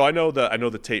 So I know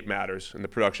the tape matters and the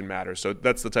production matters. So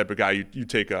that's the type of guy you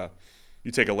take a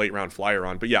late round flyer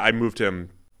on. But yeah, I moved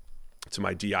him to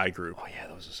my DI group. Oh yeah,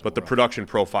 those are so But the rough. production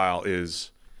profile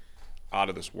is out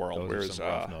of this world. Those are some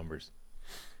rough numbers.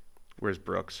 Where's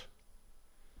Brooks?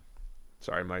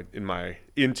 Sorry, in my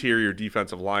interior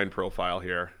defensive line profile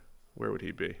here, where would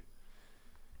he be?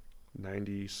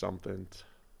 90-something.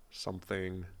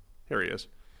 Here he is.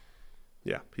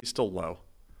 Yeah, he's still low.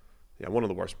 Yeah, one of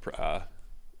the worst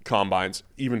combines,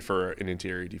 even for an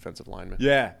interior defensive lineman.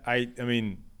 Yeah, I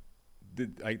mean,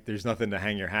 there's nothing to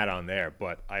hang your hat on there,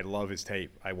 but I love his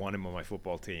tape. I want him on my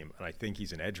football team, and I think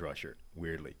he's an edge rusher,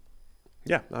 weirdly.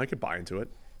 Yeah, I could buy into it.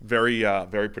 Very,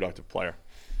 very productive player.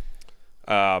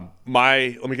 Let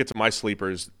me get to my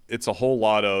sleepers. It's a whole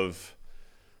lot of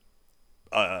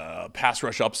pass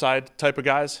rush upside type of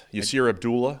guys. Yasir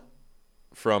Abdullah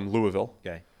from Louisville.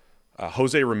 Okay.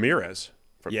 Jose Ramirez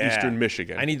from Eastern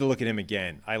Michigan. I need to look at him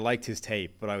again. I liked his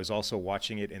tape, but I was also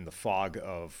watching it in the fog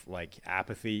of like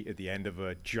apathy at the end of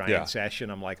a giant session.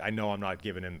 I'm like, I know I'm not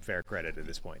giving him fair credit at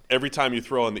this point. Every time you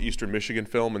throw on the Eastern Michigan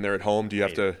film and they're at home, do you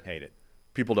have to hate it?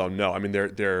 People don't know. I mean, They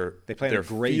play in their a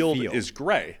gray field field. is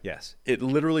gray. Yes. It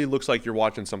literally looks like you're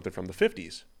watching something from the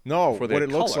 50s. No, for what it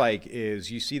looks color. like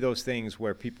is you see those things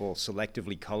where people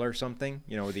selectively color something,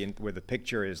 you know, where the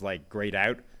picture is like grayed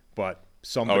out, but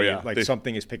somebody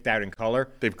something is picked out in color.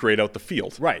 They've grayed out the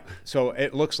field. Right. So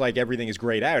it looks like everything is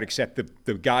grayed out except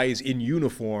the guys in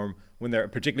uniform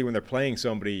particularly when they're playing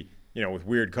somebody, you know, with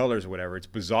weird colors or whatever. It's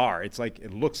bizarre. It's like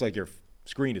it looks like your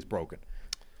screen is broken.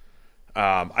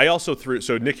 I also threw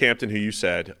Nick Hampton, who you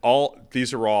said,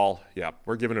 these are all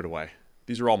we're giving it away.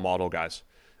 These are all model guys.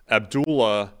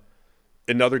 Abdullah,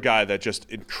 another guy that just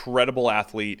incredible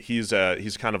athlete. He's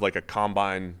kind of like a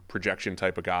combine projection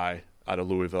type of guy out of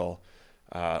Louisville.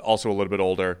 Also a little bit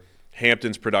older.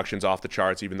 Hampton's production's off the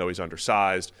charts, even though he's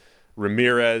undersized.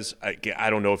 Ramirez, I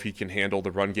don't know if he can handle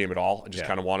the run game at all. I just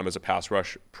kind of want him as a pass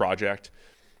rush project.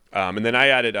 And then I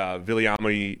added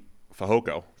Viliami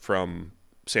Fehoko from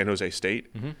San Jose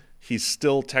State. Mm-hmm. He's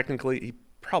still he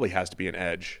probably has to be an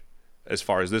edge as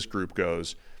far as this group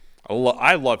goes.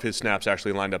 I love his snaps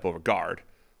actually lined up over guard,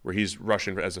 where he's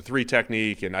rushing as a 3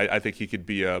 technique, and I think he could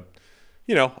be a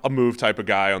move type of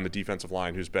guy on the defensive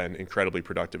line who's been incredibly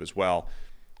productive as well.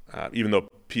 Even though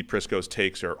Pete Prisco's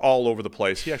takes are all over the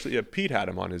place, Pete had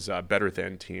him on his Better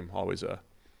Than team. Always a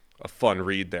fun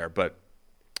read there. But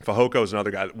Fehoko is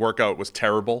another guy. Workout was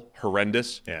terrible,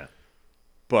 horrendous. Yeah.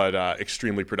 But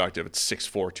extremely productive. It's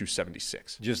 6'4",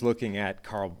 276. Just looking at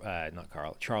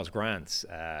Charles Grant's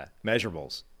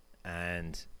measurables,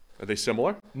 and are they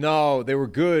similar? No, they were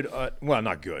good. Well,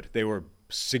 not good. They were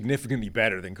significantly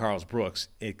better than Carl's Brooks,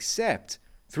 except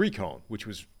 3-cone, which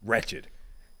was wretched.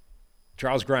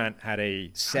 Charles Grant had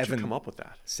a How'd you come up with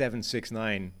that?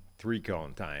 7.69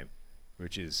 3-cone time,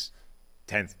 which is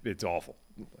 10th. It's awful.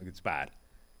 It's bad.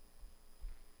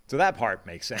 So that part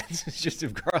makes sense. It's just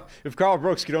if Carl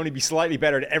Brooks could only be slightly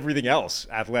better at everything else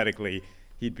athletically,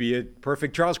 he'd be a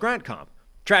perfect Charles Grant comp.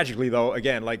 Tragically, though,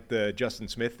 again, like the Justin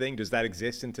Smith thing, does that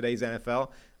exist in today's NFL?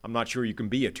 I'm not sure you can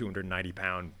be a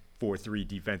 290-pound 4-3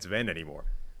 defensive end anymore.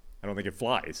 I don't think it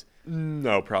flies.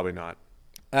 No, probably not.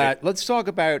 Let's talk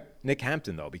about Nick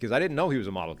Hampton, though, because I didn't know he was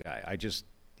a model guy.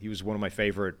 He was one of my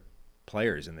favorite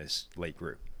players in this late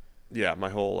group. Yeah, my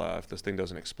whole if this thing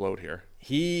doesn't explode here.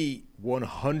 He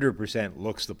 100%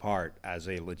 looks the part as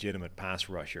a legitimate pass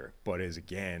rusher, but is,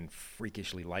 again,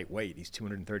 freakishly lightweight. He's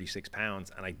 236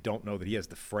 pounds, and I don't know that he has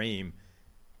the frame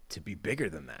to be bigger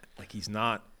than that. Like, he's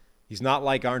not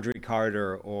like Andre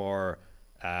Carter or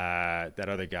that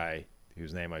other guy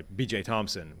whose name B.J.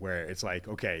 Thompson, where it's like,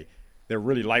 okay, they're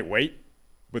really lightweight,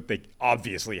 but they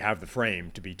obviously have the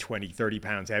frame to be 20, 30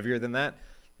 pounds heavier than that.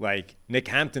 Like, Nick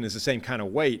Hampton is the same kind of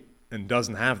weight and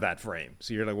doesn't have that frame.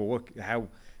 So you're like, well, how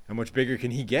much bigger can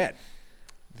he get?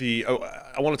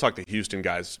 I want to talk to Houston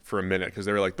guys for a minute because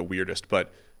they're like the weirdest.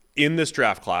 But in this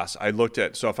draft class,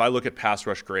 if I look at pass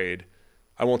rush grade,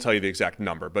 I won't tell you the exact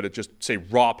number, but it just say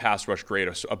raw pass rush grade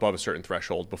above a certain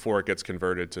threshold before it gets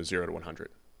converted to 0 to 100.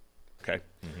 Okay?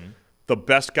 Mm-hmm. The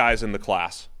best guys in the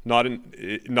class, not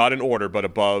in order, but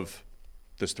above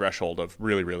this threshold of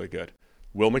really, really good.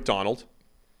 Will McDonald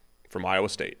from Iowa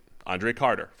State. Andre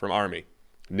Carter from Army,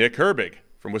 Nick Herbig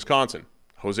from Wisconsin,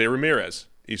 Jose Ramirez,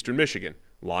 Eastern Michigan,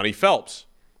 Lonnie Phelps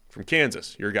from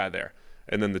Kansas, your guy there,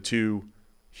 and then the 2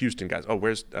 Houston guys. Oh,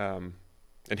 where's and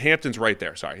Hampton's right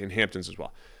there. Sorry, and Hampton's as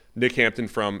well. Nick Hampton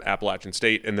from Appalachian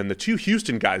State, and then the 2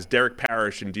 Houston guys, Derek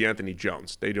Parrish and DeAnthony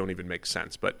Jones. They don't even make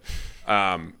sense, but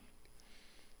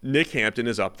Nick Hampton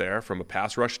is up there from a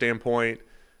pass rush standpoint.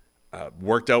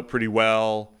 Worked out pretty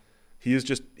well. He is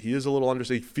a little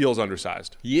undersized. He feels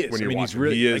undersized. He is. When you're watching.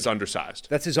 He is undersized.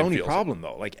 That's his only problem,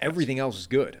 though. Like, everything else is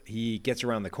good. He gets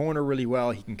around the corner really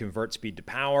well. He can convert speed to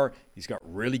power. He's got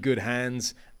really good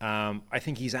hands. I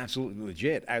think he's absolutely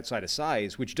legit outside of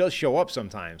size, which does show up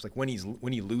sometimes. Like, when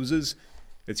he loses,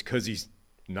 it's because he's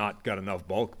not got enough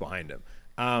bulk behind him.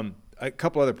 A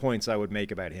couple other points I would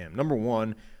make about him. Number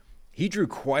one, he drew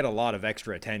quite a lot of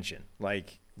extra attention.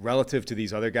 Like, relative to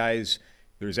these other guys,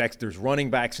 there's running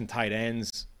backs and tight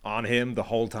ends on him the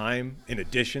whole time, in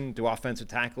addition to offensive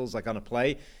tackles, like on a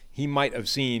play. he might have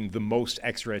seen the most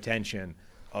extra attention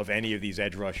of any of these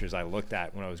edge rushers I looked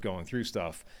at when I was going through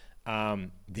stuff.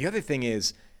 The other thing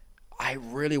is, I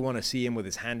really want to see him with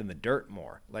his hand in the dirt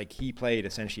more. Like, he played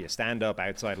essentially a stand-up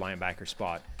outside linebacker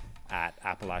spot at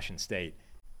Appalachian State.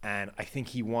 And I think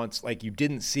he wants, like, you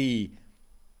didn't see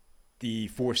the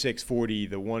 4.6 40,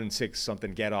 the 1.6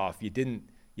 something get off. You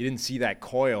didn't see that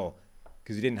coil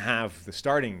because he didn't have the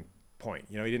starting point.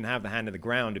 You know, he didn't have the hand in the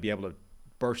ground to be able to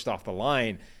burst off the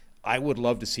line. I would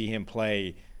love to see him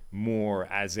play more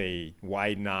as a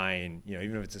wide nine, you know,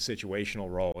 even if it's a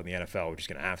situational role in the NFL, which is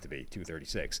going to have to be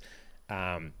 236.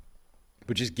 But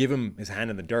just give him his hand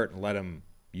in the dirt and let him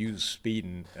use speed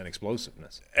and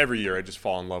explosiveness. Every year I just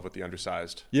fall in love with the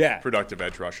undersized, productive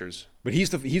edge rushers. But he's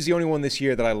the only one this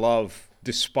year that I love,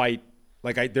 despite,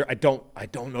 like, I don't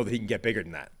know that he can get bigger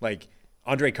than that. Like,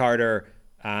 Andre Carter,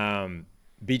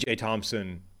 B.J.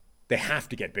 Thompson, they have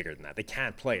to get bigger than that. They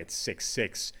can't play at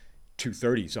 6'6",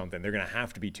 230 something. They're going to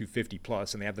have to be 250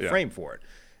 plus, and they have the frame for it.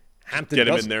 Hampton get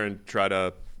him in there and try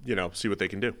to, you know, see what they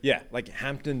can do. Yeah, like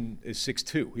Hampton is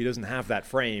 6'2". He doesn't have that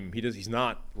frame. He's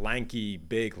not lanky,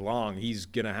 big, long. He's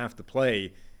going to have to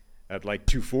play at like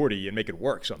 240 and make it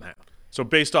work somehow. So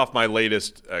based off my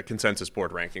latest consensus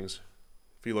board rankings,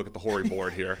 if you look at the Horry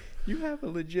board here. You have a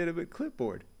legitimate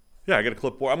clipboard. Yeah, I got a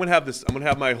clipboard. I'm going to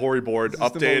have my Horry board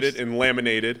updated and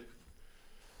laminated.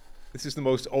 This is the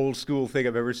most old school thing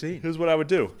I've ever seen. Here's what I would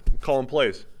do. Call in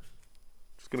plays.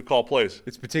 Just going to call plays.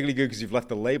 It's particularly good because you've left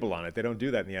the label on it. They don't do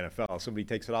that in the NFL. Somebody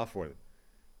takes it off for them.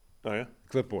 Oh, yeah?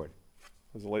 Clipboard.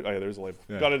 There's a label. Oh, yeah, there's a label.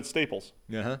 Yeah. Got it at Staples.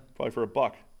 Uh-huh. Probably for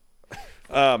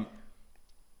 $1.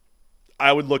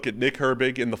 I would look at Nick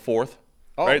Herbig in the 4th.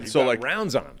 Oh, right? you've So got like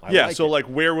rounds on him.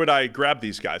 Where would I grab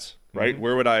these guys? Right? Mm-hmm.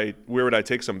 Where would I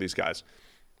take some of these guys?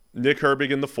 Nick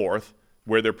Herbig in the 4th,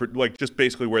 where they're just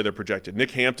basically where they're projected.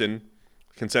 Nick Hampton,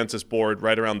 consensus board,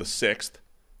 right around the 6th,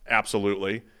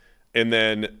 absolutely. And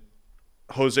then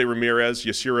Jose Ramirez,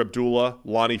 Yasir Abdullah,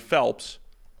 Lonnie Phelps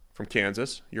from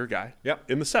Kansas, your guy,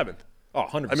 in the 7th. Oh,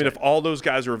 100%. I mean, if all those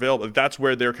guys are available, that's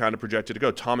where they're kind of projected to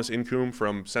go. Thomas Incoom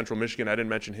from Central Michigan, I didn't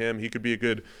mention him. He could be a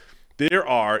good. There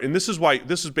are, and this is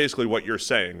basically what you're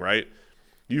saying, right?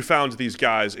 You found these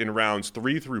guys in rounds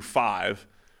 3 through 5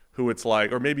 who it's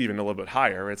like, or maybe even a little bit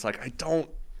higher. It's like, I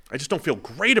just don't feel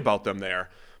great about them there.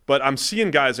 But I'm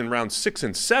seeing guys in rounds 6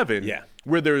 and 7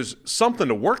 where there's something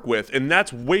to work with, and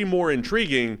that's way more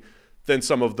intriguing than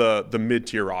some of the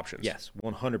mid-tier options. Yes,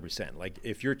 100%. Like,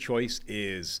 if your choice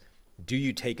is, do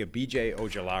you take a B.J.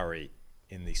 Ojulari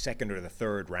in the 2nd or the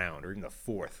 3rd round, or even the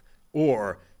 4th,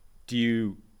 or do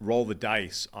you roll the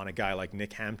dice on a guy like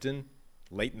Nick Hampton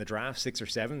late in the draft, 6th or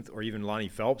 7th, or even Lonnie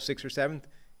Phelps, 6th or 7th?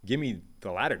 Give me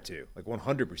the latter two, like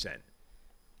 100%. Beautiful.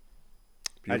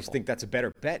 I just think that's a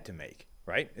better bet to make,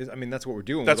 right? I mean, that's what we're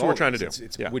doing. That's what we're trying to do.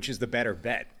 It's which is the better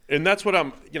bet. And that's what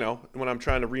I'm, when I'm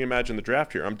trying to reimagine the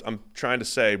draft here, I'm trying to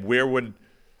say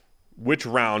which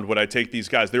round would I take these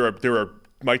guys?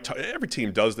 Every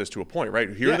team does this to a point,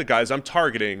 right? Here are the guys I'm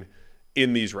targeting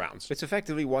in these rounds. It's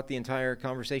effectively what the entire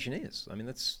conversation is. I mean,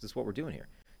 that's what we're doing here.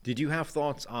 Did you have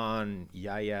thoughts on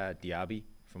Yaya Diaby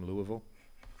from Louisville?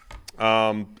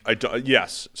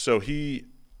 Yes. So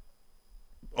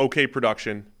okay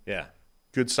production. Yeah.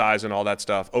 Good size and all that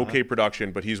stuff. Okay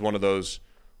production, but he's one of those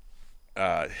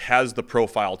has the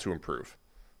profile to improve.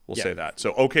 We'll say that.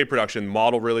 So okay production.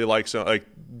 Model really likes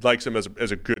him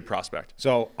as a good prospect.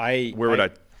 So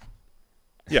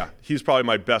Yeah, he's probably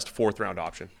my best 4th round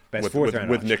option. With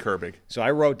Nick Herbig. So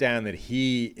I wrote down that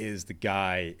he is the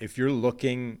guy. If you're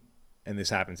looking, and this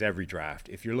happens every draft,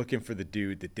 if you're looking for the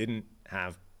dude that didn't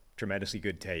have tremendously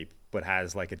good tape, but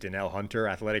has like a Donnell Hunter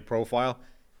athletic profile,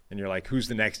 and you're like, who's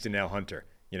the next Donnell Hunter?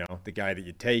 You know, the guy that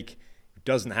you take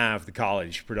doesn't have the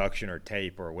college production or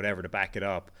tape or whatever to back it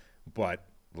up, but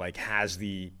like has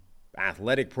the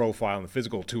athletic profile and the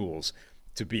physical tools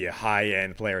to be a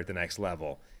high-end player at the next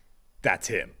level. That's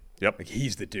him. Yep. Like,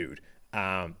 he's the dude.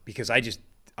 Because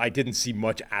I didn't see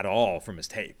much at all from his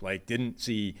tape. Like, didn't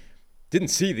see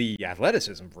the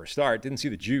athleticism for a start. Didn't see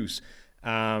the juice.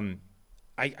 I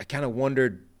kind of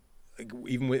wondered, like,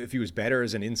 even if he was better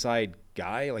as an inside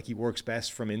guy, like he works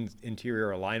best from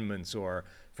interior alignments or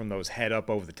from those head up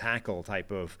over the tackle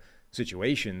type of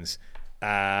situations.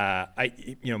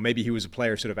 Maybe he was a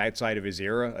player sort of outside of his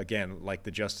era. Again, like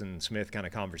the Justin Smith kind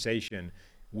of conversation.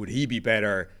 Would he be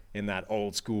better in that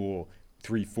old school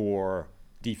 3-4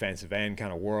 defensive end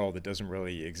kind of world that doesn't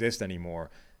really exist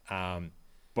anymore?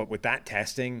 But with that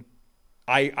testing,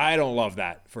 I don't love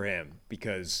that for him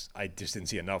because I just didn't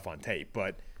see enough on tape.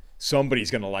 But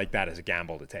somebody's going to like that as a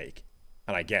gamble to take.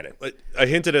 and I get it. I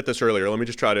hinted at this earlier. Let me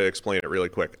just try to explain it really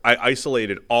quick. I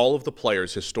isolated all of the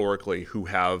players historically who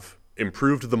have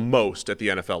improved the most at the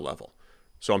NFL level.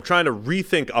 So I'm trying to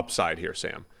rethink upside here,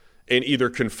 Sam, and either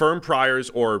confirm priors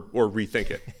or rethink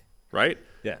it, right?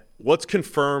 Yeah. Let's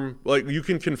confirm, like you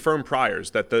can confirm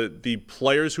priors that the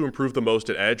players who improved the most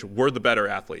at edge were the better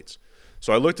athletes.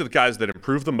 So I looked at the guys that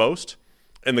improved the most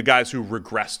and the guys who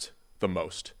regressed the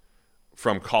most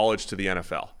from college to the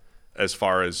NFL as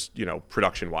far as,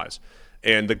 production-wise.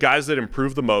 And the guys that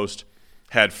improved the most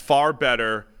had far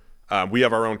better we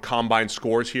have our own combine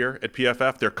scores here at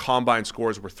PFF. Their combine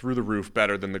scores were through the roof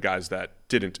better than the guys that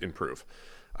didn't improve.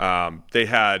 They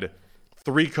had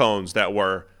 3 cones that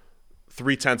were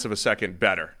 0.3 of a second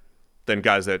better than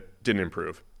guys that didn't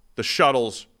improve. The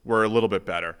shuttles were a little bit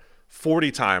better.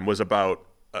 40 time was about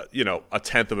a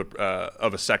tenth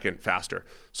of a second faster.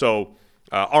 So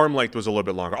arm length was a little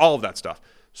bit longer. All of that stuff.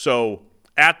 So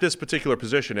at this particular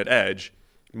position at edge,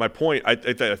 my point, I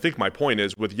think my point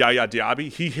is with Yaya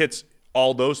Diaby, he hits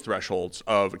all those thresholds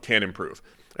of can improve.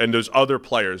 And there's other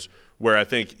players where I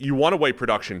think you want to weigh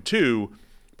production too,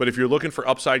 but if you're looking for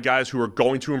upside guys who are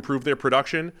going to improve their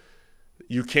production,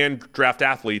 you can draft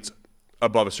athletes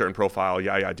above a certain profile.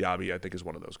 Yaya Diaby, I think, is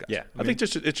one of those guys. Yeah, I think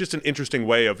it's just an interesting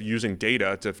way of using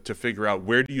data to figure out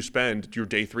where do you spend your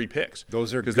day 3 picks.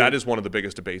 Those are because that is one of the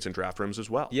biggest debates in draft rooms as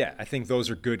well. Yeah, I think those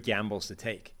are good gambles to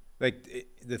take. Like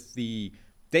the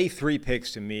day 3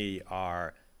 picks to me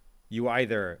are you're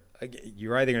either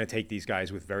going to take these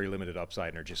guys with very limited upside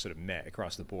and are just sort of meh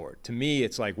across the board. To me,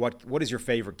 it's like what is your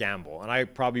favorite gamble? And I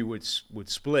probably would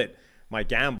split my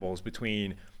gambles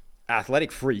between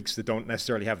athletic freaks that don't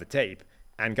necessarily have the tape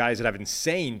and guys that have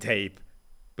insane tape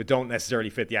but don't necessarily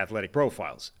fit the athletic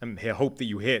profiles. And I hope that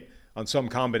you hit on some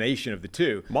combination of the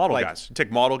two. Model guys. You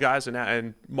take model guys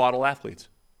and model athletes.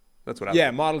 That's what I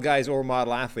Yeah, model guys or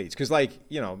model athletes. Because,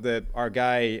 our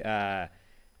guy,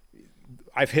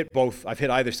 I've hit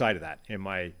either side of that in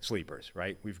my sleepers,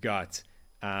 right? We've got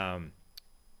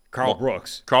Carl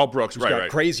Brooks. Carl Brooks, who's right, got right.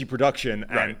 crazy production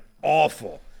and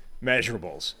awful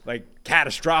measurables, like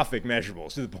catastrophic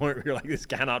measurables to the point where you're like, this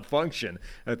cannot function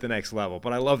at the next level.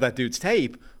 But I love that dude's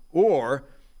tape. Or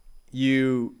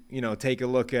you take a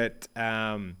look at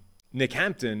Nick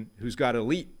Hampton, who's got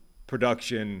elite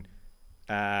production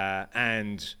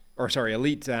elite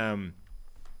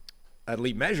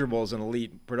measurables and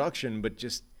elite production, but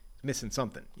just missing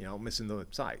something, missing the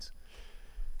size.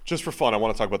 Just for fun, I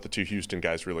want to talk about the 2 Houston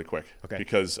guys really quick. Okay.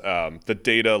 Because the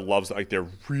data loves, they're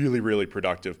really, really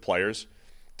productive players.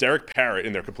 Derek Parrish,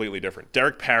 and they're completely different.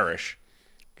 Derek Parrish,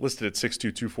 listed at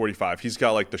 6'2", 245. He's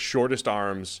got the shortest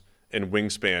arms and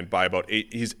wingspan by about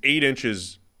 8. He's 8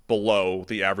 inches below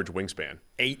the average wingspan.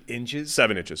 8 inches?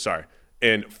 7 inches, sorry.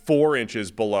 And 4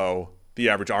 inches below the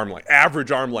average arm length.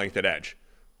 Average arm length at edge.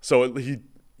 So you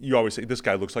always say, this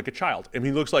guy looks like a child. I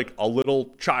mean, he looks like a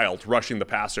little child rushing the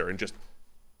passer and just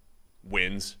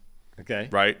wins. Okay.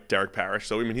 Right? Derek Parrish.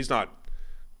 So, I mean, he's on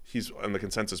the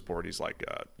consensus board, he's like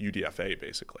UDFA,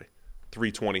 basically.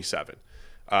 327.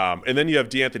 And then you have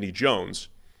DeAnthony Jones,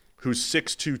 who's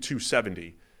 6'2",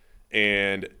 270.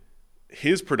 And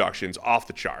his production's off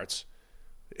the charts.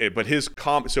 But his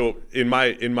so in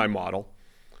my model,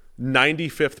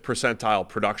 95th percentile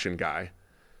production guy,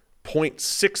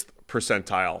 0.6th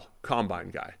percentile combine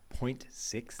guy.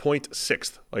 0.6?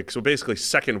 0.6th. So basically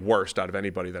second worst out of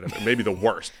anybody maybe the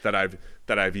worst that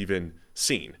I've even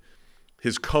seen.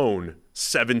 His cone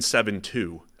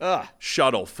 772.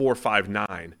 Shuttle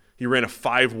 459. He ran a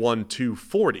 5.12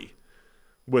 40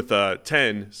 with a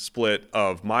 10 split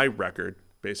of my record.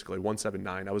 Basically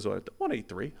 179. I was a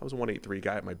 183. I was a 183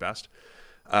 guy at my best.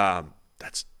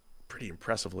 That's pretty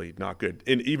impressively not good.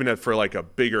 And even for a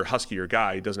bigger, huskier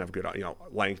guy, he doesn't have good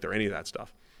length or any of that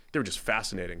stuff. They were just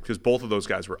fascinating because both of those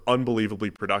guys were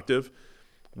unbelievably productive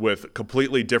with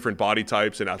completely different body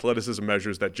types and athleticism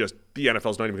measures that just the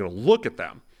NFL's not even going to look at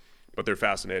them. But they're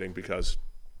fascinating because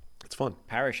it's fun.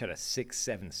 Parrish had a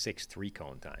 6.76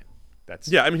 3-cone time.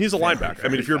 I mean, he's a linebacker. I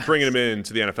mean, if you're bringing him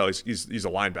into the NFL, he's a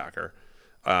linebacker.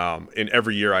 And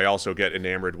every year I also get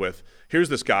enamored with, here's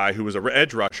this guy who was an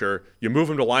edge rusher. You move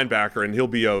him to linebacker and he'll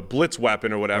be a blitz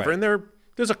weapon or whatever. Right. And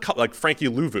there's a couple, like Frankie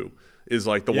Louvu is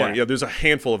the one. Yeah, there's a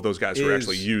handful of those guys who are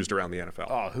actually used around the NFL.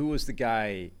 Oh, who was the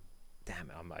guy? Damn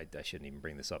it, I shouldn't even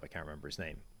bring this up. I can't remember his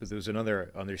name. But there was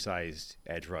another undersized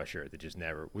edge rusher that just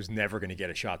was never going to get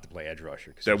a shot to play edge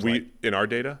rusher. In our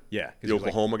data? Yeah. The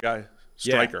Oklahoma guy?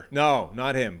 Striker. Yeah. No,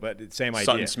 not him, but same idea.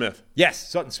 Sutton Smith. Yes,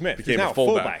 Sutton Smith. Became He's now a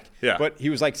fullback. Yeah. But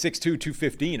he was 6'2",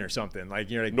 215 or something.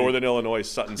 Northern Illinois,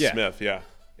 Sutton Smith, yeah.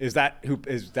 Is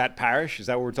that Parrish? Is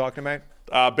that what we're talking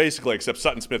about? Basically, except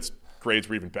Sutton Smith's grades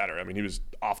were even better. I mean, he was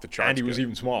off the charts. And he was good.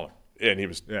 even smaller. And he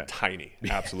was tiny,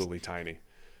 absolutely tiny.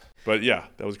 But yeah,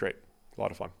 that was great. A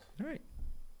lot of fun. All right.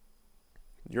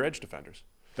 Your edge defenders.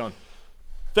 Done.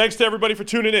 Thanks to everybody for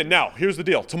tuning in. Now, here's the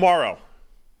deal. Tomorrow,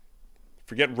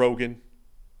 forget Rogan,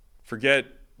 forget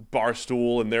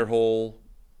Barstool and their whole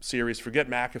series, forget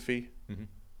McAfee.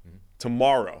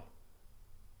 Tomorrow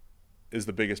is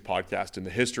the biggest podcast in the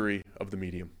history of the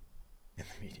medium. In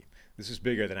the medium. This is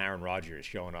bigger than Aaron Rodgers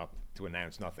showing up to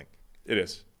announce nothing. It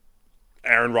is.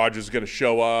 Aaron Rodgers is going to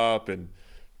show up and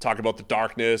talk about the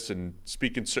darkness and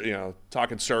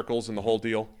talking circles and the whole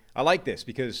deal. I like this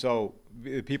because so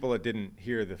the people that didn't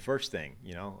hear the first thing,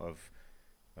 of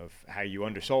how you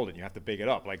undersold it, you have to big it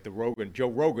up. Like Joe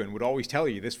Rogan would always tell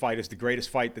you this fight is the greatest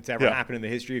fight that's ever happened in the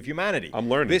history of humanity. I'm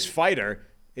learning. This fighter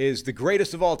is the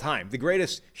greatest of all time, the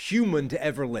greatest human to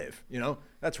ever live.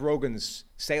 That's Rogan's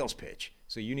sales pitch.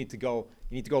 So you need to go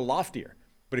loftier.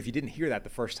 But if you didn't hear that the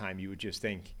first time, you would just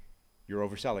think you're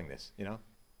overselling this,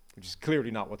 which is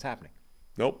clearly not what's happening.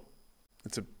 Nope.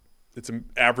 It's an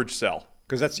average sell.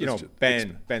 Because that's,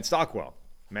 Ben Stockwell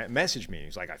messaged me.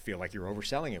 He's like, I feel like you're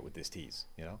overselling it with this tease,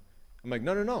 I'm like,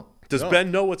 no. Does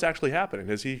Ben know what's actually happening?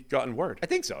 Has he gotten word? I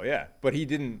think so, yeah. But he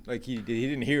didn't he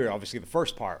didn't hear obviously the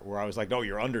first part where I was like, no,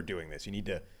 you're underdoing this. You need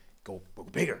to go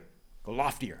bigger, go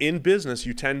loftier. In business,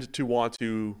 you tend to want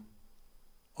to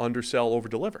undersell,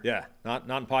 overdeliver. Yeah, not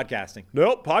in podcasting.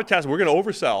 Nope, podcast. We're going to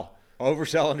oversell.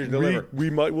 Oversell, underdeliver. We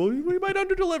might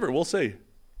underdeliver. We'll see.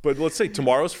 But let's say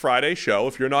tomorrow's Friday show.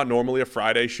 If you're not normally a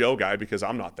Friday show guy, because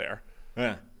I'm not there.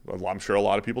 Yeah. Well, I'm sure a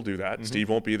lot of people do that. Steve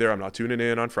won't be there. I'm not tuning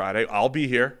in on Friday. I'll be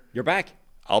here. You're back.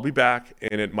 I'll be back,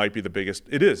 and it might be the biggest.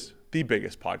 It is the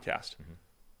biggest podcast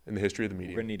in the history of the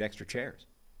media. We're going to need extra chairs.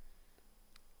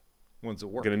 Ones that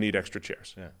work. Going to need extra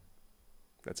chairs. Yeah.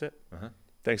 That's it.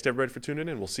 Thanks to everybody for tuning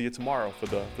in. We'll see you tomorrow for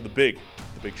the big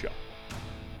show.